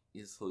 he's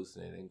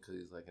hallucinating because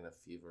he's like in a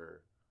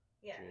fever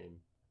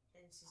dream.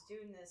 And she's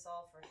doing this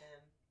all for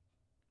him.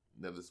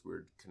 They have this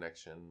weird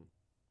connection.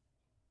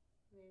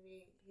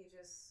 Maybe he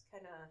just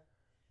kind of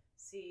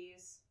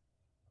sees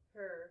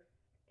her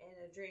in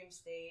a dream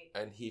state.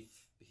 And he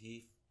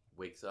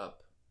wakes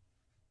up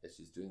as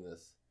she's doing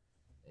this,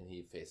 and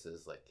he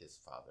faces like his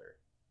father.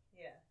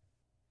 Yeah.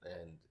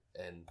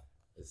 And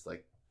it's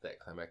like that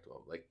climactic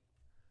moment. Like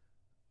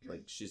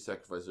she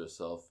sacrifices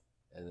herself,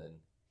 and then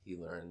he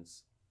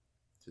learns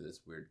through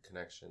this weird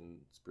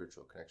connection,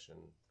 spiritual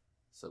connection,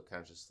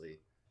 subconsciously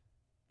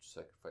to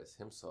sacrifice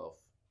himself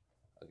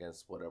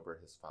against whatever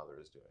his father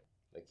is doing.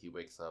 Like he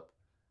wakes up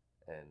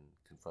and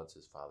confronts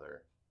his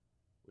father,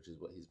 which is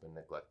what he's been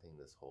neglecting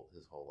his whole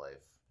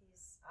life.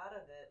 He's out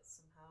of it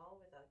somehow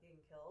without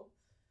getting killed.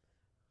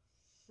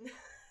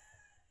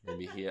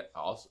 Maybe he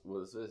also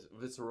was.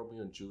 If it's a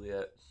Romeo and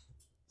Juliet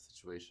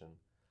situation,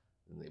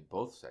 then they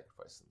both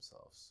sacrifice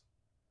themselves.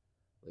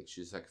 Like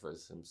she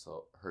sacrifices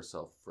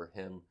herself for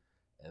him,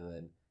 and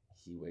then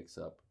he wakes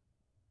up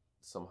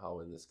somehow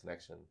in this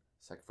connection,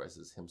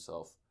 sacrifices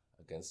himself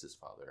against his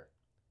father.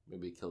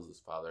 Maybe he kills his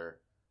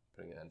father,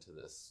 putting an end to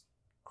this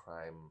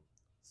crime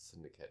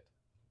syndicate.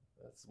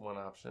 That's one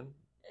option.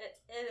 It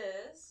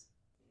is.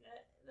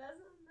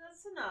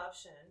 That's an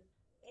option.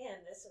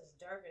 And this is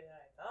darker than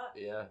I thought.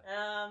 Yeah.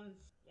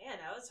 Man,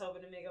 I was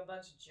hoping to make a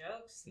bunch of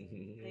jokes, and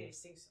maybe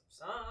sing some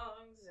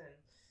songs, and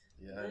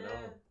yeah, I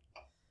know.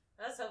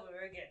 I was hoping we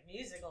were getting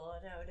musical,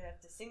 and I would have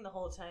to sing the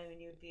whole time,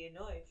 and you'd be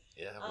annoyed.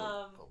 Yeah,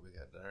 but we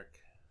got dark.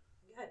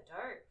 We got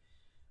dark,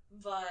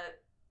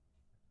 but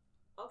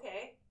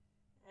okay,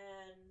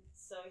 and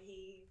so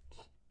he.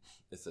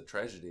 It's a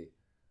tragedy.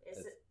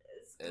 It's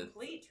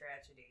complete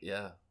tragedy.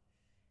 Yeah.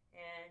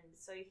 And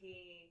so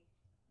he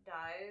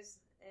dies,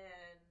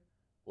 and.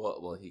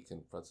 Well, he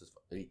confronts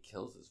he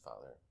kills his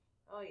father.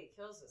 Oh, he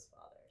kills his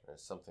father. Or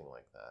something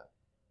like that.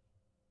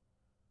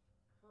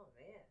 Oh,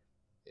 man.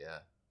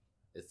 Yeah.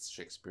 It's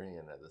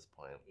Shakespearean at this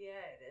point.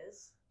 Yeah, it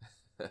is.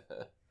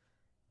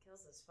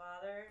 Kills his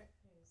father.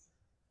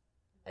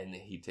 And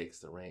he takes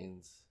the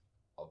reins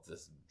of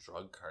this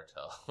drug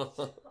cartel.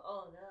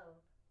 Oh, no.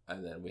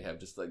 And then we have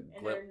just like...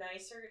 And they're a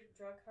nicer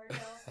drug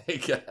cartel? I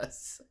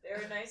guess.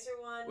 They're a nicer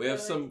one? We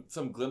have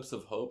some glimpse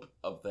of hope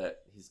of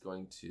that he's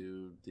going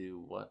to do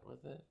what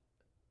with it?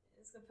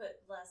 He's going to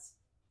put less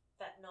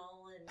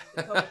fentanyl and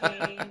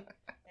cocaine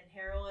and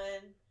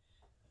heroin,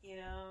 you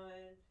know,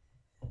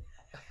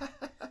 and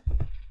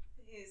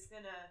he's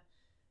going to,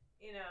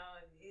 you know,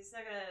 he's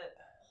not going to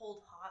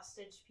hold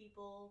hostage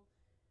people.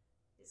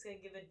 He's going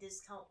to give a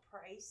discount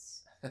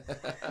price.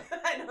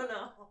 I don't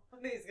know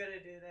what he's going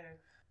to do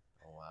there.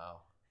 Oh,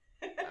 wow.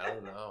 I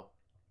don't know.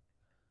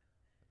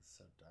 It's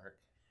so dark.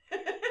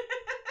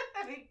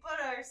 We put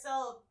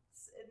ourselves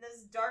in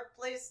this dark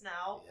place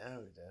now. Yeah,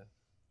 we did.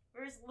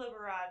 Where's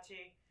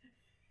Liberace?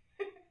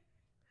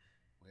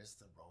 Where's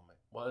the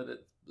romance? Well,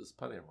 there's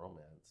plenty of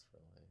romance,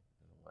 really,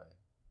 in a way.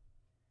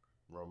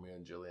 Romeo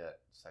and Juliet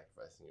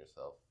sacrificing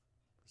yourself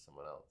for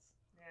someone else.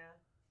 Yeah.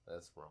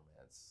 That's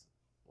romance.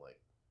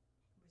 Like.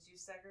 Would you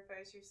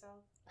sacrifice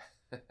yourself?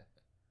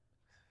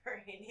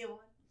 For anyone?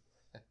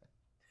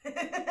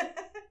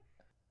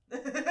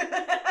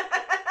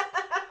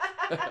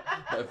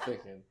 I'm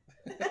thinking.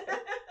 Yeah.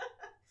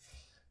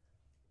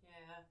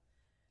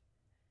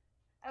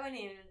 I wouldn't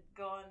even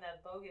go on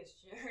that bogus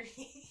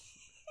journey.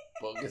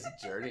 Bogus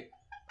journey?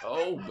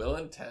 Oh, Bill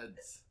and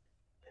Ted's.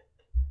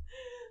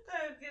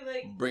 I would be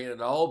like... Bringing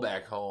it all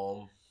back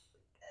home.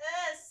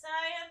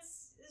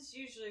 Science is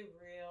usually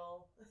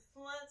real.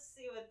 Let's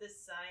see what the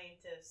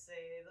scientists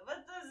say.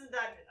 What does the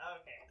doctor...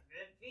 Okay,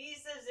 if he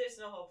says there's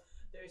no hope,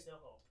 there's no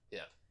hope.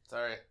 Yeah,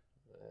 sorry.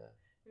 Yeah.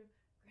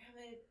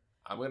 Grandma...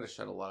 I'm going to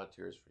shed a lot of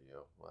tears for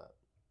you, but,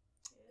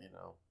 you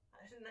know.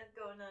 I'm not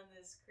going on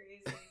this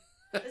crazy...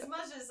 As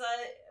much as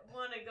I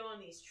want to go on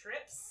these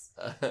trips,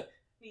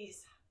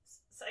 these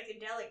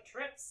psychedelic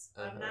trips,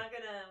 I'm not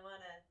going to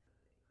want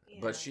to...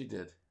 But she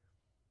did.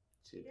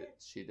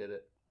 She did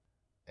it.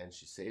 And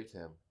she saved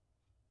him.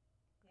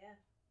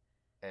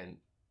 Yeah. And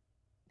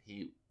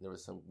there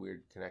was some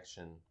weird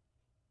connection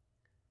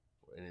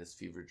in his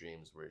fever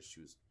dreams where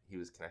he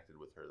was connected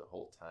with her the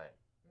whole time.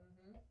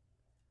 Mm-hmm.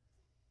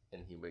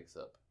 And he wakes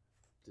up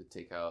to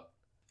take out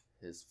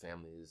his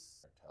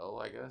family's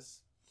cartel, I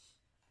guess.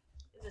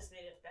 It just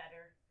made it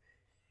better.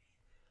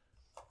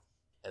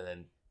 And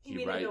then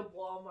he made it a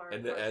Walmart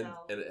and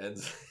cartel. And it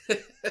ends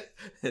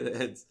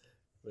it ends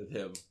with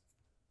him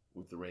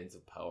with the reins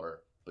of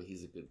power, but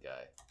he's a good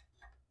guy.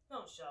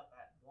 Don't shop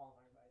at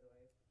Walmart, by the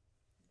way.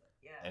 But,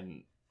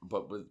 yeah.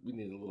 But we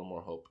need a little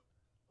more hope.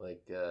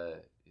 Like,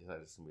 it's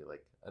not just gonna be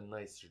like a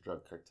nicer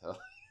drug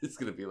cartel. It's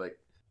gonna be like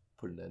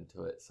put an end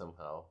to it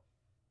somehow.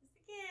 It's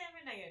like, yeah,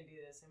 we're not gonna do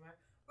this anymore.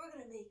 We're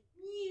gonna make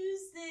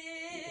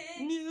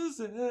music.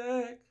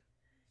 Music.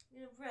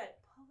 You're gonna write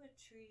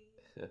poetry.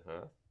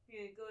 Uh-huh.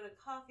 You're gonna go to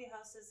coffee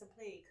houses and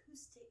play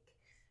acoustic.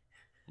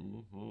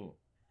 Mm-hmm.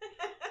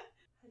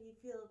 How do you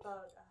feel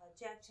about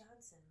Jack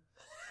Johnson?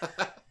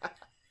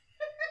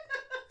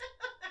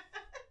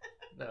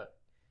 No.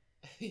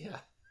 Yeah.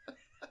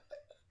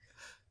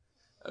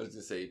 I was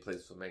going to say he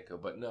plays flamenco,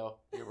 but no,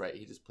 you're right.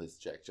 He just plays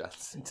Jack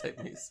Johnson type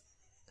music.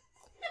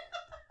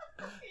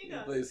 He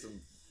plays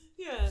some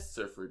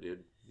surfer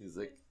dude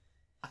music.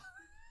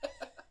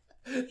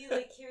 You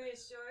like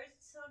Curious George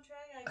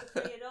soundtrack? I could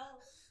play it all.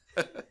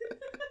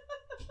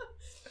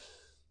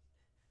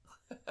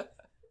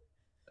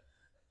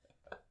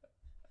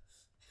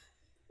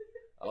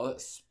 All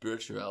that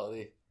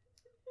spirituality.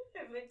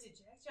 I went to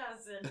Jack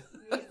Johnson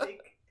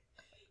music.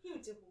 He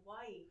went to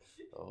Hawaii.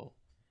 Oh.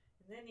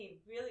 And then he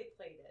really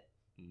played it.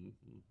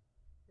 Mm-hmm.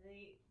 And then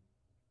he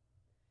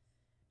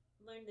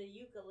learned the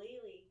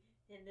ukulele.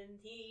 And then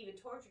he even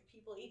tortured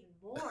people even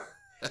more.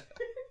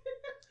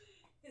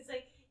 It's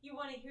like, you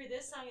want to hear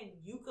this song in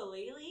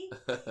ukulele?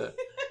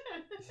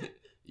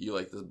 You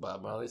like this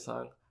Bob Marley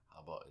song?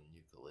 How about in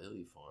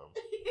ukulele form?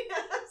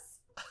 Yes.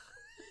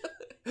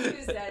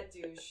 Who's that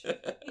douche?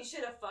 He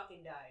should have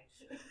fucking died.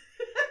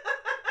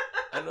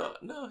 I know.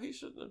 No, he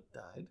shouldn't have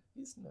died.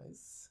 He's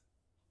nice.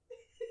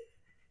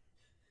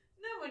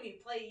 Not when you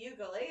play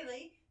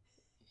ukulele.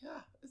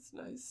 Yeah, it's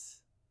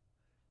nice.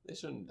 They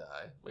shouldn't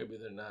die. Maybe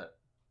they're not.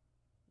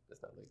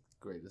 It's not like the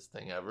greatest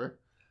thing ever.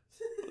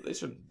 But they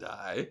shouldn't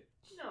die.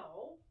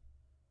 No.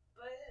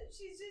 But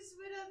she's just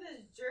went on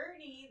this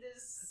journey,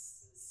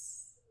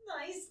 this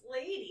nice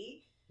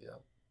lady. Yeah.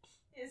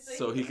 Like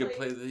so he could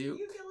play the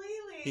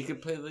ukulele. He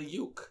could play the He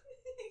could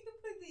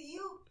play the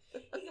uke.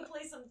 He could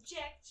play some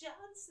Jack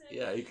Johnson.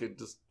 Yeah, he could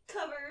just...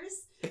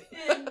 covers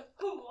in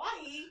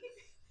Hawaii.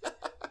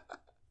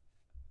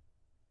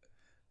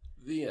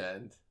 The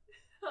end.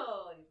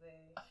 Holy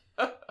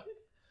babe.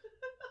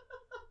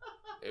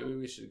 Maybe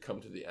we should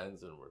come to the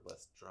ends when we're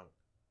less drunk.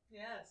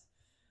 Yes.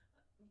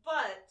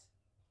 But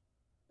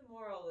the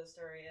moral of the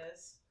story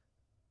is,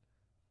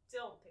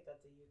 don't pick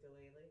up the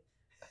ukulele.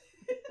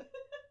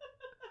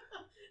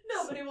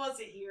 Nobody wants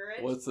to hear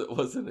it. What's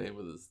the name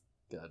of this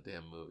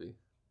goddamn movie?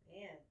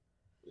 Man.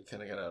 We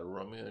kind of got a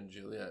Romeo and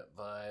Juliet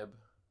vibe.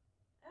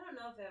 I don't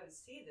know if I would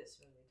see this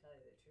movie, to tell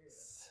you the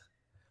truth.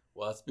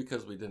 Well, that's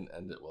because we didn't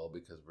end it well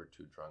because we're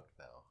too drunk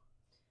now.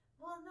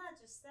 Well, not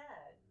just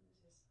that.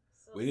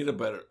 We need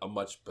a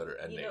much better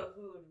ending. You know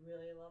who would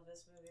really love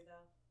this movie,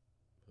 though?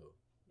 Who?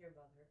 Your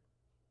mother.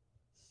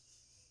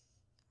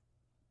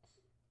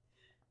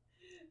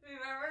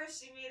 Remember,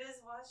 she made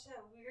us watch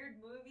that weird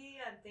movie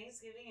on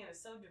Thanksgiving. It was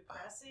so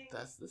depressing.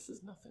 This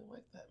is nothing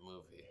like that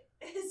movie.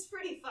 It's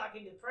pretty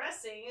fucking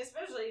depressing,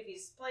 especially if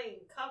he's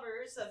playing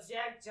covers of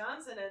Jack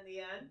Johnson in the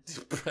end.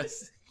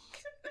 Depressing.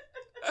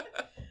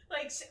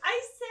 Like, I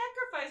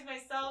sacrificed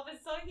myself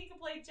so he could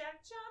play Jack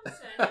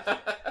Johnson.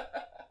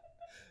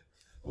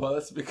 Well,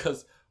 that's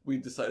because we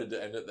decided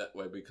to end it that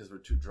way because we're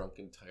too drunk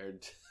and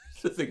tired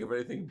to think of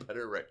anything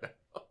better right now.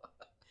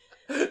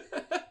 But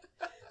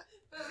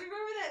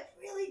remember that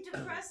really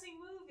depressing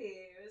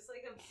movie? It was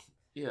like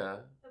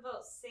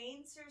about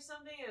saints or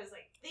something. It was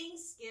like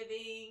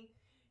Thanksgiving,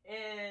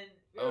 and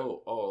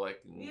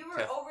we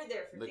were over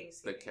there for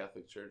Thanksgiving. The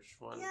Catholic Church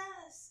one.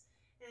 Yes,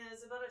 and it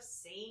was about a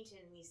saint,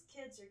 and these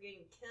kids are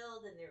getting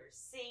killed, and they were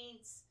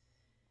saints.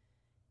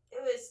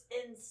 It was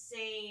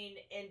insane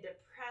and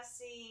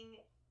depressing.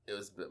 It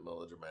was a bit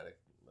melodramatic,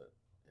 but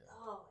yeah.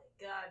 Oh my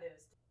god, it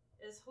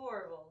was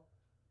horrible.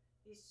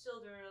 These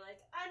children are like,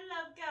 I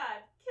love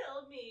God,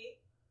 kill me.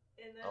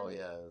 And then, oh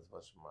yeah, it was a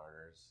bunch of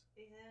martyrs.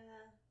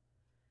 Yeah.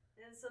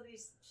 And so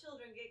these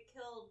children get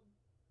killed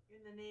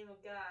in the name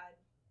of God.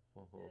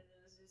 Mm-hmm. And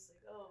it was just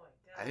like, oh my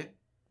god. I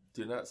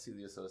do not see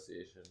the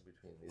association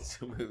between these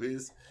two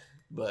movies,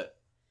 but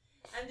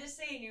I'm just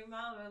saying, your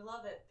mom would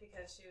love it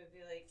because she would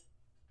be like,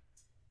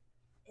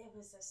 it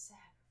was a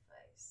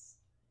sacrifice.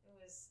 It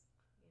was,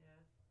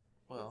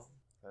 Well,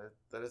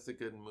 that is a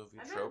good movie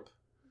trope.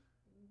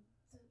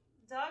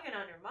 Dogging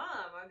on your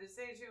mom. I'm just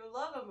saying she would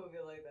love a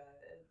movie like that.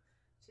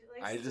 She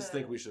likes I just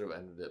think we should have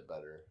ended it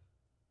better.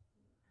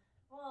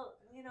 Well,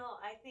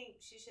 I think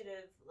she should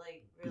have,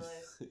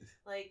 realized,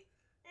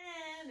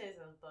 there's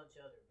a bunch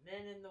of other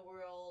men in the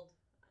world.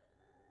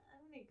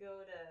 I'm going to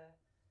go to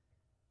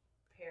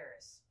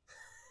Paris.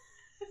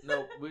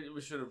 No,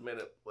 we should have made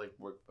it,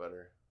 work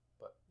better.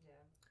 But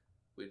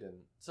we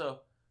didn't.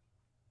 So,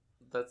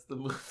 that's the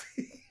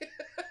movie.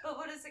 But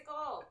what is it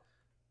called?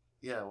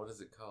 Yeah, what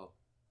is it called?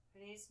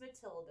 Her name's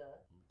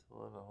Matilda.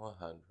 Matilda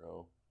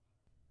Alejandro.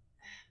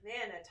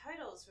 Man, the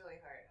title is really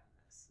hard on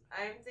this.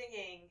 I'm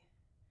thinking,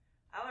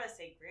 I want to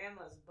say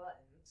Grandma's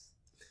Buttons.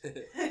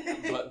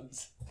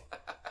 Buttons.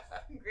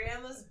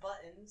 Grandma's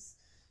Buttons.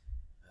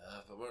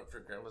 If it weren't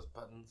for Grandma's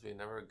Buttons, we'd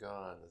never have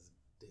gone on this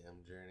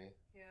damn journey.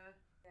 Yeah.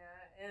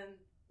 And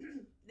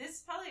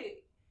this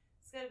probably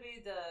is going to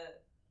be the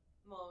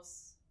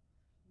most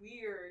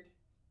weird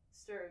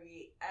story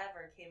we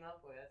ever came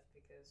up with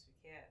because we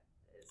can't.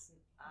 It's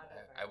out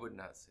of I would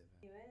not say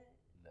that. You would?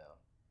 No.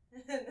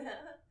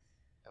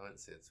 I wouldn't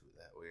say it's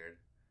that weird.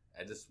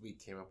 We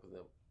came up with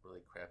a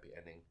really crappy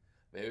ending.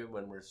 Maybe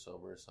when we're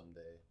sober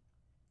someday.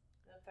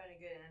 We'll find a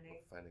good ending.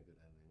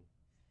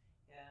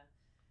 Yeah.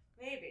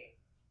 Maybe.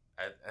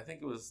 I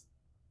think it was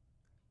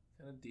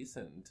kind of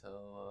decent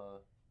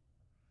until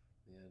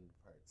the end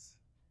parts.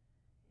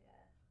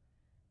 Yeah.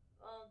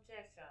 Well,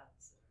 Jack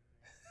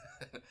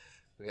Johnson.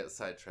 We got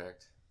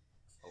sidetracked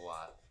a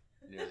lot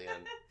near the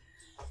end.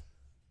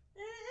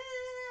 It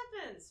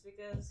happens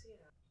because,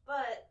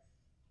 But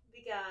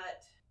we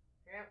got...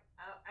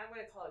 I'm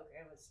going to call it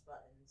Grandma's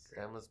Buttons.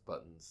 Grandma's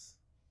Buttons.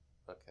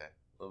 Okay.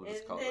 We'll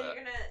just call it that.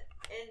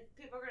 And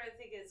people are going to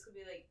think it's going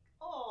to be like,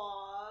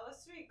 "Aw,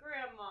 sweet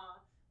Grandma."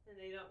 And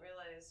they don't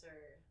realize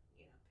her,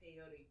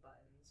 peyote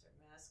buttons or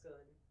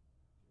masculine.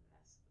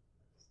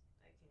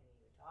 I can't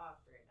even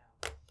talk right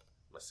now.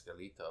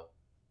 Mescalito.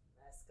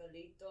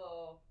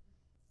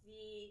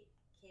 We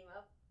came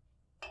up.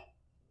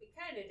 We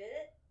kind of did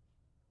it.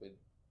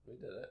 We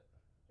did it.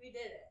 We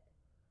did it.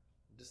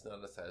 Just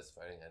not a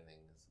satisfying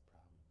ending is the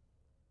problem.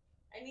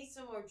 I need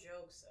some more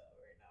jokes though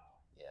right now.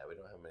 Yeah, we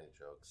don't have many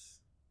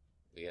jokes.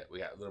 We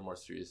got a little more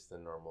serious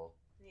than normal.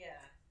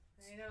 Yeah,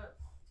 we're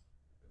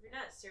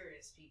not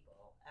serious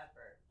people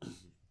ever,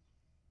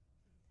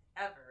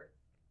 ever.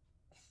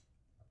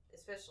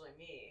 Especially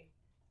me.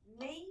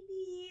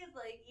 Maybe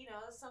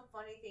some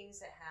funny things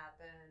that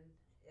happen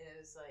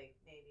is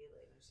maybe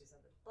when she's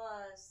on the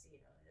bus.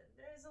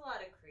 There's a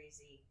lot of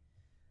crazy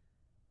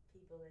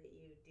people that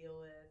you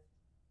deal with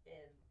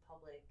in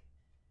public,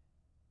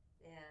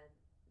 and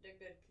they're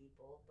good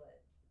people,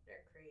 but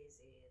they're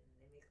crazy and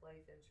they make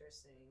life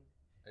interesting.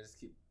 I just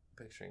keep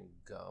picturing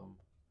gum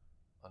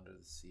under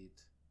the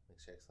seat.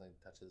 She accidentally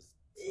touches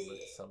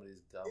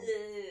somebody's gum.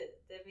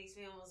 That makes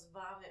me almost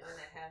vomit when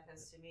that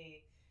happens to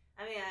me.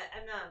 I mean,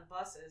 I'm not on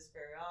buses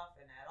very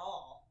often at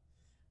all,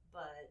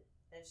 but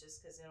that's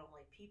just because I don't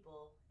like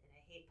people and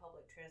I hate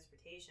public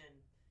transportation,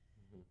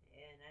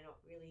 and I don't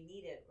really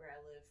need it where I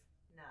live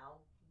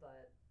now,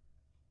 but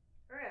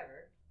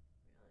forever,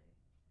 really.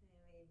 I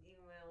mean,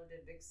 even when I lived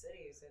in big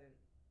cities, I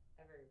didn't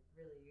ever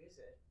really use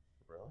it.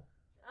 Really?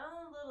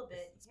 A little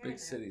bit. It's big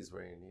cities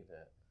where you need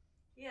it.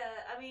 Yeah,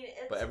 I mean,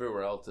 but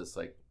everywhere else, it's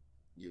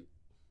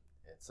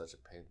it's such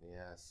a pain in the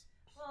ass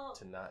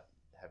to not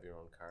have your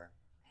own car.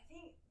 I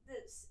think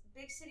the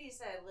big cities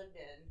that I lived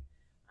in,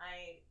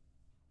 I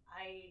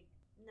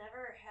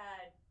never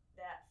had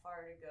that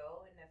far to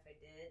go, and if I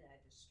did, I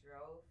just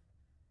drove.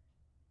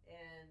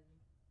 And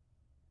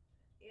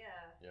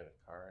yeah. You had a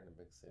car in a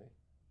big city?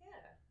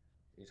 Yeah.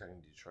 Are you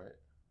talking Detroit?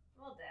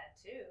 Well, that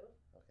too.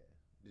 Okay.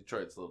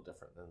 Detroit's a little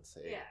different than,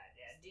 say... Yeah.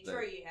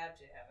 Detroit, you have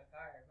to have a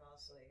car,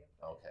 mostly.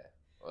 Okay.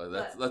 Well,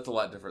 that's a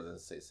lot different than,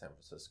 say, San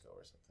Francisco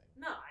or something.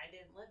 No, I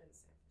didn't live in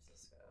San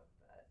Francisco,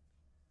 but...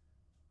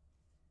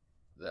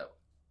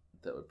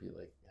 That would be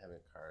like having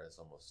a car is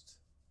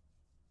almost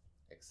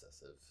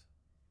excessive.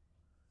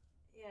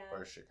 Yeah.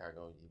 Or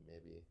Chicago,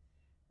 maybe.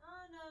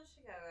 Oh, no,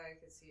 Chicago, I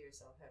could see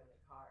yourself having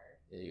a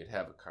car. Yeah, you'd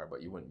have a car,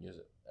 but you wouldn't use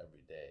it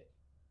every day.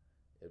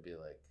 It'd be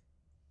like...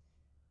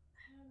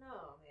 I don't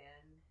know,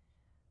 man.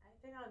 I've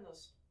been on the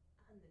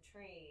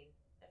train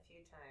a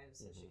few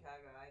times in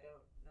Chicago. I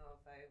don't know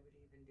if I would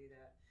even do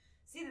that.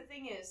 See, the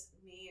thing is,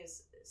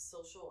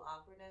 social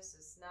awkwardness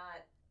is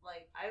not...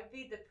 I would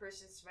be the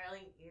person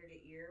smiling ear to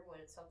ear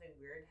when something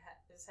weird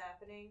is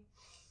happening.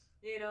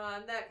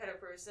 I'm that kind of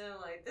person.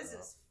 This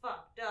is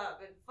fucked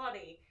up and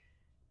funny.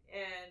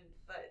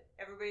 But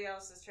everybody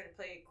else is trying to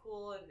play it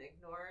cool and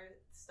ignore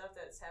stuff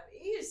that's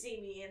happening. You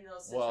see me in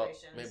those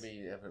situations. Well, maybe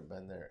you haven't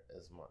been there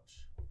as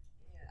much.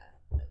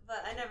 Yeah.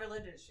 But I never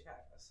lived in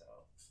Chicago, so...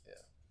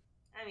 Yeah.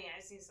 I mean,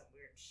 I've seen some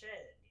weird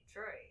shit in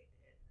Detroit.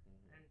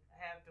 And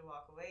I have to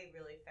walk away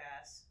really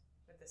fast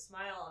with a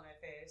smile on my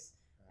face.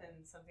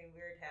 And something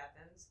weird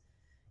happens,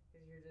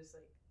 because you're just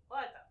like,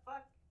 what the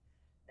fuck?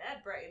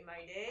 that brightened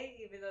my day,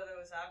 even though that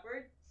was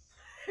awkward.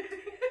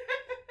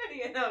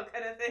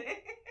 Kind of thing.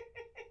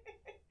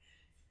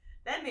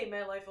 That made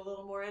my life a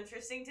little more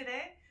interesting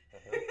today.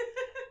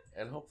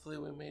 And hopefully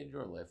we made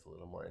your life a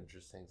little more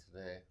interesting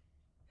today.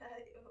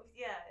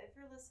 Yeah, if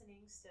you're listening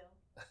still.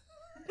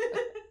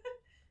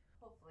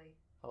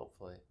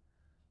 Hopefully.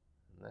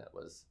 And that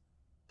was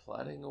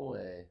Plotting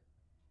Away.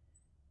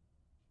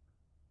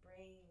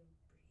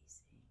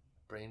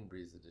 Brain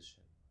Breeze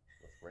edition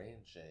with Ray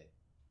and Jay.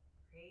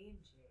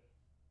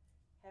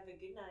 Have a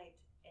good night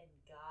and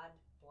God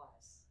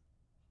bless.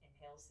 And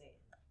hail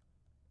Satan.